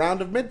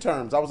round of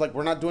midterms, I was like,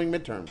 we're not doing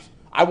midterms.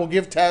 I will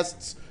give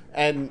tests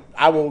and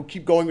I will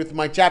keep going with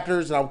my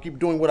chapters and I will keep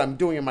doing what I'm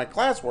doing in my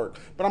classwork,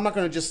 but I'm not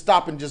going to just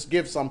stop and just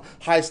give some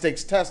high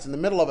stakes test in the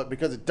middle of it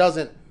because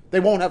they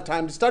won't have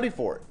time to study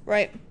for it.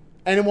 Right.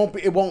 And it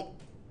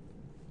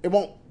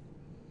won't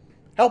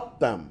help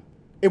them.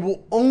 It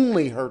will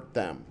only hurt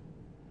them.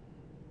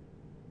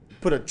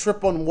 Put a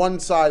trip on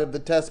one side of the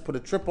test, put a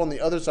trip on the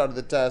other side of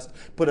the test,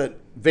 put a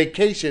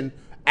vacation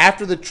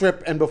after the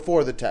trip and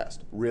before the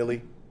test.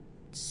 Really?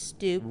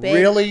 Stupid.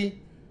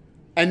 Really?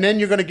 And then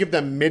you're going to give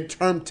them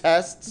midterm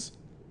tests?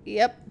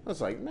 Yep. I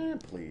was like, man,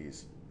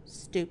 please.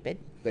 Stupid.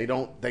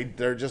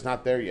 They're just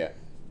not there yet.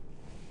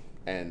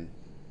 And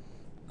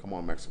come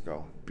on,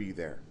 Mexico, be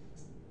there.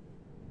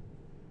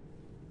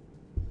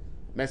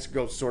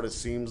 Mexico sort of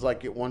seems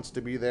like it wants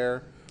to be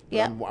there. But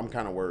yeah. I'm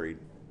kind of worried.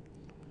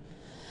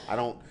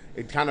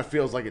 It kind of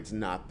feels like it's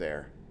not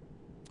there.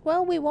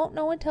 Well, we won't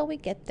know until we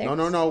get there.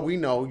 No, we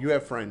know. You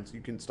have friends.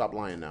 You can stop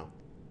lying now.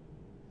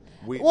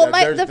 I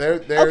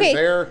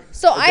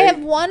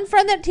have one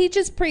friend that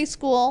teaches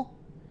preschool,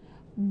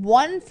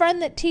 one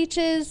friend that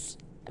teaches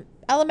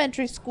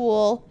elementary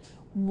school,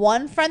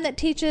 one friend that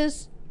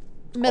teaches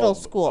middle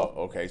school.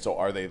 Okay, so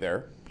are they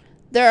there?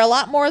 There are a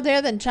lot more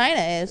there than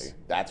China is.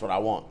 That's what I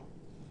want.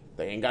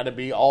 They ain't got to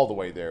be all the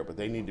way there, but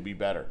they need to be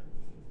better.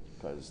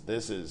 Because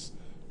this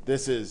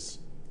is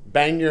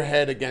bang your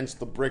head against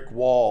the brick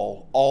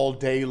wall all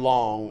day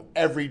long,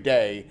 every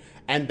day,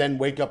 and then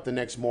wake up the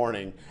next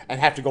morning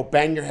and have to go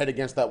bang your head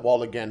against that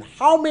wall again.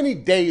 How many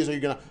days are you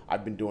going to...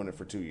 I've been doing it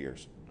for 2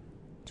 years.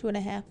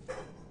 2.5.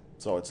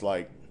 So it's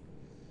like,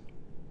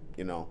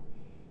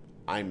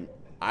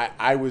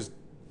 I was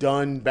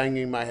done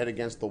banging my head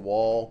against the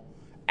wall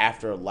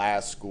after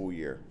last school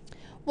year.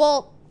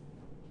 Well,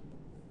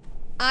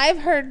 I've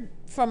heard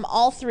from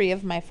all three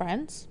of my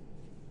friends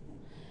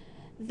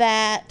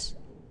that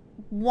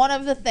one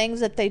of the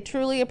things that they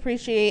truly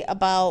appreciate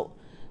about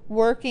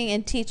working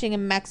and teaching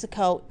in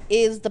Mexico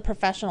is the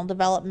professional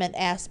development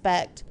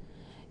aspect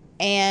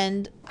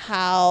and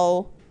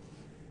how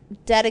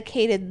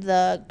dedicated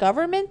the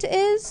government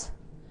is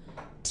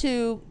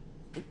to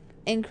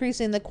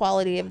increasing the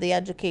quality of the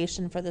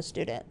education for the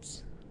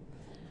students.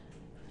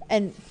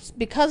 And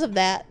because of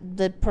that,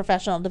 the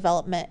professional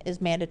development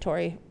is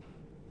mandatory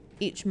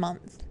each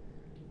month.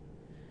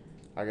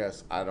 I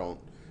guess I don't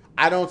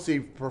see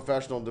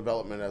professional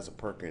development as a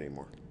perk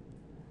anymore.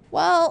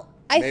 Well,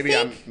 Maybe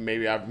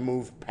I've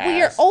moved past. Well,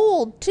 you're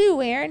old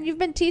too, Aaron. You've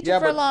been teaching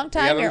for a long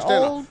time. You're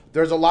old.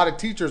 There's a lot of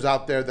teachers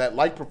out there that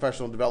like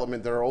professional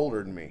development that are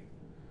older than me.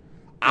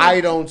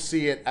 I don't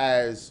see it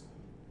as.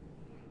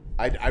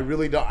 I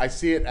really don't. I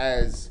see it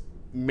as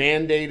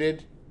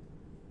mandated,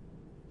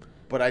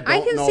 but I don't.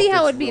 I can know see if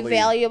how it's it'd be really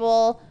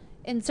valuable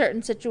in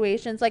certain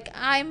situations. Like,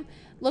 I'm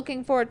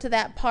looking forward to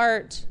that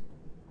part,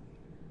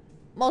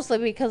 mostly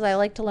because I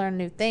like to learn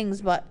new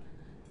things, but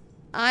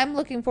I'm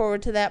looking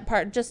forward to that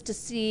part just to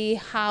see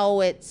how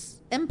it's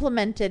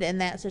implemented in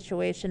that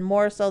situation,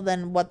 more so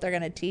than what they're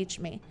going to teach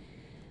me.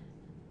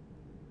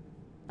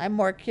 I'm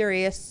more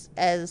curious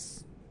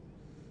as...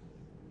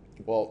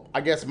 Well, I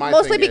guess my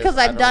mostly thing because is,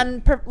 I've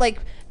done,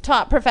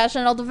 taught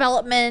professional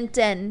development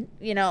and,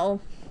 been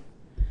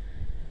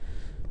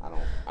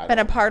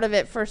a part of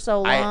it for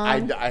so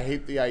long. I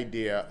hate the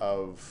idea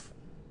of...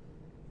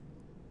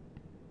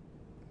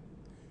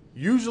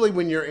 Usually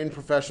when you're in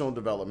professional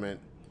development,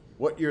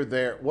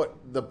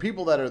 the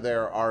people that are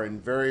there are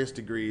in various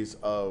degrees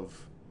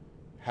of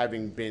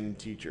having been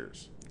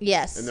teachers.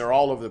 Yes. And they're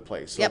all over the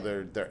place. So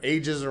Yep. their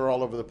ages are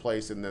all over the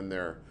place, and then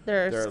their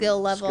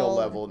skill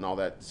level and all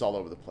that, it's all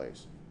over the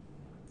place.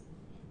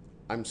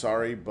 I'm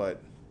sorry,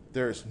 but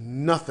there's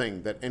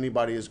nothing that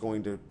anybody is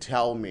going to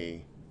tell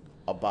me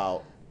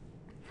about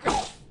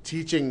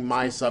teaching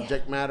my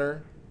subject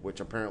matter, which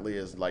apparently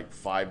is like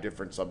 5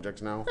 different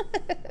subjects now.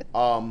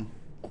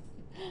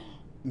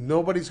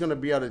 Nobody's going to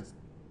be able to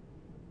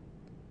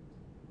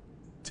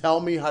tell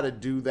me how to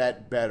do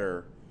that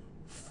better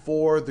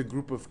for the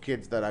group of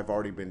kids that I've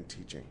already been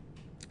teaching.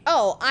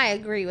 Oh, I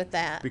agree with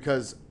that.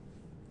 Because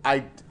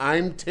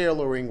I'm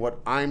tailoring what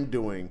I'm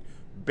doing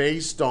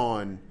based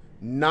on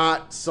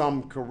not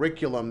some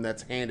curriculum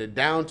that's handed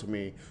down to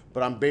me,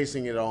 but I'm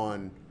basing it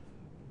on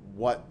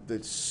what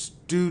the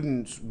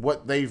students,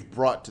 what they've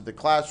brought to the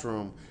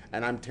classroom,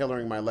 and I'm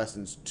tailoring my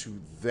lessons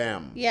to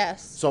them.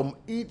 Yes. So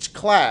each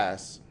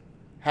class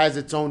has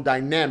its own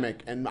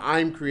dynamic, and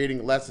I'm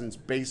creating lessons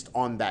based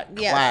on that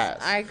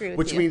class. I agree with you.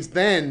 Which means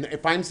then,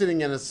 if I'm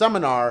sitting in a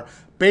seminar,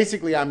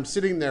 basically I'm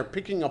sitting there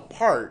picking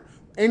apart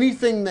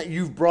anything that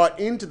you've brought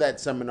into that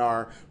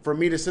seminar for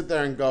me to sit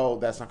there and go,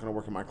 that's not going to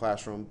work in my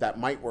classroom. That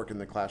might work in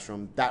the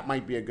classroom. That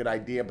might be a good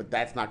idea, but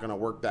that's not going to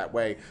work that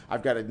way.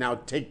 I've got to now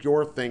take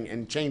your thing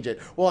and change it.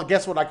 Well,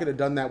 guess what? I could have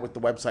done that with the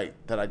website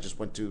that I just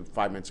went to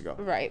 5 minutes ago.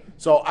 Right.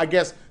 So I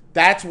guess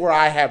that's where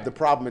I have the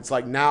problem. It's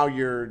like now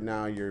you're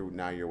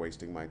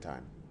wasting my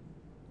time.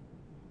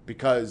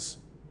 Because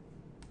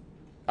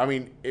I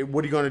mean,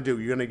 what are you going to do?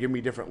 You're going to give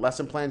me different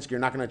lesson plans? You're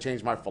not going to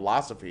change my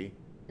philosophy.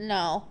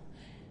 No.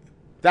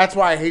 That's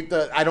why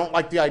I don't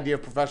like the idea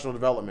of professional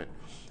development.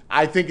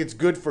 I think it's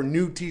good for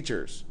new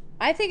teachers.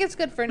 I think it's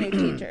good for new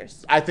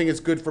teachers. I think it's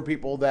good for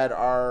people that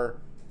are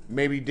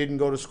maybe didn't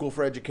go to school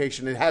for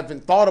education and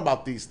haven't thought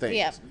about these things.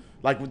 Yeah.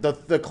 Like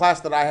the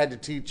class that I had to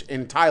teach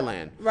in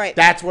Thailand. Right.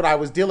 That's what I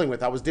was dealing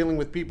with. I was dealing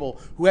with people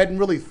who hadn't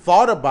really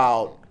thought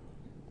about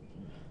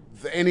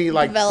any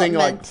thing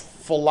like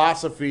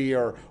philosophy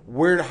or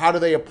how do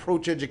they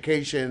approach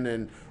education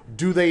and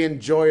do they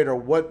enjoy it or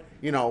what,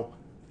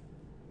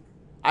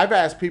 I've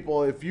asked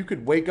people, if you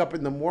could wake up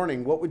in the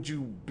morning, what would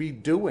you be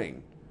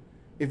doing?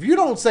 If you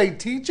don't say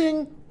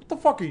teaching, what the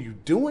fuck are you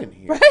doing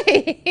here?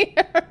 Right.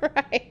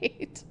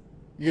 Right.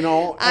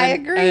 I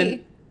agree.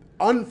 And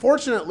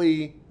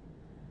unfortunately,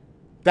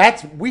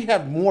 we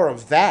have more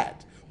of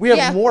that. We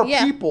have more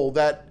people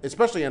that,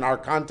 especially in our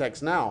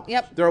context now,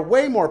 Yep. there are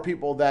way more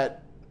people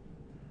that,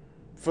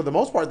 for the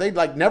most part, they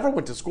never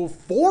went to school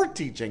for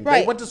teaching.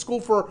 Right. They went to school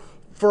for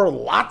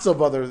lots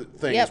of other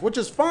things, Yep. which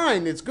is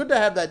fine. It's good to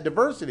have that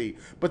diversity.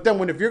 But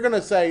then if you're going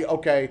to say,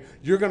 okay,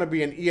 you're going to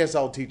be an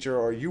ESL teacher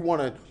or you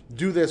want to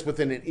do this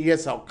within an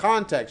ESL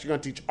context, you're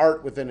going to teach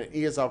art within an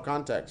ESL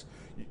context,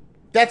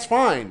 that's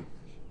fine.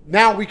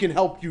 Now we can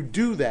help you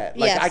do that.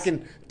 Yes. I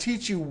can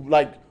teach you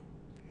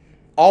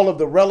all of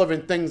the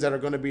relevant things that are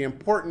going to be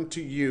important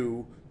to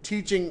you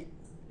teaching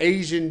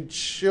Asian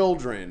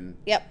children.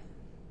 Yep.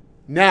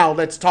 Now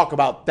let's talk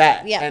about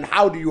that. Yep. And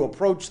how do you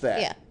approach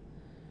that? Yeah.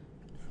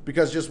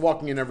 Because just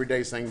walking in every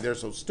day saying they're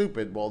so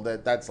stupid, well,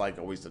 that's like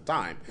a waste of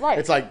time. Right.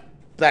 It's like,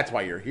 that's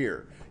why you're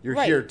here. You're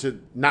Right. here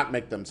to not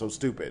make them so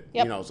stupid,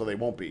 Yep. so they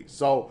won't be.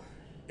 So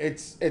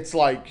it's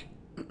like,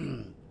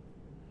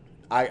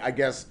 I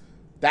guess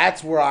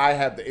that's where I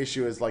have the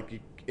issue is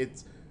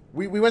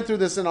we went through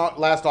this in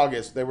last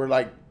August. They were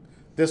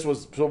this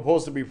was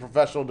supposed to be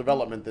professional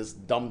development, this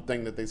dumb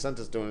thing that they sent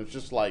us to. And it's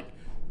just like,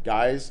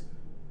 guys,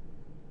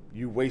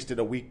 you wasted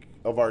a week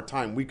of our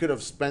time. We could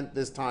have spent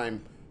this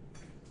time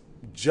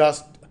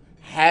just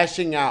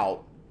hashing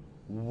out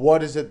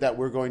what is it that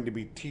we're going to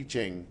be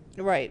teaching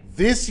Right.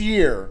 this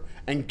year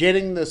and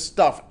getting the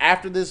stuff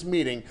after this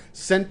meeting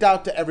sent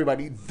out to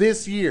everybody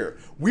this year.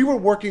 We were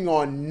working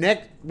on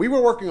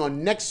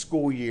next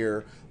school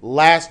year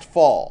last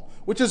fall,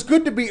 which is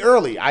good to be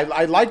early.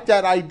 I like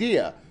that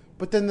idea.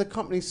 But then the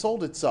company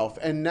sold itself,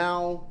 and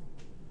now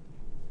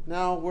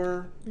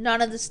we're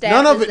None of the staff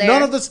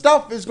none of the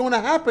stuff is going to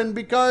happen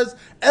because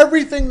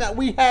everything that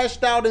we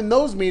hashed out in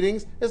those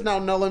meetings is now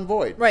null and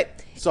void. Right.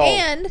 So,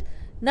 and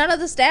none of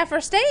the staff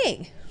are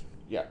staying.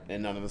 yeah,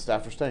 and none of the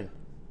staff are staying.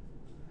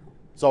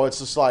 So it's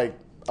just like,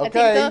 I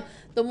okay, think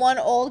the one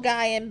old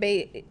guy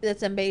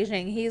that's in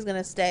Beijing, he's going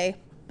to stay,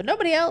 but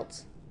nobody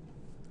else.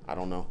 I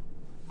don't know.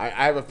 I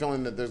have a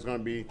feeling that there's going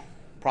to be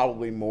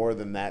probably more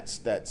than that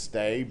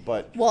stay,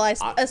 but Well,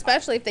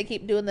 especially if they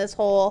keep doing this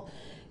whole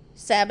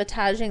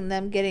sabotaging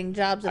them getting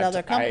jobs at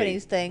other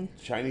companies thing.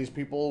 Chinese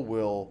people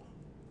will.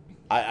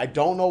 I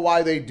don't know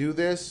why they do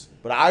this,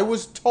 but I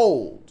was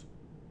told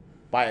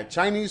by a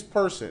Chinese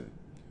person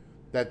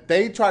that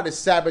they try to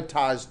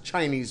sabotage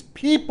Chinese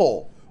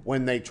people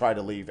when they try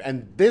to leave,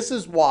 and this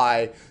is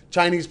why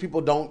Chinese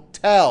people don't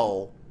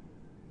tell.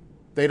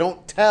 They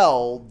don't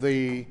tell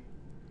the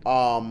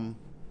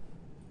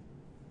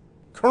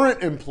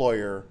current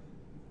employer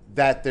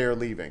that they're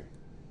leaving.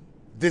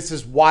 This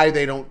is why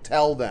they don't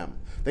tell them.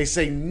 They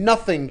say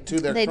nothing to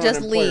their They current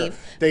just employer. leave.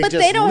 They But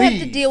just they don't leave.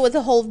 have to deal with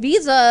the whole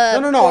visa.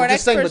 No. or I'm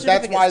just saying, expert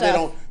but that's why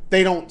certificate stuff.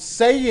 they don't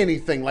say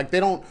anything. Like, they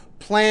don't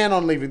plan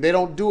on leaving. They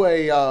don't do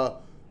a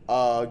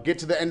get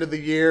to the end of the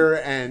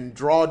year and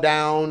draw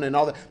down and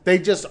all that. They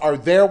just are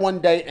there one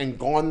day and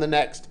gone the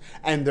next.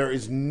 And there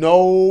is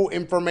no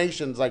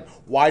information. It's like,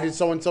 why did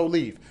so-and-so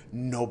leave?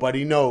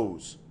 Nobody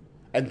knows.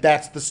 And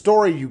that's the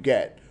story you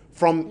get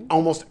from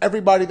almost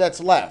everybody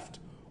that's left.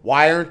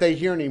 Why aren't they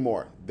here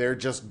anymore? They're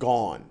just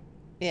gone.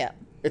 Yeah.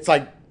 It's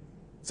like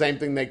same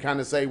thing they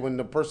kind of say when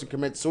the person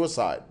commits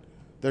suicide.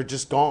 They're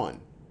just gone.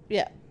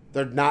 Yeah.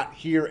 They're not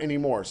here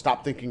anymore.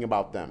 Stop thinking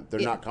about them. They're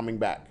not coming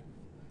back.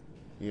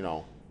 You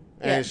know?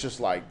 And it's just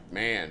like,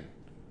 man,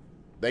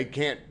 they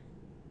can't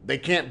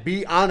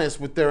be honest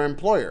with their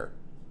employer.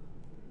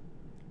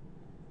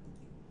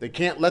 They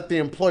can't let the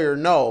employer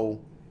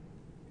know,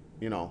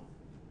 you know,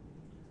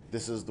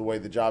 this is the way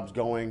the job's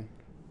going.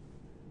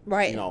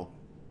 Right. You know,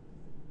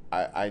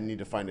 I need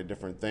to find a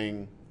different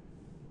thing.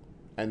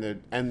 And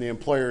the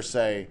employer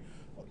say,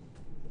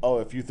 oh,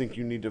 if you think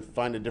you need to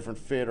find a different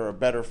fit or a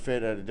better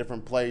fit at a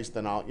different place,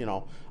 then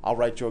I'll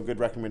write you a good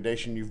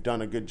recommendation. You've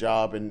done a good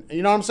job. And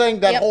you know what I'm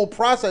saying? That whole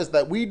process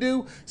that we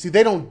do, see,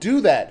 they don't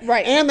do that.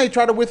 Right. And they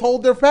try to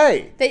withhold their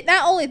pay. They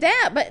not only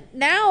that, but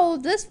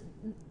now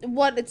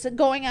what it's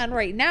going on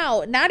right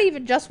now, not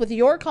even just with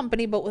your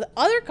company, but with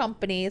other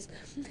companies,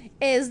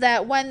 is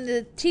that when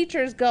the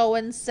teachers go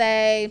and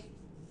say,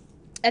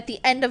 at the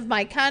end of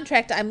my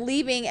contract, I'm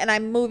leaving and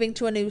I'm moving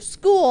to a new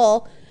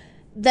school,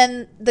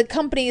 then the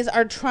companies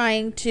are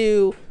trying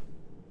to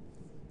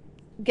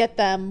get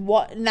them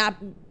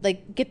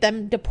get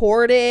them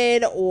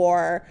deported,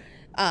 or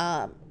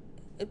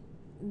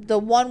the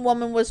one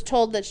woman was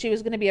told that she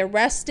was going to be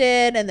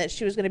arrested and that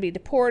she was going to be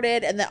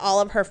deported and that all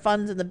of her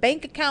funds in the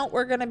bank account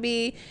were going to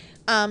be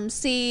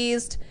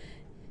seized.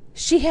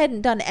 She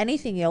hadn't done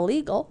anything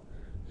illegal.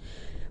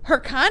 Her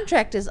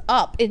contract is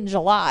up in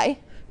July.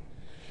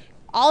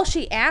 All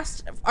she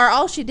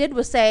did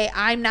was say,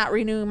 I'm not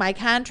renewing my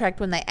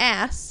contract when they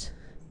asked,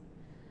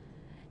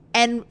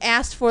 and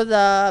asked for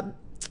the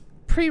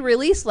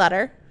pre-release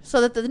letter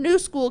so that the new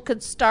school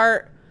could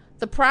start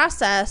the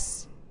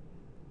process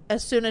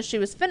as soon as she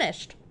was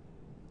finished.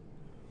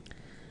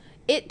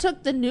 It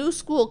took the new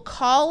school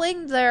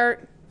calling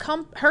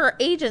her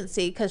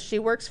agency, because she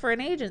works for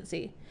an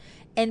agency,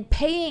 and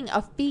paying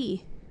a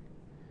fee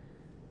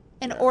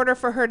in order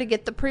for her to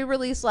get the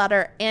pre-release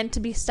letter and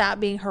to stop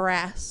being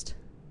harassed.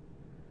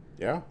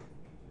 Yeah.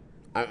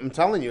 I'm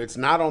telling you, it's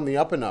not on the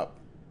up and up.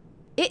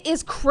 It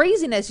is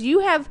craziness.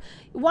 You have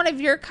one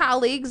of your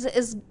colleagues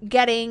is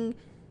getting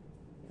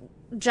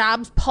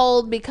jobs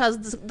pulled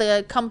because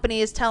the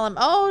company is telling him,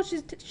 oh,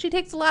 she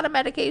takes a lot of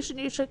medication,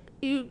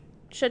 you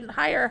shouldn't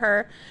hire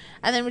her.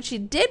 And then when she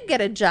did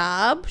get a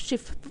job, she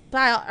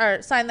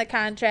signed the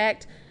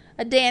contract.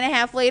 A day and a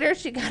half later,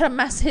 she got a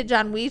message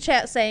on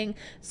WeChat saying,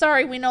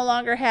 sorry, we no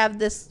longer have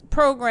this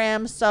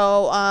program,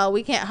 so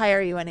we can't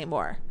hire you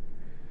anymore.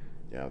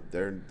 Yeah,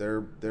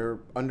 they're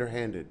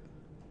underhanded.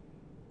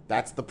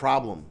 That's the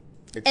problem.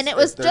 And it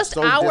was just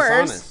so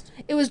hours. dishonest.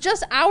 It was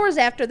just hours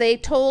after they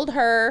told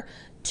her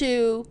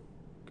to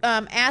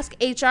ask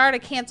HR to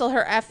cancel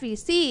her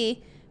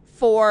FEC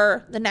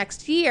for the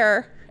next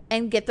year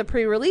and get the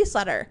pre-release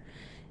letter.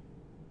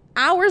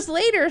 Hours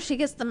later, she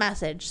gets the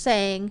message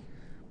saying,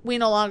 we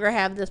no longer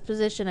have this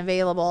position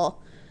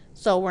available,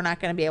 so we're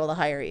not going to be able to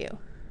hire you.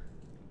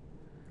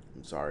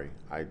 I'm sorry.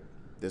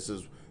 This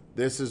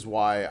is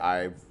why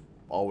I've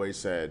always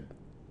said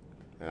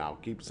and I'll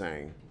keep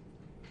saying,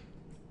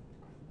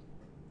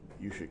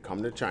 you should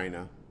come to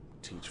China,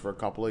 teach for a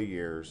couple of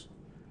years,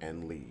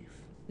 and leave.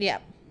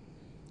 Yep.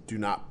 Do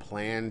not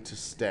plan to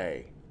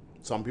stay.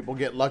 Some people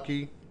get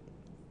lucky,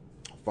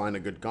 find a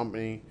good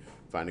company,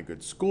 find a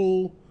good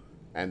school,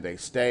 and they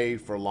stay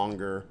for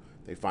longer.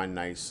 They find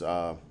nice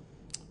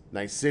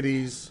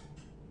cities,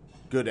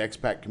 good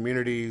expat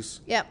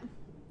communities. Yep.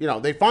 You know,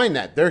 they find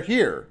that. They're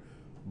here.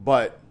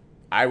 But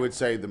I would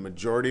say the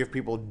majority of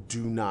people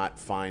do not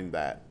find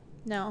that.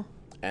 No.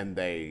 And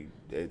the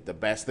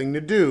best thing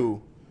to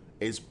do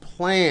is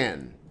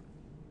plan.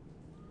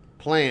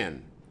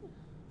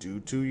 Do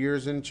 2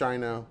 years in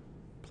China.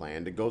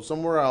 Plan to go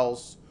somewhere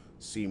else.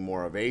 See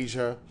more of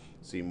Asia.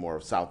 See more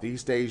of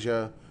Southeast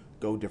Asia.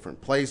 Go different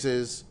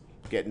places.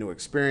 Get new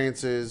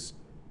experiences.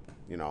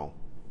 You know,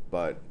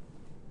 but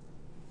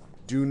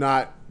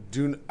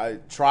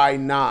try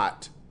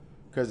not.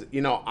 Because,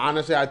 you know,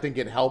 honestly, I think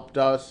it helped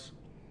us.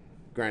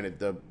 Granted,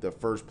 the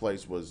first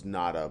place was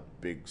not a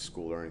big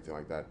school or anything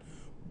like that.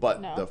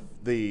 But No.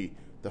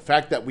 the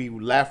fact that we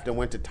left and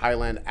went to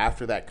Thailand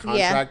after that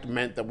contract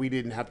meant that we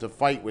didn't have to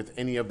fight with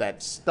any of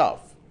that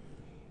stuff.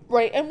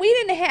 Right. And we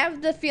didn't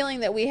have the feeling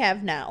that we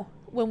have now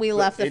when we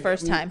left the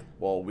first time.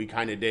 Well, we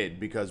kind of did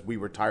because we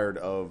were tired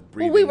of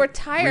breathing, we were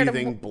tired of-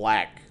 breathing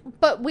black.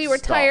 But we were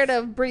stuff. tired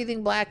of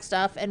breathing black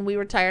stuff, and we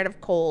were tired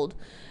of cold.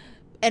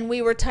 And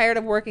we were tired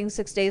of working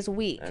 6 days a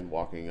week. And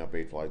walking up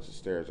 8 flights of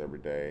stairs every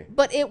day.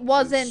 But it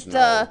wasn't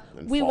snow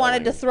and we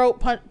wanted to falling. throat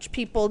punch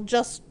people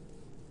just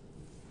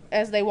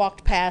as they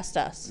walked past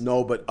us.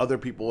 No, but other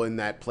people in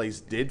that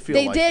place did feel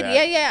They like did,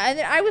 that. yeah. And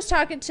then I was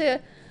talking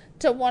to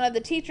one of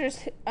the teachers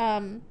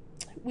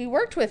we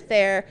worked with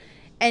there,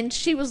 and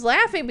she was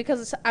laughing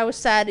because I was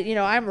said, you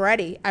know, I'm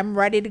ready. I'm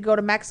ready to go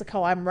to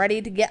Mexico. I'm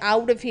ready to get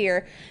out of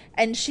here.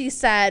 And she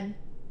said,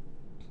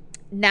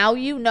 now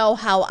you know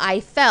how I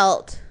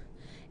felt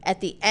at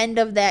the end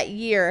of that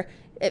year.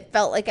 It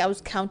felt like I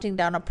was counting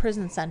down a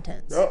prison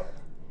sentence. Yep.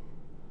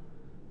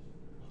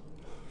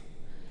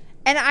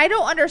 And I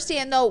don't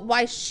understand, though,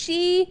 why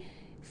she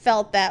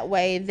felt that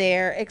way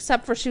there,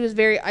 except for she was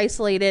very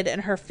isolated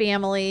and her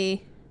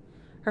family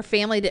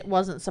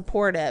wasn't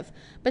supportive.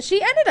 But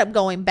she ended up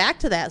going back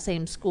to that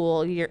same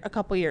school a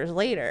couple years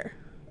later.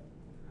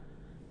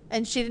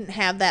 And she didn't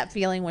have that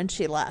feeling when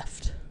she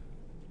left.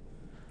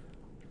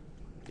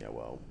 Yeah,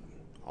 well,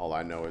 all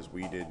I know is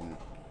we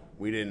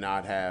did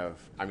not have,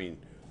 I mean,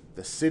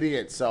 the city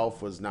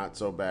itself was not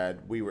so bad.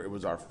 It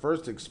was our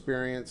first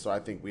experience, so I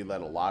think we let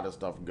a lot of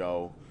stuff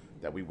go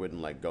that we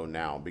wouldn't let go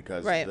now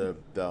because Right.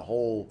 the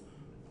whole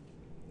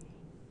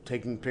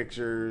taking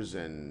pictures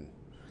and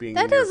being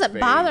That in your doesn't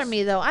bother face-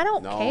 me, though. I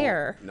don't No,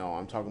 care. No,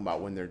 I'm talking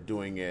about when they're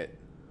doing it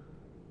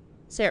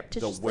the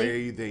Surreptitiously.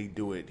 way they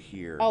do it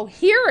here. Oh,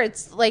 here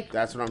it's like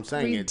That's what I'm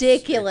saying.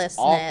 ridiculousness. It's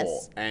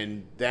awful.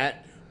 And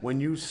that when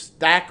you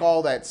stack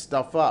all that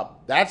stuff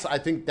up, I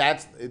think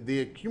that's the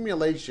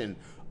accumulation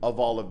of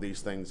all of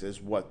these things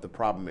is what the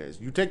problem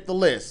is. You take the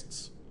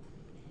lists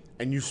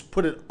and you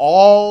put it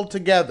all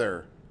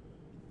together.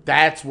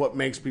 That's what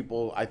makes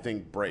people, I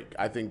think, break.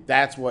 I think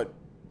that's what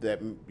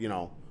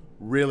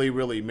really,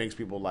 really makes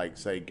people like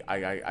say,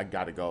 I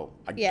gotta go.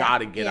 I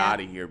gotta get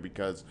out of here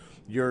because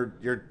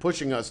you're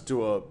pushing us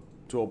to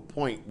a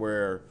point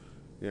where,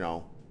 you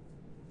know,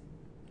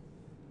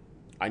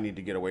 I need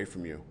to get away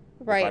from you.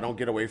 Right. If I don't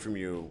get away from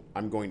you,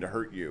 I'm going to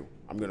hurt you.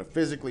 I'm going to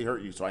physically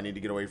hurt you, so I need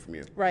to get away from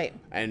you. Right.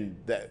 And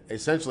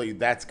essentially,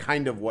 that's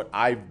kind of what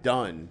I've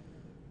done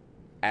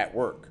at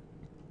work.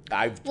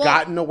 I've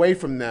gotten away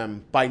from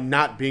them by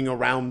not being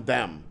around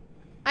them.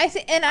 I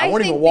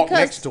won't even walk because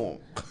next to them.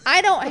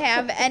 I don't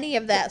have any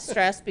of that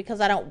stress because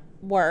I don't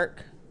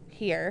work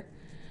here.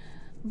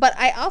 But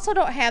I also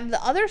don't have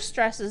the other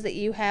stresses that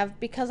you have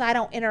because I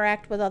don't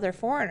interact with other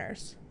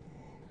foreigners.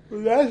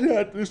 That's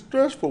not the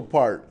stressful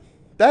part.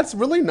 That's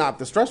really not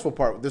the stressful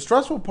part. The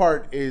stressful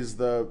part is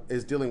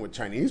dealing with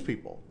Chinese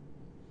people.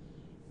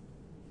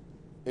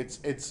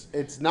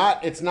 It's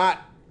not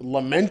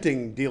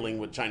lamenting dealing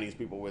with Chinese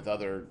people with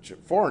other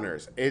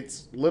foreigners.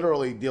 It's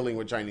literally dealing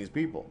with Chinese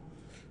people.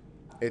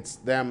 It's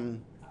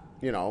them,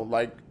 you know,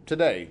 like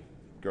today.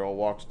 Girl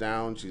walks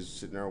down, she's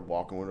sitting there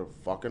walking with a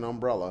fucking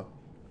umbrella.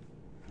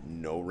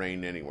 No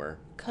rain anywhere.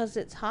 Because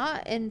it's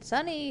hot and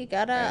sunny. You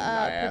gotta And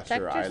I asked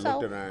protect her, yourself. I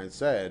looked at her and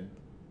said,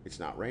 it's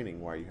not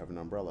raining, why you have an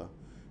umbrella?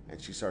 And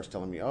she starts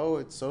telling me, oh,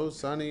 it's so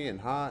sunny and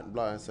hot and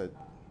blah. I said,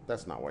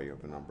 that's not why you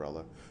have an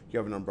umbrella. You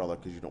have an umbrella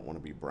because you don't want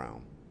to be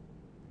brown.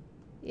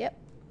 Yep.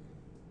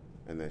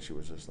 And then she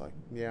was just like,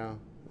 yeah,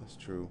 that's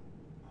true.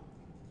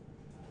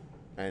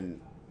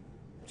 And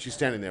she's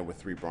standing there with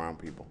 3 brown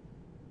people.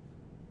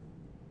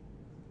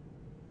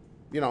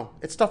 You know,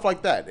 it's stuff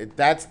like that.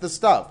 That's the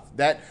stuff.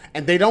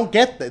 And they don't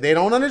get that. They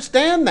don't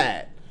understand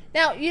that.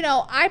 Now, you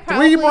know, I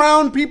probably... 3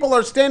 brown people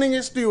are standing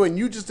next to you, and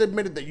you just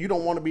admitted that you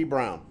don't want to be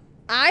brown.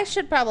 I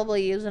should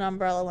probably use an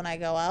umbrella when I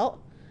go out.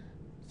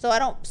 So I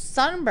don't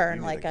sunburn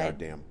You need like a I...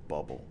 goddamn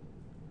bubble.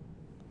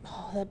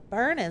 Oh, the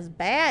burn is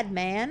bad,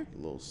 man. A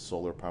little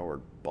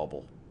solar-powered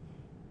bubble.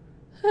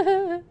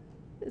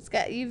 It's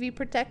got UV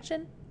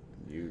protection.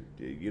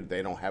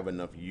 They don't have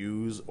enough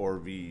U's or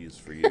V's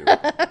for you.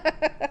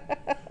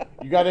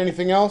 You got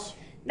anything else?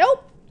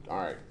 Nope. All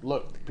right.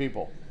 Look,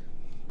 people.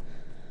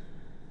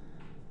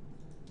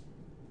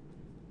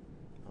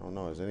 I don't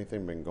know. Has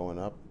anything been going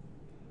up?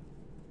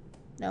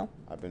 No.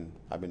 I've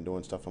been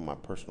doing stuff on my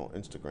personal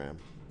Instagram.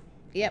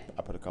 Yep.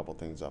 I put a couple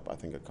things up. I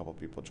think a couple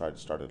people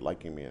started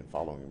liking me and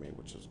following me,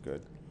 which is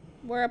good.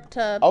 We're up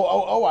to...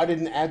 Oh! I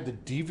didn't add the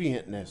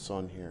deviantness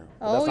on here.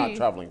 Oh, That's not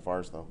traveling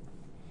fars though.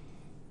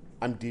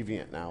 I'm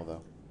deviant now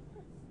though.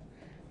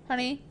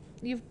 Honey,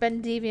 you've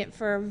been deviant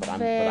for a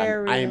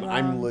I'm long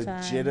time.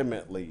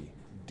 legitimately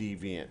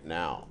deviant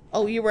now.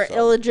 Oh, you were So-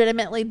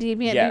 illegitimately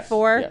deviant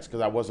before? Yes,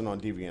 because I wasn't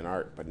on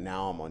DeviantArt, but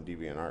now I'm on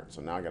DeviantArt,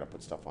 so now I got to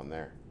put stuff on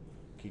there.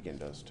 Keegan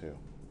does too.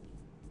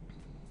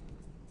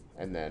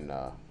 And then,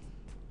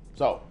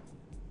 so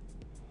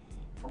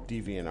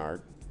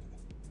DeviantArt.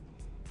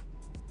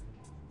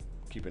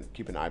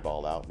 Keep an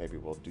eyeball out. Maybe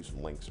we'll do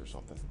some links or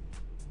something.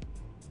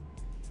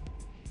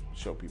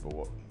 Show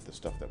people the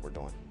stuff that we're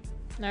doing.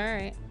 All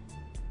right.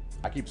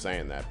 I keep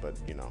saying that, but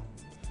you know,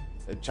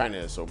 China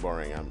is so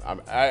boring.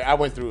 I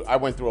went through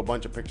a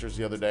bunch of pictures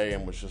the other day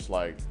and was just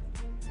like,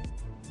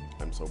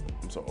 I'm so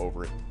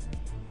over it.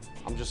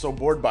 I'm just so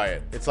bored by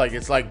it. It's like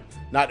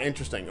not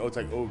interesting. Oh, it's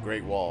like, oh,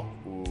 Great Wall.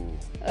 Ooh,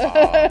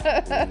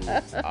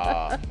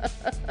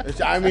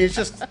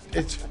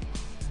 it's.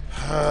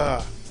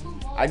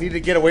 I need to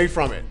get away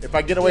from it. If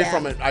I get away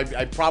from it,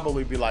 I'd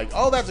probably be like,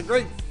 oh, that's a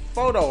great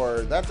photo,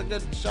 or that's a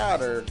good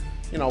shot, or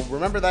you know,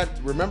 remember the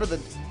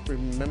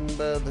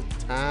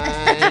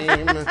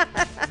time.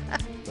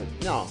 But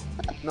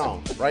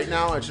no. Right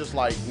now, it's just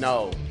like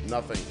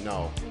nothing.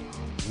 No,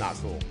 not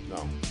cool.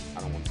 No,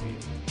 I don't want to see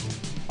it.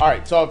 All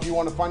right, so if you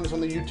want to find us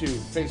on the YouTube,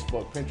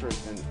 Facebook,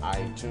 Pinterest, and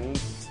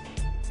iTunes,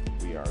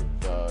 we are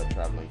the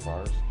Traveling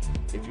Fars.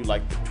 If you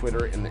like the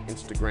Twitter and the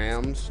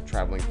Instagrams,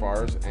 Traveling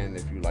Fars, and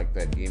if you like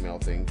that email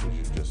thing, because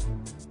you just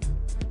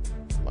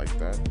like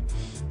that,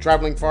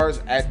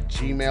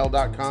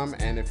 travelingfars@gmail.com.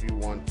 And if you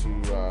want to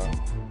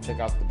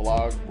check out the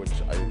blog, which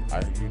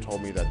you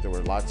told me that there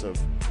were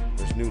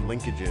there's new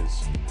linkages.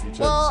 You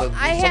said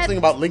something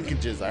about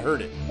linkages. I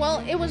heard it.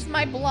 Well, it was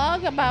my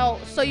blog about,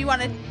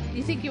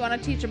 you think you want to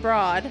teach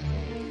abroad?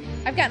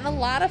 I've gotten a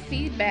lot of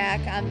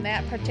feedback on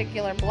that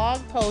particular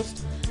blog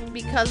post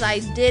because I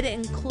did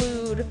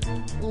include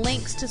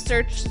links to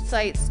search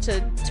sites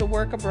to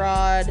work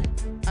abroad,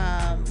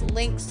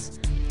 links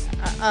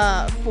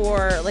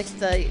for like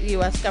the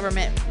U.S.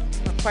 government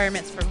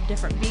requirements for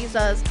different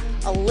visas,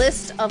 a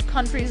list of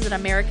countries that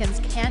Americans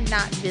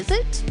cannot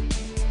visit,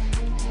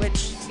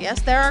 which,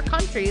 yes, there are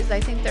countries. I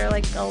think there are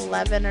like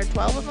 11 or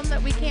 12 of them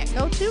that we can't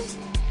go to.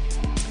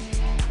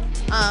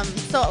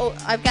 So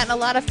I've gotten a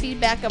lot of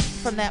feedback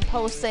from that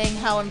post saying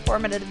how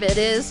informative it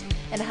is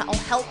and how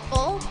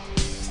helpful,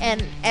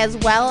 and as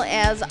well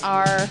as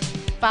our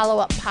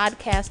follow-up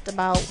podcast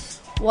about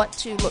what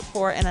to look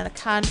for in a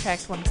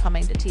contract when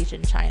coming to teach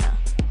in China.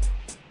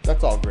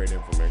 That's all great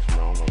information. I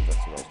don't know if that's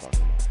what I was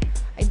talking about.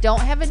 I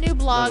don't have a new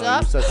blog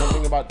up. You said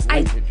something about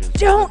linkages.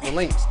 The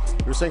links.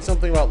 You were saying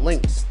something about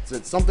links.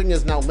 That something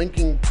is now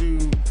linking to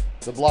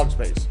the blog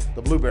space,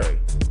 the Blueberry.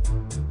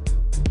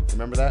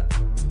 Remember that?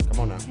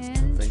 Come on now.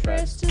 Think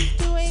fast. Pinterest is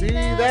doing See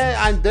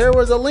that. there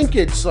was a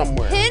linkage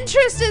somewhere.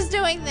 Pinterest is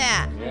doing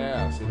that.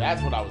 Yeah, see,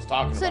 that's what I was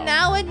talking about. So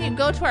now when you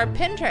go to our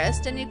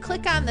Pinterest and you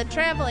click on the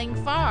Traveling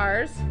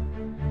Fars,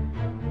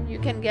 you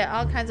can get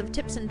all kinds of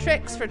tips and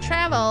tricks for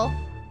travel.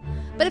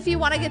 But if you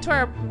want to get to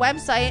our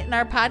website and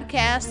our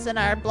podcasts and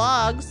our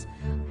blogs,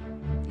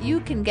 you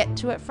can get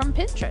to it from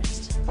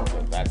Pinterest. So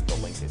that's the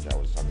linkage I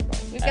was talking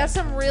about. We've got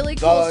some really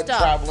cool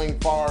stuff.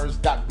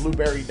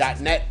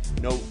 TheTravelingFars.blueberry.net.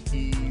 No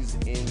E's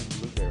in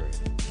Blueberry.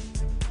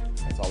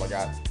 That's all I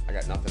got. I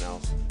got nothing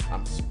else.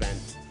 I'm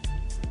spent.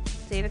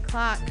 It's 8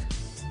 o'clock.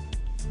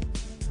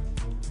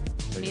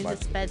 Say Means goodbye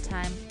it's to-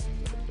 bedtime.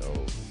 No.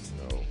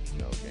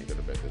 Can't go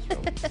to bed this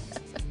early.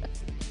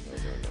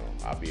 No.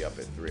 I'll be up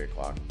at 3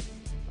 o'clock.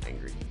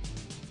 Angry.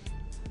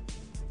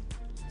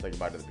 Say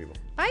goodbye to the people.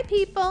 Bye,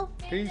 people.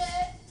 Peace.